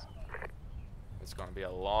 6. It's going to be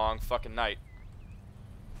a long fucking night.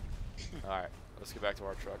 All right, let's get back to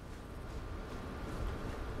our truck.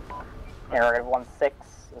 Interrogative 1-6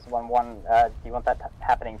 is 1-1. Do you want that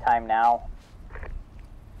happening time now?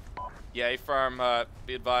 Yeah, A-Farm,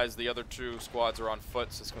 be advised the other 2 squads are on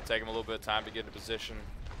foot, so it's going to take them a little bit of time to get into position.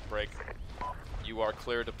 Break. You are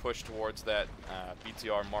clear to push towards that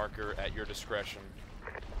BTR marker at your discretion.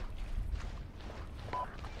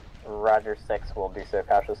 Roger 6 will do so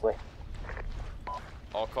cautiously.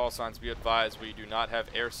 All call signs be advised, we do not have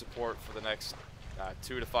air support for the next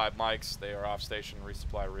 2 to 5 mics. They are off station,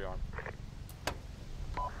 resupply, rearm.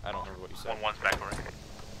 I don't remember what you said. 1-1's back over.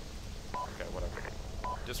 Okay, whatever.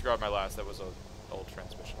 Disregard my last, that was an old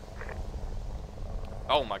transmission.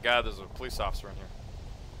 Oh my god, there's a police officer in here.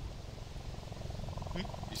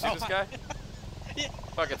 You see this guy? Yeah.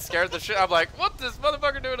 Fucking scared the shit. I'm like, what this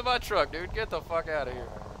motherfucker doing to my truck, dude? Get the fuck out of here.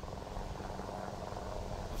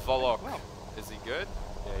 Volok. Wow. Is he good?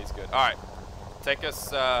 Yeah, he's good. Alright. Take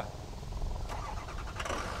us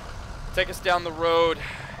down the road.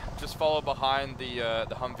 Just follow behind the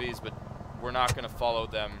Humvees, but we're not gonna follow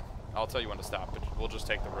them. I'll tell you when to stop, but we'll just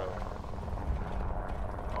take the road.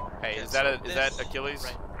 Hey, is that Achilles?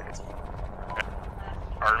 Right.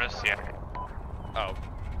 Artemis, yeah. Oh,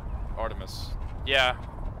 Artemis. Yeah,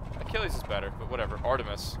 Achilles is better, but whatever.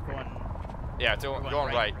 Artemis. Yeah, going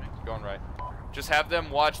right. Going right. Just have them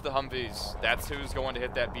watch the Humvees. That's who's going to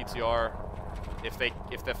hit that BTR. If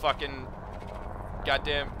the fucking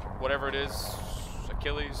goddamn whatever it is,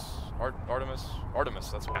 Achilles, Artemis,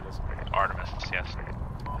 that's what it is. Artemis, yes.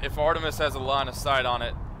 If Artemis has a line of sight on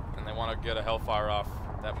it and they want to get a Hellfire off,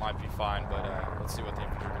 that might be fine, but let's see what the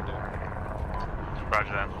infantry can do.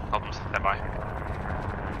 Roger that. Help them stand by.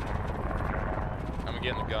 I'm gonna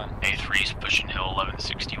get in the gun. A3's pushing hill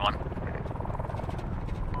 1161.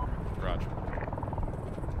 Roger.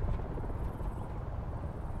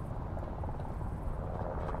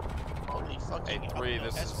 Holy fucking A3,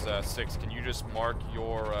 this is 6. Can you just mark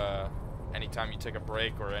your anytime you take a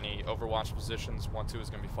break or any overwatch positions? 1-2 is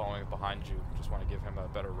going to be following behind you. Just want to give him a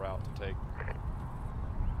better route to take.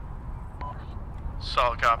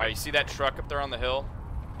 Solid copy. Alright, you see that truck up there on the hill?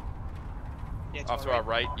 Yeah, off to our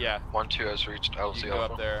right? Yeah. 1-2 has reached LZ You can go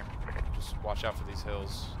up there. Just watch out for these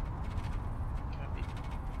hills. Copy.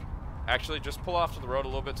 Actually, just pull off to the road a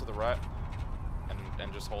little bit to the right.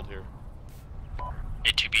 And just hold here.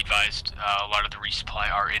 To be advised, a lot of the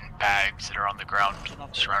resupply are in bags that are on the ground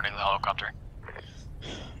surrounding the helicopter.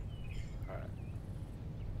 Alright.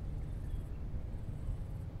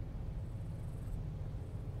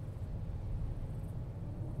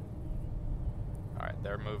 Alright,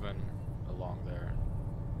 they're moving along there.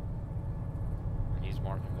 And he's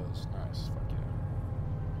marking those. Nice, fuck yeah.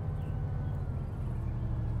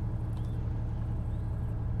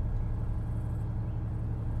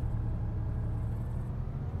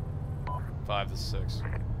 This is 6.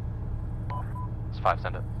 It's 5,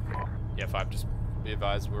 send it. Yeah, 5, just be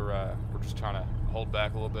advised, we're just trying to hold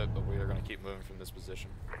back a little bit, but we are going to keep moving from this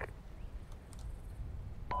position.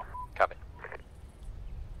 Copy.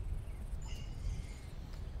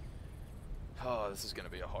 Oh, this is going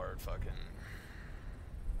to be a hard fucking...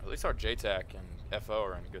 At least our JTAC and FO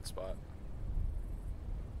are in a good spot.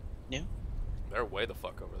 Yeah. They're way the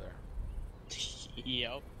fuck over there.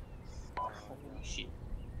 Yep. Holy shit.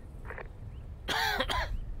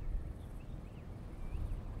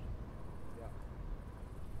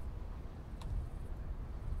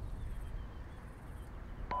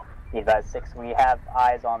 Be advised 6, we have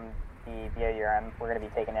eyes on the BOURM. We're going to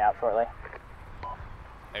be taking it out shortly.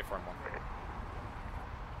 A-Farm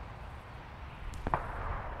 1.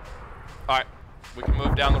 Alright, we can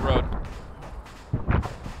move down the road.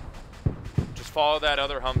 Just follow that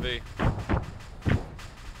other Humvee.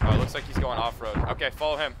 Oh, it looks like he's going off-road. Okay,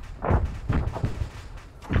 follow him.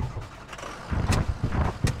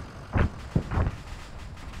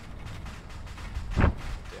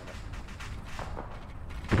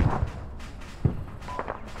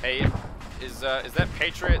 Hey, is that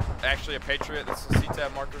Patriot actually a Patriot? That's a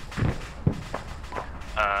CTAB marker?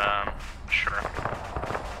 Sure.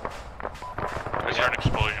 I was hearing an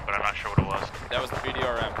explosion, but I'm not sure what it was. That was the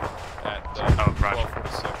BDRM at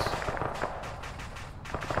 1246.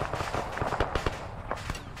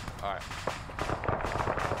 Alright.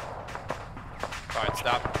 Alright,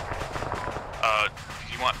 stop.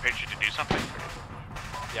 Do you want Patriot to do something?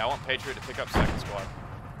 Yeah, I want Patriot to pick up second squad.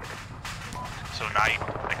 So now you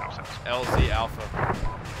want to pick up second squad. LZ Alpha.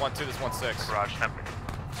 1-2, this 1-6. Raj, temp.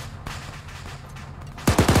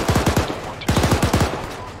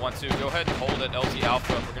 1-2, go ahead and hold it, LZ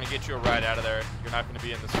Alpha. We're going to get you a ride out of there. You're not going to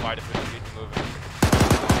be in this fight if we don't get you moving.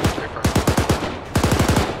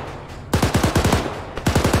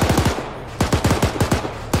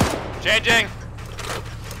 Changing!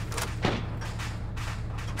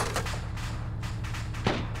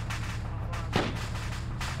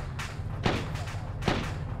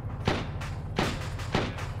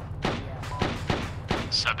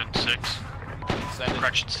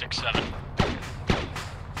 direction 6-7.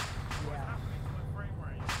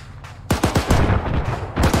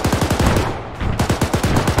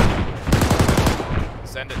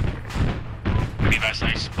 Send it. Be advised,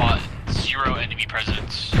 I spot 0 enemy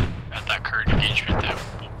presence at that current engagement. That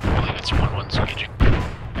I believe it's 1-1's engaging.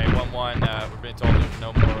 Hey, 1-1, we're being told there's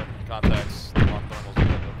no more contacts on thermals at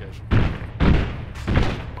that location.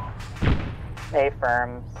 A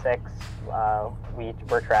firm 6.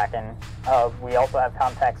 We're tracking. We also have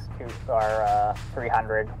contacts to our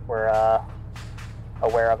 300. We're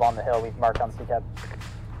aware of on the hill. We've marked on CCAP.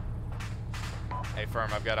 Hey,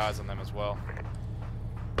 firm, I've got eyes on them as well.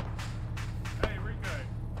 Hey, Rico.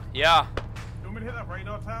 Yeah. You want me to hit that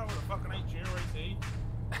radar tower with a fucking HRAC?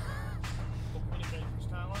 Communications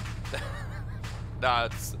tower? Nah,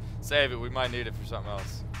 save it. We might need it for something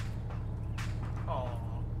else. Aww.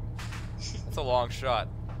 That's a long shot.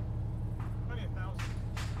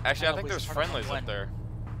 Actually, I think there's friendlies up there.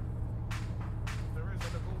 There is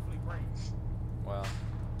in the Bull Fleet range. Well,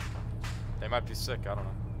 they might be sick. I don't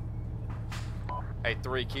know. Hey,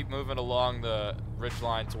 3, keep moving along the ridge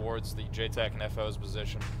line towards the JTAC and FO's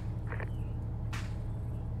position.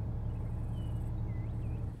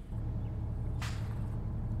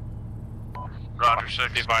 Roger,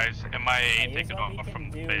 6. Be advised, MIA taking off from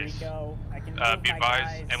the base. Be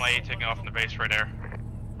advised, MIA taking off from the base right there.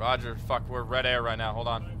 Roger, fuck, we're red air right now. Hold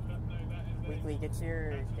on. Weekly, get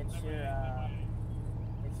your.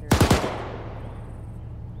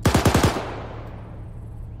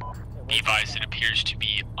 Be advised, it appears to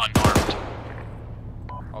be unarmed.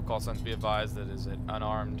 All call signs be advised that is an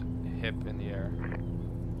unarmed hip in the air.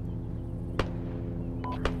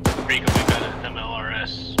 Rico, we've got an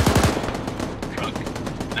MLRS truck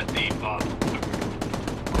at the FOB.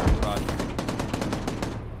 Roger.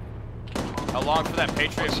 How long for that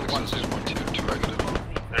Patriot? 1-2.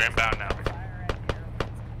 They're inbound now.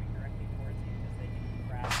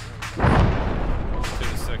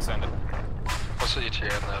 2-6, end it. What's the ETA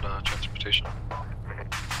on that transportation?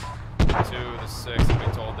 2-6, I've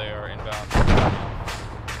been told they are inbound.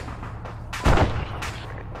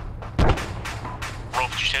 Roll,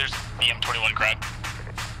 did you say there's BM-21 crowd?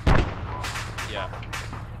 Yeah.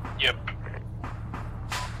 Yep.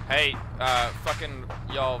 Hey, fucking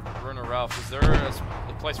y'all, Bruno Ralph, is there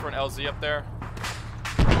a place for an LZ up there?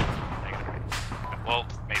 Well,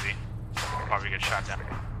 maybe. Probably get shot down.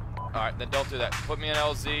 Alright, then don't do that. Put me an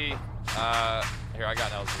LZ. Here, I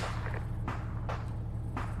got an LZ.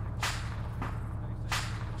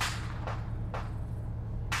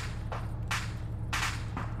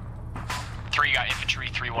 You got infantry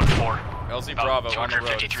 314. LZ Bravo on the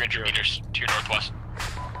road. 300 meters to your northwest.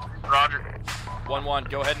 Roger. 1-1,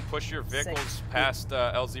 go ahead and push your vehicles past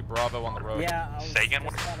LZ Bravo on the road. Yeah, I was just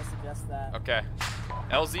about to suggest that. Okay.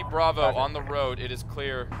 LZ Bravo on the road. It is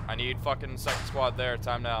clear. I need fucking second squad there.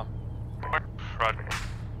 Time now. Roger.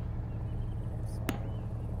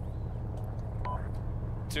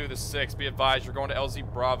 2-6, be advised, you're going to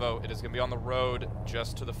LZ Bravo. It is going to be on the road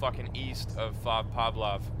just to the fucking east of FOB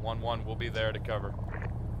Pavlov. 1-1 will be there to cover.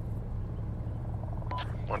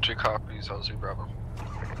 1-2 copies, LZ Bravo.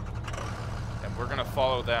 And we're going to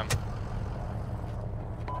follow them.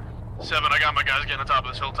 7, I got my guys getting on top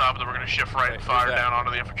of this hilltop, and then we're going to shift right and fire down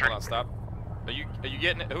onto the infantry. Hold on, stop. Are you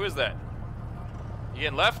getting it? Who is that? You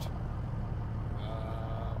getting left?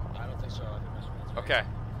 I don't think so. I think that's Okay.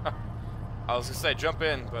 I was gonna say jump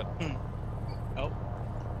in, but oh,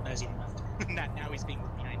 no, he's left. Now he's being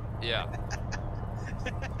left behind. Yeah.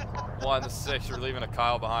 1-6, you're leaving a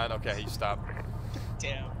Kyle behind. Okay, he stopped.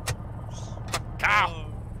 Damn. Kyle. Oh.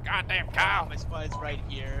 Goddamn Kyle. My spot's right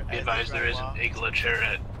here. Be advised, there is an a glitch here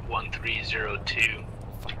at 1302.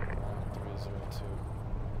 1302.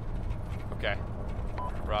 Okay.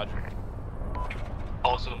 Roger.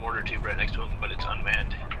 Also a mortar tube right next to him, but it's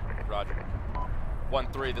unmanned. Roger.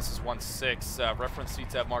 1-3, this is 1-6. Reference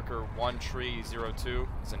CTAB marker 1302.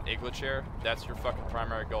 It's an Igla chair. That's your fucking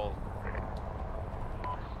primary goal.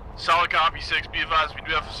 Solid copy, 6. Be advised, we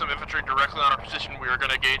do have some infantry directly on our position. We are going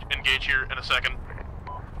to engage here in a second.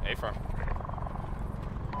 A-firm.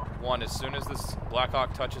 1, as soon as this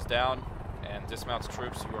Blackhawk touches down and dismounts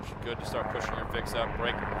troops, you are good to start pushing your Vicks up.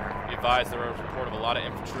 Break. Be advised, there is a report of a lot of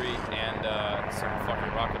infantry and some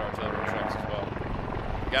fucking rocket artillery tracks as well.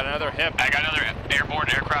 Got another hip. I got another airborne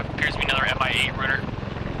aircraft. Appears to be another MIA runner.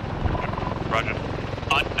 Roger.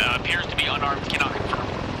 Appears to be unarmed. Cannot confirm.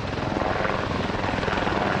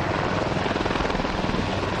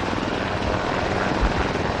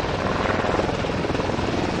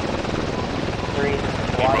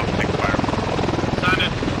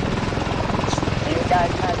 Do you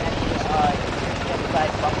guys have any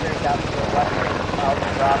inside bunkers out to the western of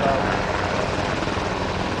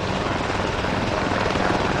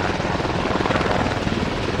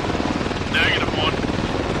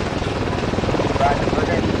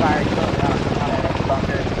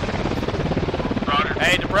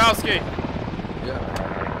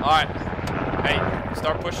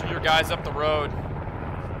start pushing your guys up the road.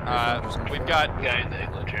 We've got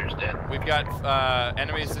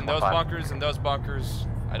enemies in those bunkers and those bunkers.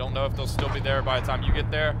 I don't know if they'll still be there by the time you get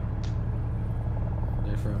there.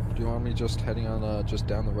 Do you want me just heading on just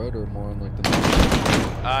down the road or more on like the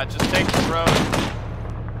just take the road.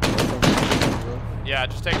 Yeah,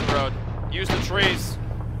 just take the road. Use the trees.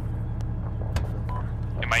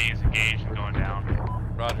 They might use engage and going down.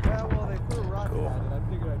 Roger. Yeah, well, they threw a rocket at it. I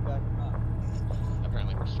figured I'd back them up.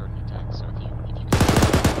 Apparently we're starting the attack, so if you can...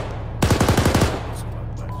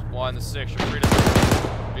 1-6, you're free to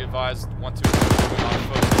be advised. 1-2 on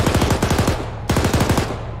foot.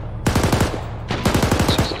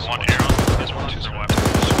 One arrow. There's 1-2 on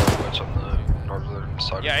the northern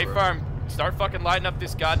side. Yeah, A-Farm, start fucking lighting up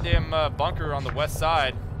this goddamn bunker on the west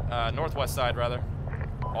side. Northwest side, rather.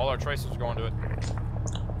 All our tracers are going to it.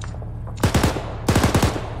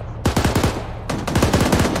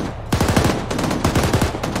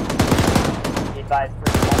 Be advised,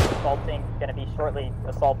 going to be shortly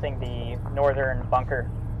assaulting the northern bunker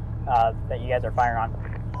that you guys are firing on.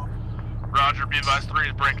 Roger, be advised 3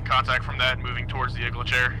 is breaking contact from that and moving towards the igloo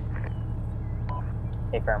chair.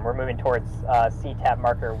 Okay, firm. We're moving towards CTAP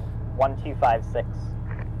marker 1256.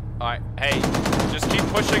 Alright, hey, just keep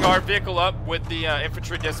pushing our vehicle up with the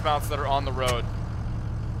infantry dismounts that are on the road.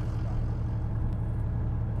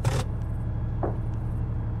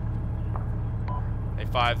 Hey,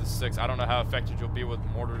 5-6, I don't know how effective you'll be with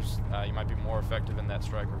mortars. You might be more effective in that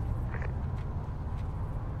striker.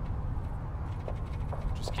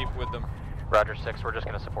 Just keep with them. Roger, 6, we're just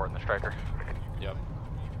going to support in the striker. Yep.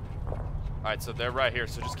 Alright, so they're right here,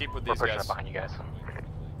 so just keep with these we're pushing guys. up behind you guys.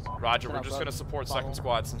 Roger, we're just going to support second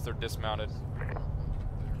squad since they're dismounted.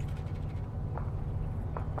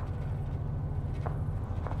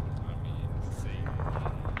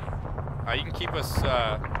 You can keep us,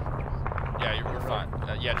 yeah, we're fine.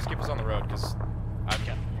 Yeah, just keep us on the road, because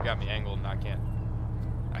you got me angled and I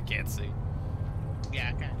can't see.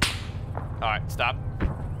 Yeah, okay. Alright, stop.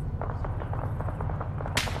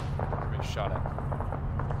 We're being shot at.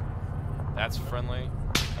 That's friendly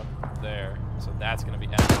up there, so that's gonna be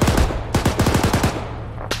enemy.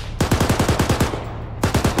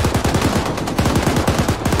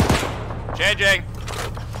 Changing!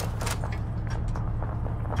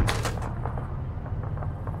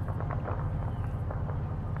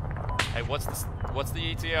 Hey, what's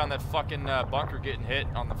the ETA on that fucking bunker getting hit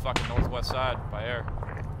on the fucking northwest side by air?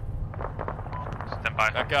 Stand by.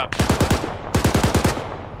 Back up.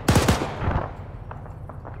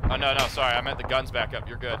 Oh, no, sorry. I meant the guns back up.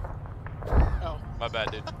 You're good. Oh. My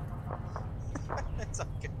bad, dude. It's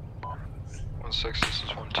okay. 1-6, this is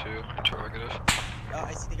 1-2, interrogative. Oh,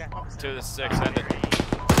 I see the guy. 2-6, end it.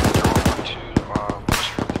 1-2, push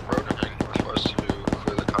from the road and heading northwest to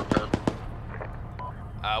clear the compound.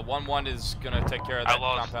 1-1 is gonna take care of that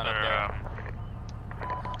compound up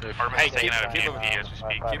there. Hey,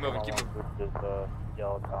 keep moving.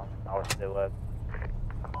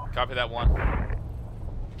 Copy that 1.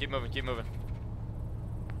 Keep moving.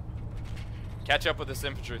 Catch up with this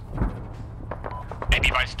infantry. Hey,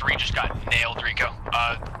 device 3 just got nailed, Rico.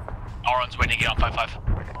 Auron's waiting to get on 5-5.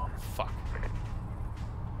 Fuck.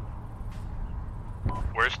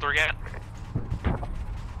 Where's 3 at?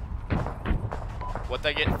 What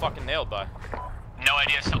they getting fucking nailed by? No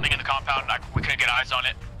idea, something in the compound, we couldn't get eyes on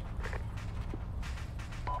it.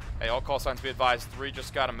 Hey, all call signs be advised. 3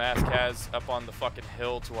 just got a mass cas up on the fucking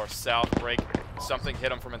hill to our south. Break. Something hit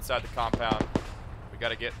them from inside the compound. We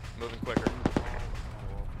gotta get moving quicker.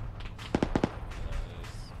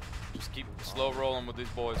 Just keep slow rolling with these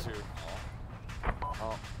boys here.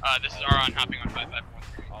 This is Auron hopping on 5-5.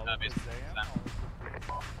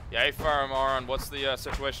 Yeah, hey, firm, Auron, what's the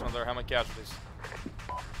situation on there? How many casualties?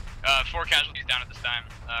 4 casualties down at this time.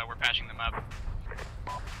 We're patching them up.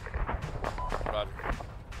 Roger.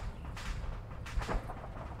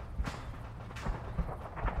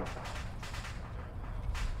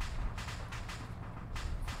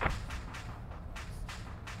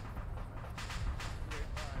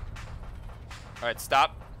 Alright,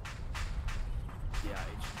 stop. Yeah,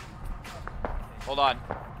 hold on.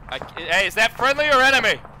 Hey, is that friendly or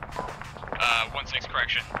enemy? 1-6,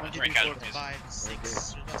 correction. 3 casualties. 5,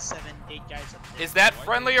 6, 7, 8 guys up there. Is that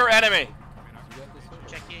friendly or enemy?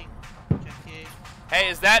 Checking. Hey,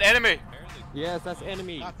 is that enemy? Yes, that's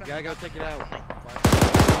enemy. You gotta go take it out.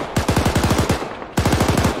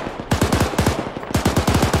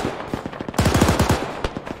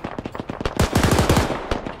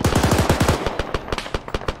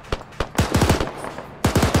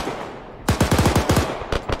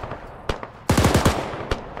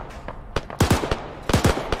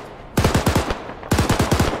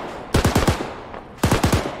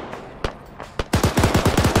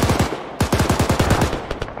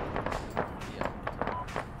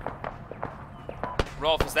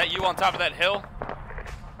 is that you on top of that hill?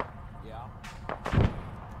 Yeah.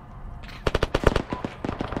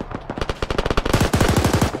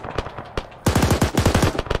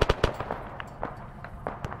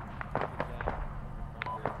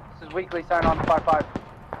 This is Weekly, sign on 5-5.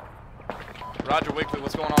 Roger, Weekly,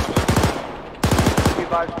 what's going on? Be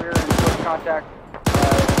advised, we're in close contact,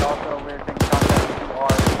 and also we're taking contact to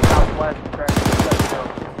our southwest traffic.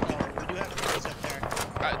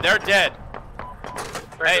 They're dead.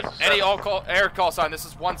 Hey, any air call sign. This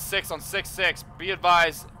is 1-6 on 6-6. Be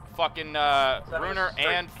advised, fucking Runer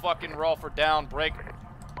and fucking Rolf are down. Break.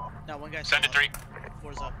 No, one guy. Send it 3.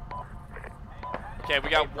 4's up. Okay, we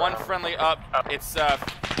got one friendly up. It's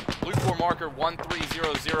Blue 4 marker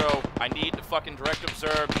 1300. I need to fucking direct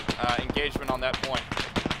observe engagement on that point.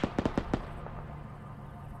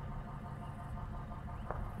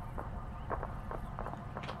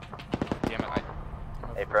 Damn it,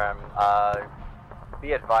 Hey, Prem.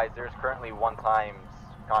 Be advised, there's currently 1 times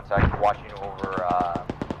contact watching over,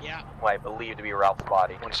 what I believe to be Ralph's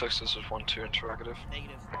body. 1-6, this is 1-2 interrogative.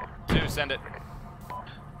 Negative. 2, send it.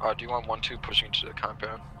 Do you want 1-2 pushing to the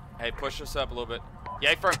compound? Hey, push us up a little bit.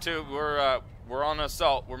 Yeah, firm 2. We're on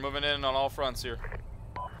assault. We're moving in on all fronts here.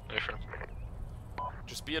 Hey, firm.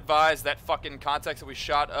 Just be advised that fucking contacts that we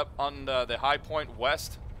shot up on the high point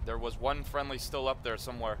west. There was one friendly still up there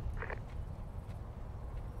somewhere.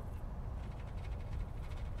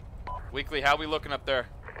 Weekly, how we looking up there?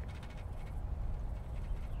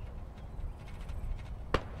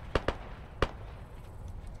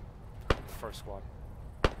 First squad.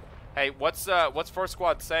 Hey, what's first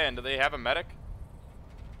squad saying? Do they have a medic?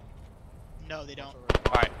 No, they don't.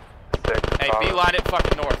 Alright. Hey, beeline it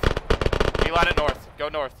fucking north. Beeline it north. Go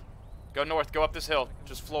north. Go north. Go up this hill.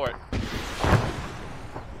 Just floor it.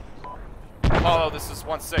 Apollo, this is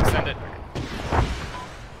 1-6. Send it.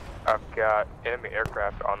 I've got enemy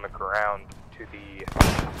aircraft on the ground to the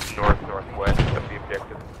north-northwest of the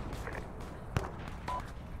objective.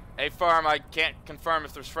 Hey, Farm, I can't confirm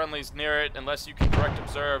if there's friendlies near it unless you can direct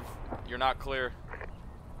observe. You're not clear.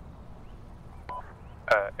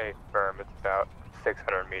 Hey, Firm, it's about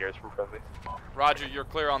 600 meters from friendlies. Roger, you're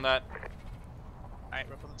clear on that. Alright,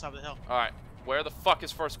 we're up on the top of the hill. Alright, where the fuck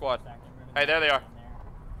is first squad? Hey, there they are.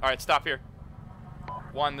 Alright, stop here.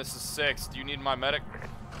 1, this is 6. Do you need my medic?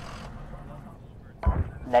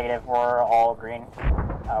 Negative, we're all green.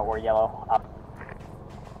 We're yellow. Up.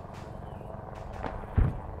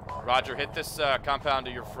 Roger, hit this compound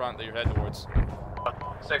to your front that you're heading towards.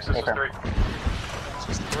 6, this is 3.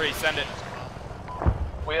 3, send it.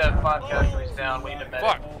 We have 5 casualties down, we need a medic.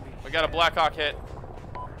 Fuck, we got a Blackhawk hit.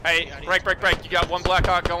 Hey, break. You got one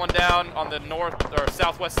Blackhawk going down on the north or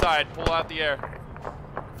southwest side. Pull out the air.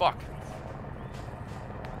 Fuck.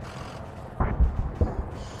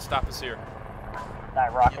 Stop us here.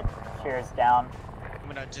 That rocket shears down. I'm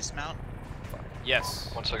gonna dismount. Yes.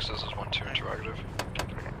 1-6, this is 1-2 interrogative.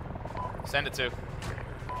 Send it to.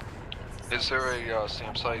 Is there a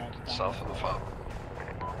SAM site south of the FOB?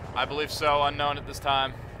 I believe so. Unknown at this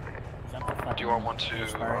time. Do you want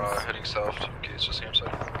 1-2 heading south to engage the SAM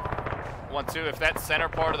site? 1-2. If that center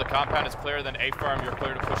part of the compound is clear, then A firm, you're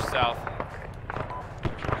clear to push south.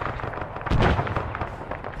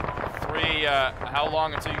 3. How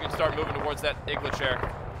long until you can start moving towards that igloo chair?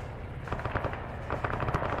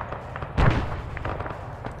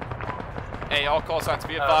 Hey, all call signs,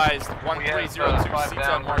 be advised. 1302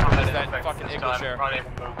 C10 mark is that fucking igloo chair.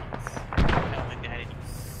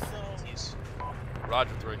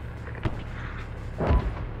 Roger, 3.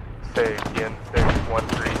 Say again,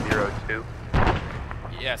 61302.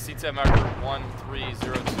 Yeah, C10 marker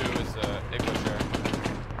 1302 is igloo chair.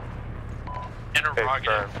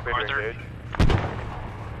 Interrogative. Are there...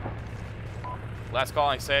 Last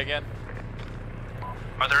calling, say again.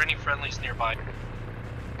 Are there any friendlies nearby?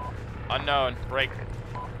 Unknown. Break.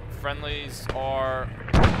 Friendlies are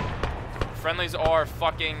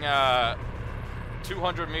fucking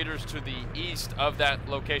 200 meters to the east of that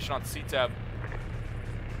location on C-Tab.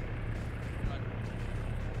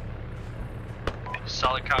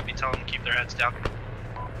 Solid copy. Tell them to keep their heads down.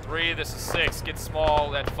 3. This is 6. Get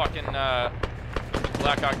small. That fucking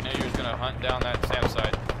Blackhawk knew he was gonna hunt down that SAM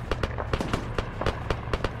site.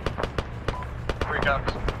 3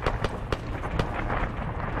 copies.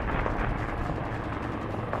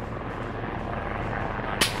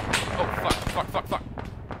 Oh, fuck.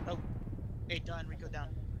 Oh. 8 done, Rico down.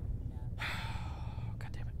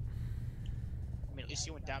 God damn it. I mean, at least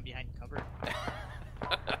you went down behind cover.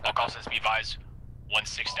 All call says be advised.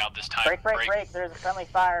 1-6 down this time. Break. There's a friendly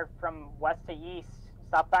fire from west to east.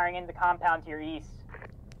 Stop firing into the compound to your east.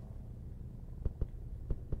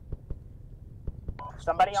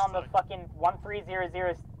 Somebody on the fucking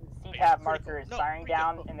 1300 C-tab marker is firing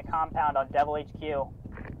down in the compound on Devil HQ.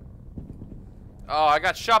 Oh, I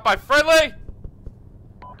got shot by friendly!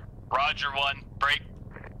 Roger 1, break.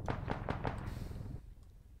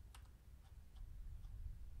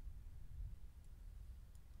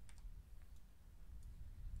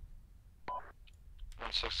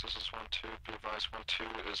 Six, this is 1-2. Be advised,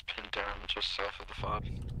 1-2 is pinned down just south of the FOB.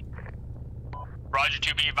 Roger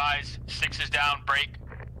 2, be advised. 6 is down, break.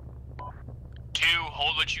 2,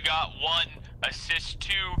 hold what you got. 1, assist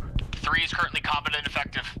 2. 3 is currently competent and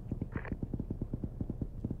effective.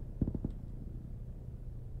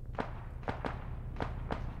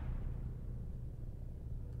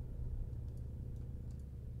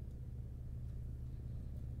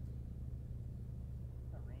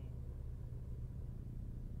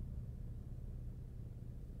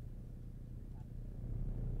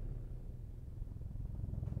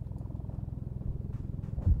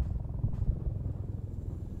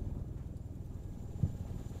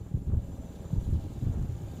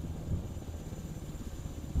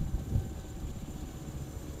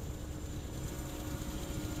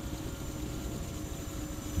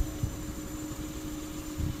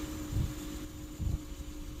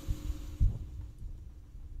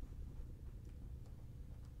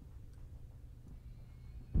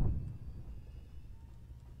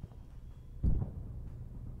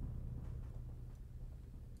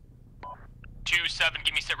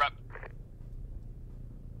 Give me sit rep.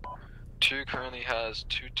 2 currently has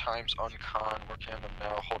 2 times on con, working on them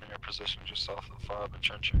now, holding your position just south of the FOB and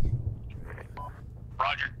trenching.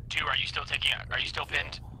 Roger 2, are you still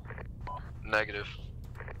pinned? Negative.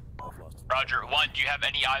 Roger 1, do you have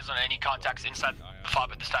any eyes on any contacts inside the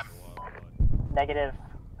FOB at this time? Negative.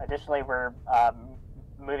 Additionally, we're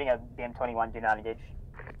moving a BM-21, do not engage.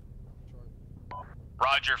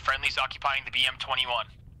 Roger, friendly's occupying the BM-21.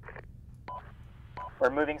 We're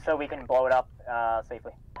moving so we can blow it up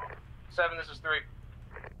safely. 7, this is 3.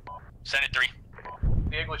 Send it 3.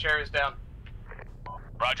 The igloo chair is down.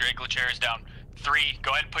 Roger, igloo chair is down. 3, go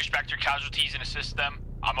ahead and push back your casualties and assist them.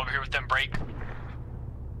 I'm over here with them, break.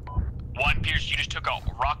 1, Pierce, you just took a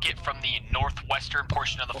rocket from the northwestern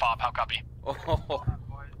portion of the FOB. How copy? Oh.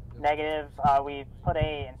 Negative. We put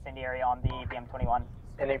a incendiary on the BM-21.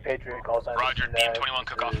 Any Patriot call sign. Roger, BM-21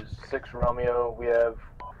 cook off. 6 Romeo. We have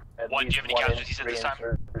at 1, do you have any casualties at this time?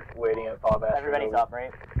 Waiting at FOB. Everybody's up,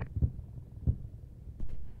 right?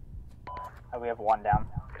 We have 1 down.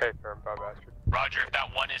 Okay, firm, FOB Astrid. Roger, if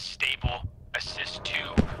that 1 is stable, assist 2.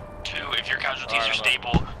 2, if your casualties are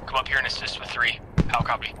stable, come up here and assist with 3. How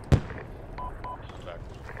copy?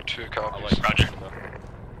 2 copies. Roger.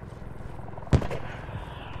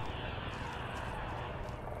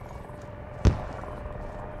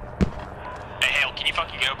 Hey, Hale, can you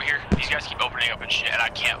fucking get over here? These guys keep opening up and shit, and I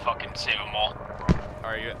can't fucking save them all.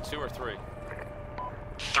 Are you at 2 or 3?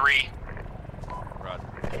 3.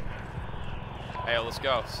 Roger. Hey, let's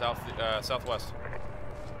go. Southwest.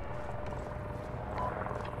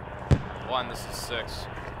 1, this is 6.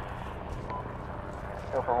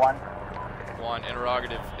 Go for 1. 1,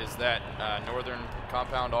 interrogative. Is that northern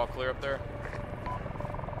compound all clear up there?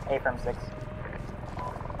 A from 6.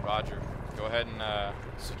 Roger. Go ahead and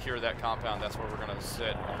secure that compound. That's where we're going to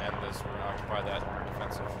sit and end this. We're going to occupy that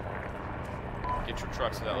defensive. Get your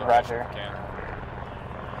trucks to that location if you can.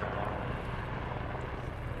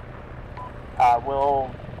 Will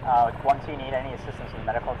 1-2 need any assistance with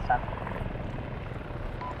medical at this time?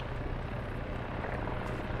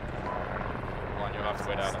 1, you'll have to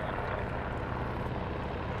wait out.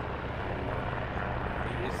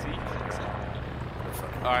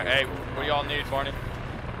 Alright, hey, what do y'all need, Barney?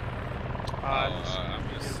 I'm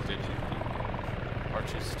just stitching.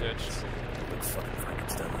 Archie's stitched. Looks fucking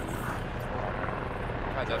Frankenstein right now.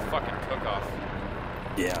 God, that fucking cook-off.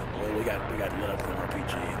 Yeah, well, we got lit up with an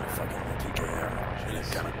RPG and a fucking TKM, and it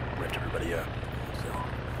kind of ripped everybody up. So,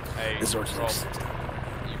 hey, this sort's Roll,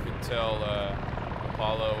 you can tell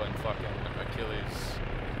Apollo and fucking Achilles,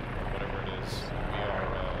 whatever it is, we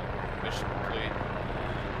are mission complete.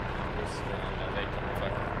 And they can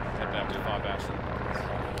fucking head back to FOB Ashland.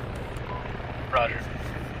 Roger.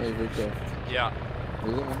 Hey, Rico. Yeah. Were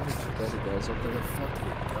you the one who took out the guys up there? Where the fuck did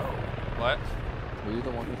it go? What? Were you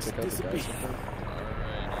the one who took out the guys up there?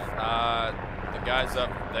 The guys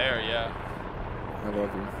up there, yeah. I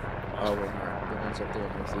love you. Oh, wait, no. The ones up there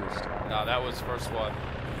northeast. No, that was first one.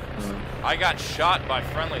 I got shot by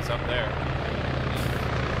friendlies up there.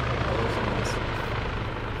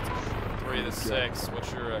 3 to 6.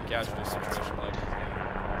 What's your casualty situation like?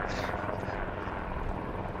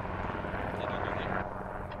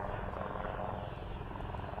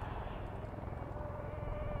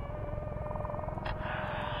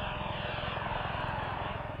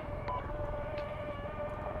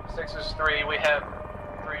 6 is 3. We have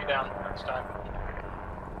 3 down at this time.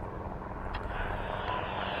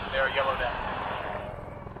 They are yellow down.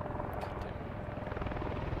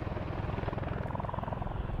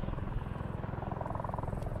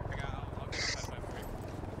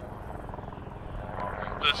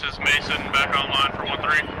 This is Mason, back online for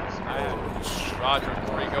 1-3. Roger,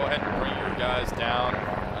 3, go ahead and bring your guys down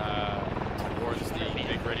towards the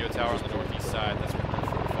big radio tower on the northeast side. That's where we're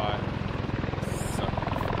 45.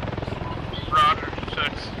 Roger,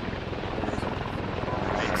 6.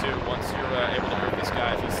 Hey, 2, once you're able to move this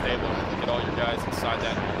guy, if he's stable, get all your guys inside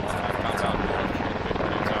that compound north of the big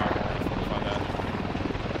radio tower. Fortify that.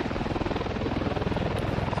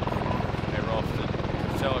 Hey, Rolf, did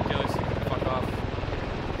you tell Achilles to fuck off?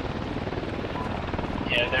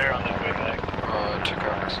 Yeah, they're on their way back. 2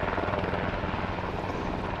 copies.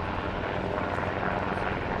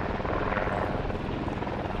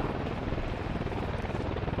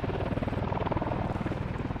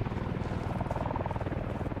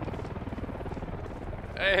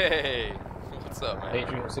 Hey, what's up, man?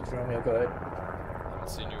 Adrian, 6 Romeo, go ahead. Haven't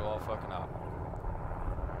seen you all fucking up.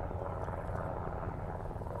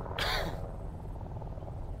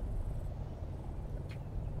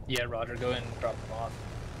 Yeah, Roger, go ahead and drop them off.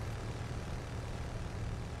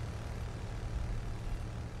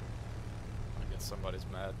 I guess somebody's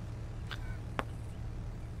mad.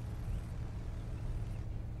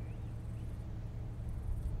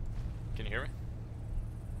 Can you hear me?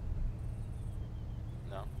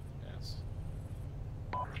 No? Yes.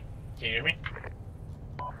 Can you hear me?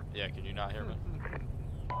 Yeah, can you not hear me?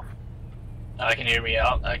 I can hear me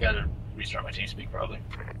out. I gotta restart my TeamSpeak probably.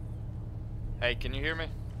 Hey, can you hear me?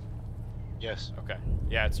 Yes. Okay.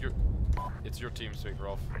 Yeah, it's your TeamSpeak,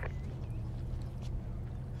 Rolf.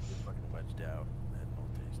 Fucking wedged out.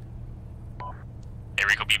 Hey,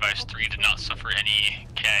 Rico B-Vice 3 did not suffer any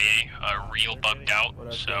KIA, real bugged out,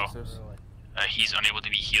 so he's unable to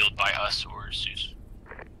be healed by us or Zeus.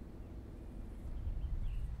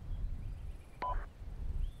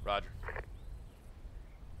 Roger.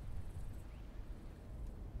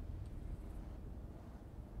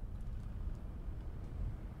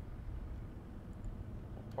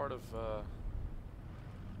 What part of, okay.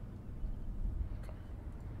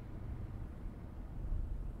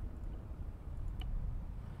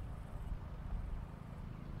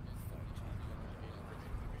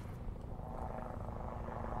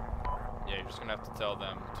 Yeah, you're just gonna have to tell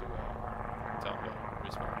them to, tell them to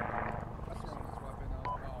respawn.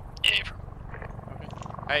 Yeah,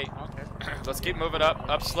 Hey, let's keep moving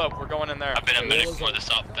up slope. We're going in there. I've been a minute before this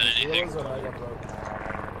up than anything. Let's move.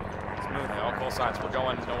 Yeah, all call signs. We're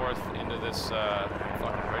going north into this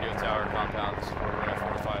fucking radio tower compound. This is where we're gonna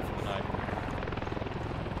fortify for the night.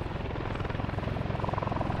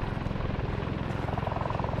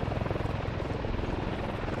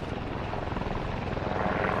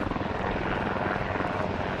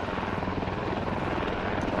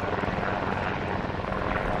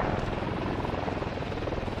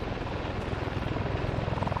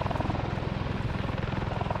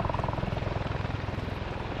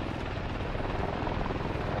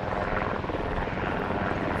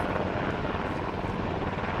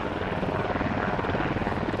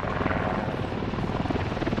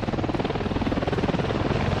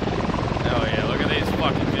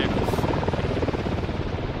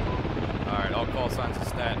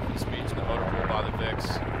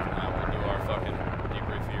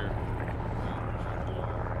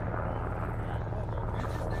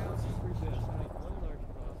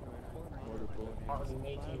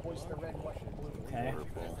 Okay.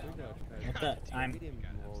 What the? I'm.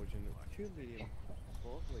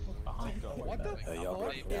 What the fuck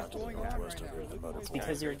is going on right now? It's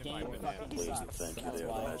because your game fucking Please sucks. and thank you, That's they are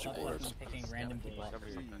the why magic I'm words. picking random people.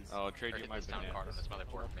 Oh, trade you my bananas.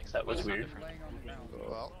 That was weird.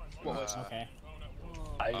 Well, okay.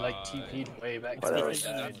 I like TP'd way back By to the way,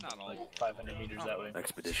 like 500 meters that way.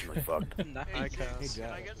 Expeditionally fucked. Hey, Cass. Can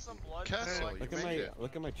I get some blood? Castle, Look you at made my it.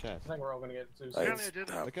 Look at my chest. I think we're all gonna get two.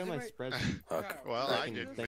 Look at my spreadsheet. Well, I did.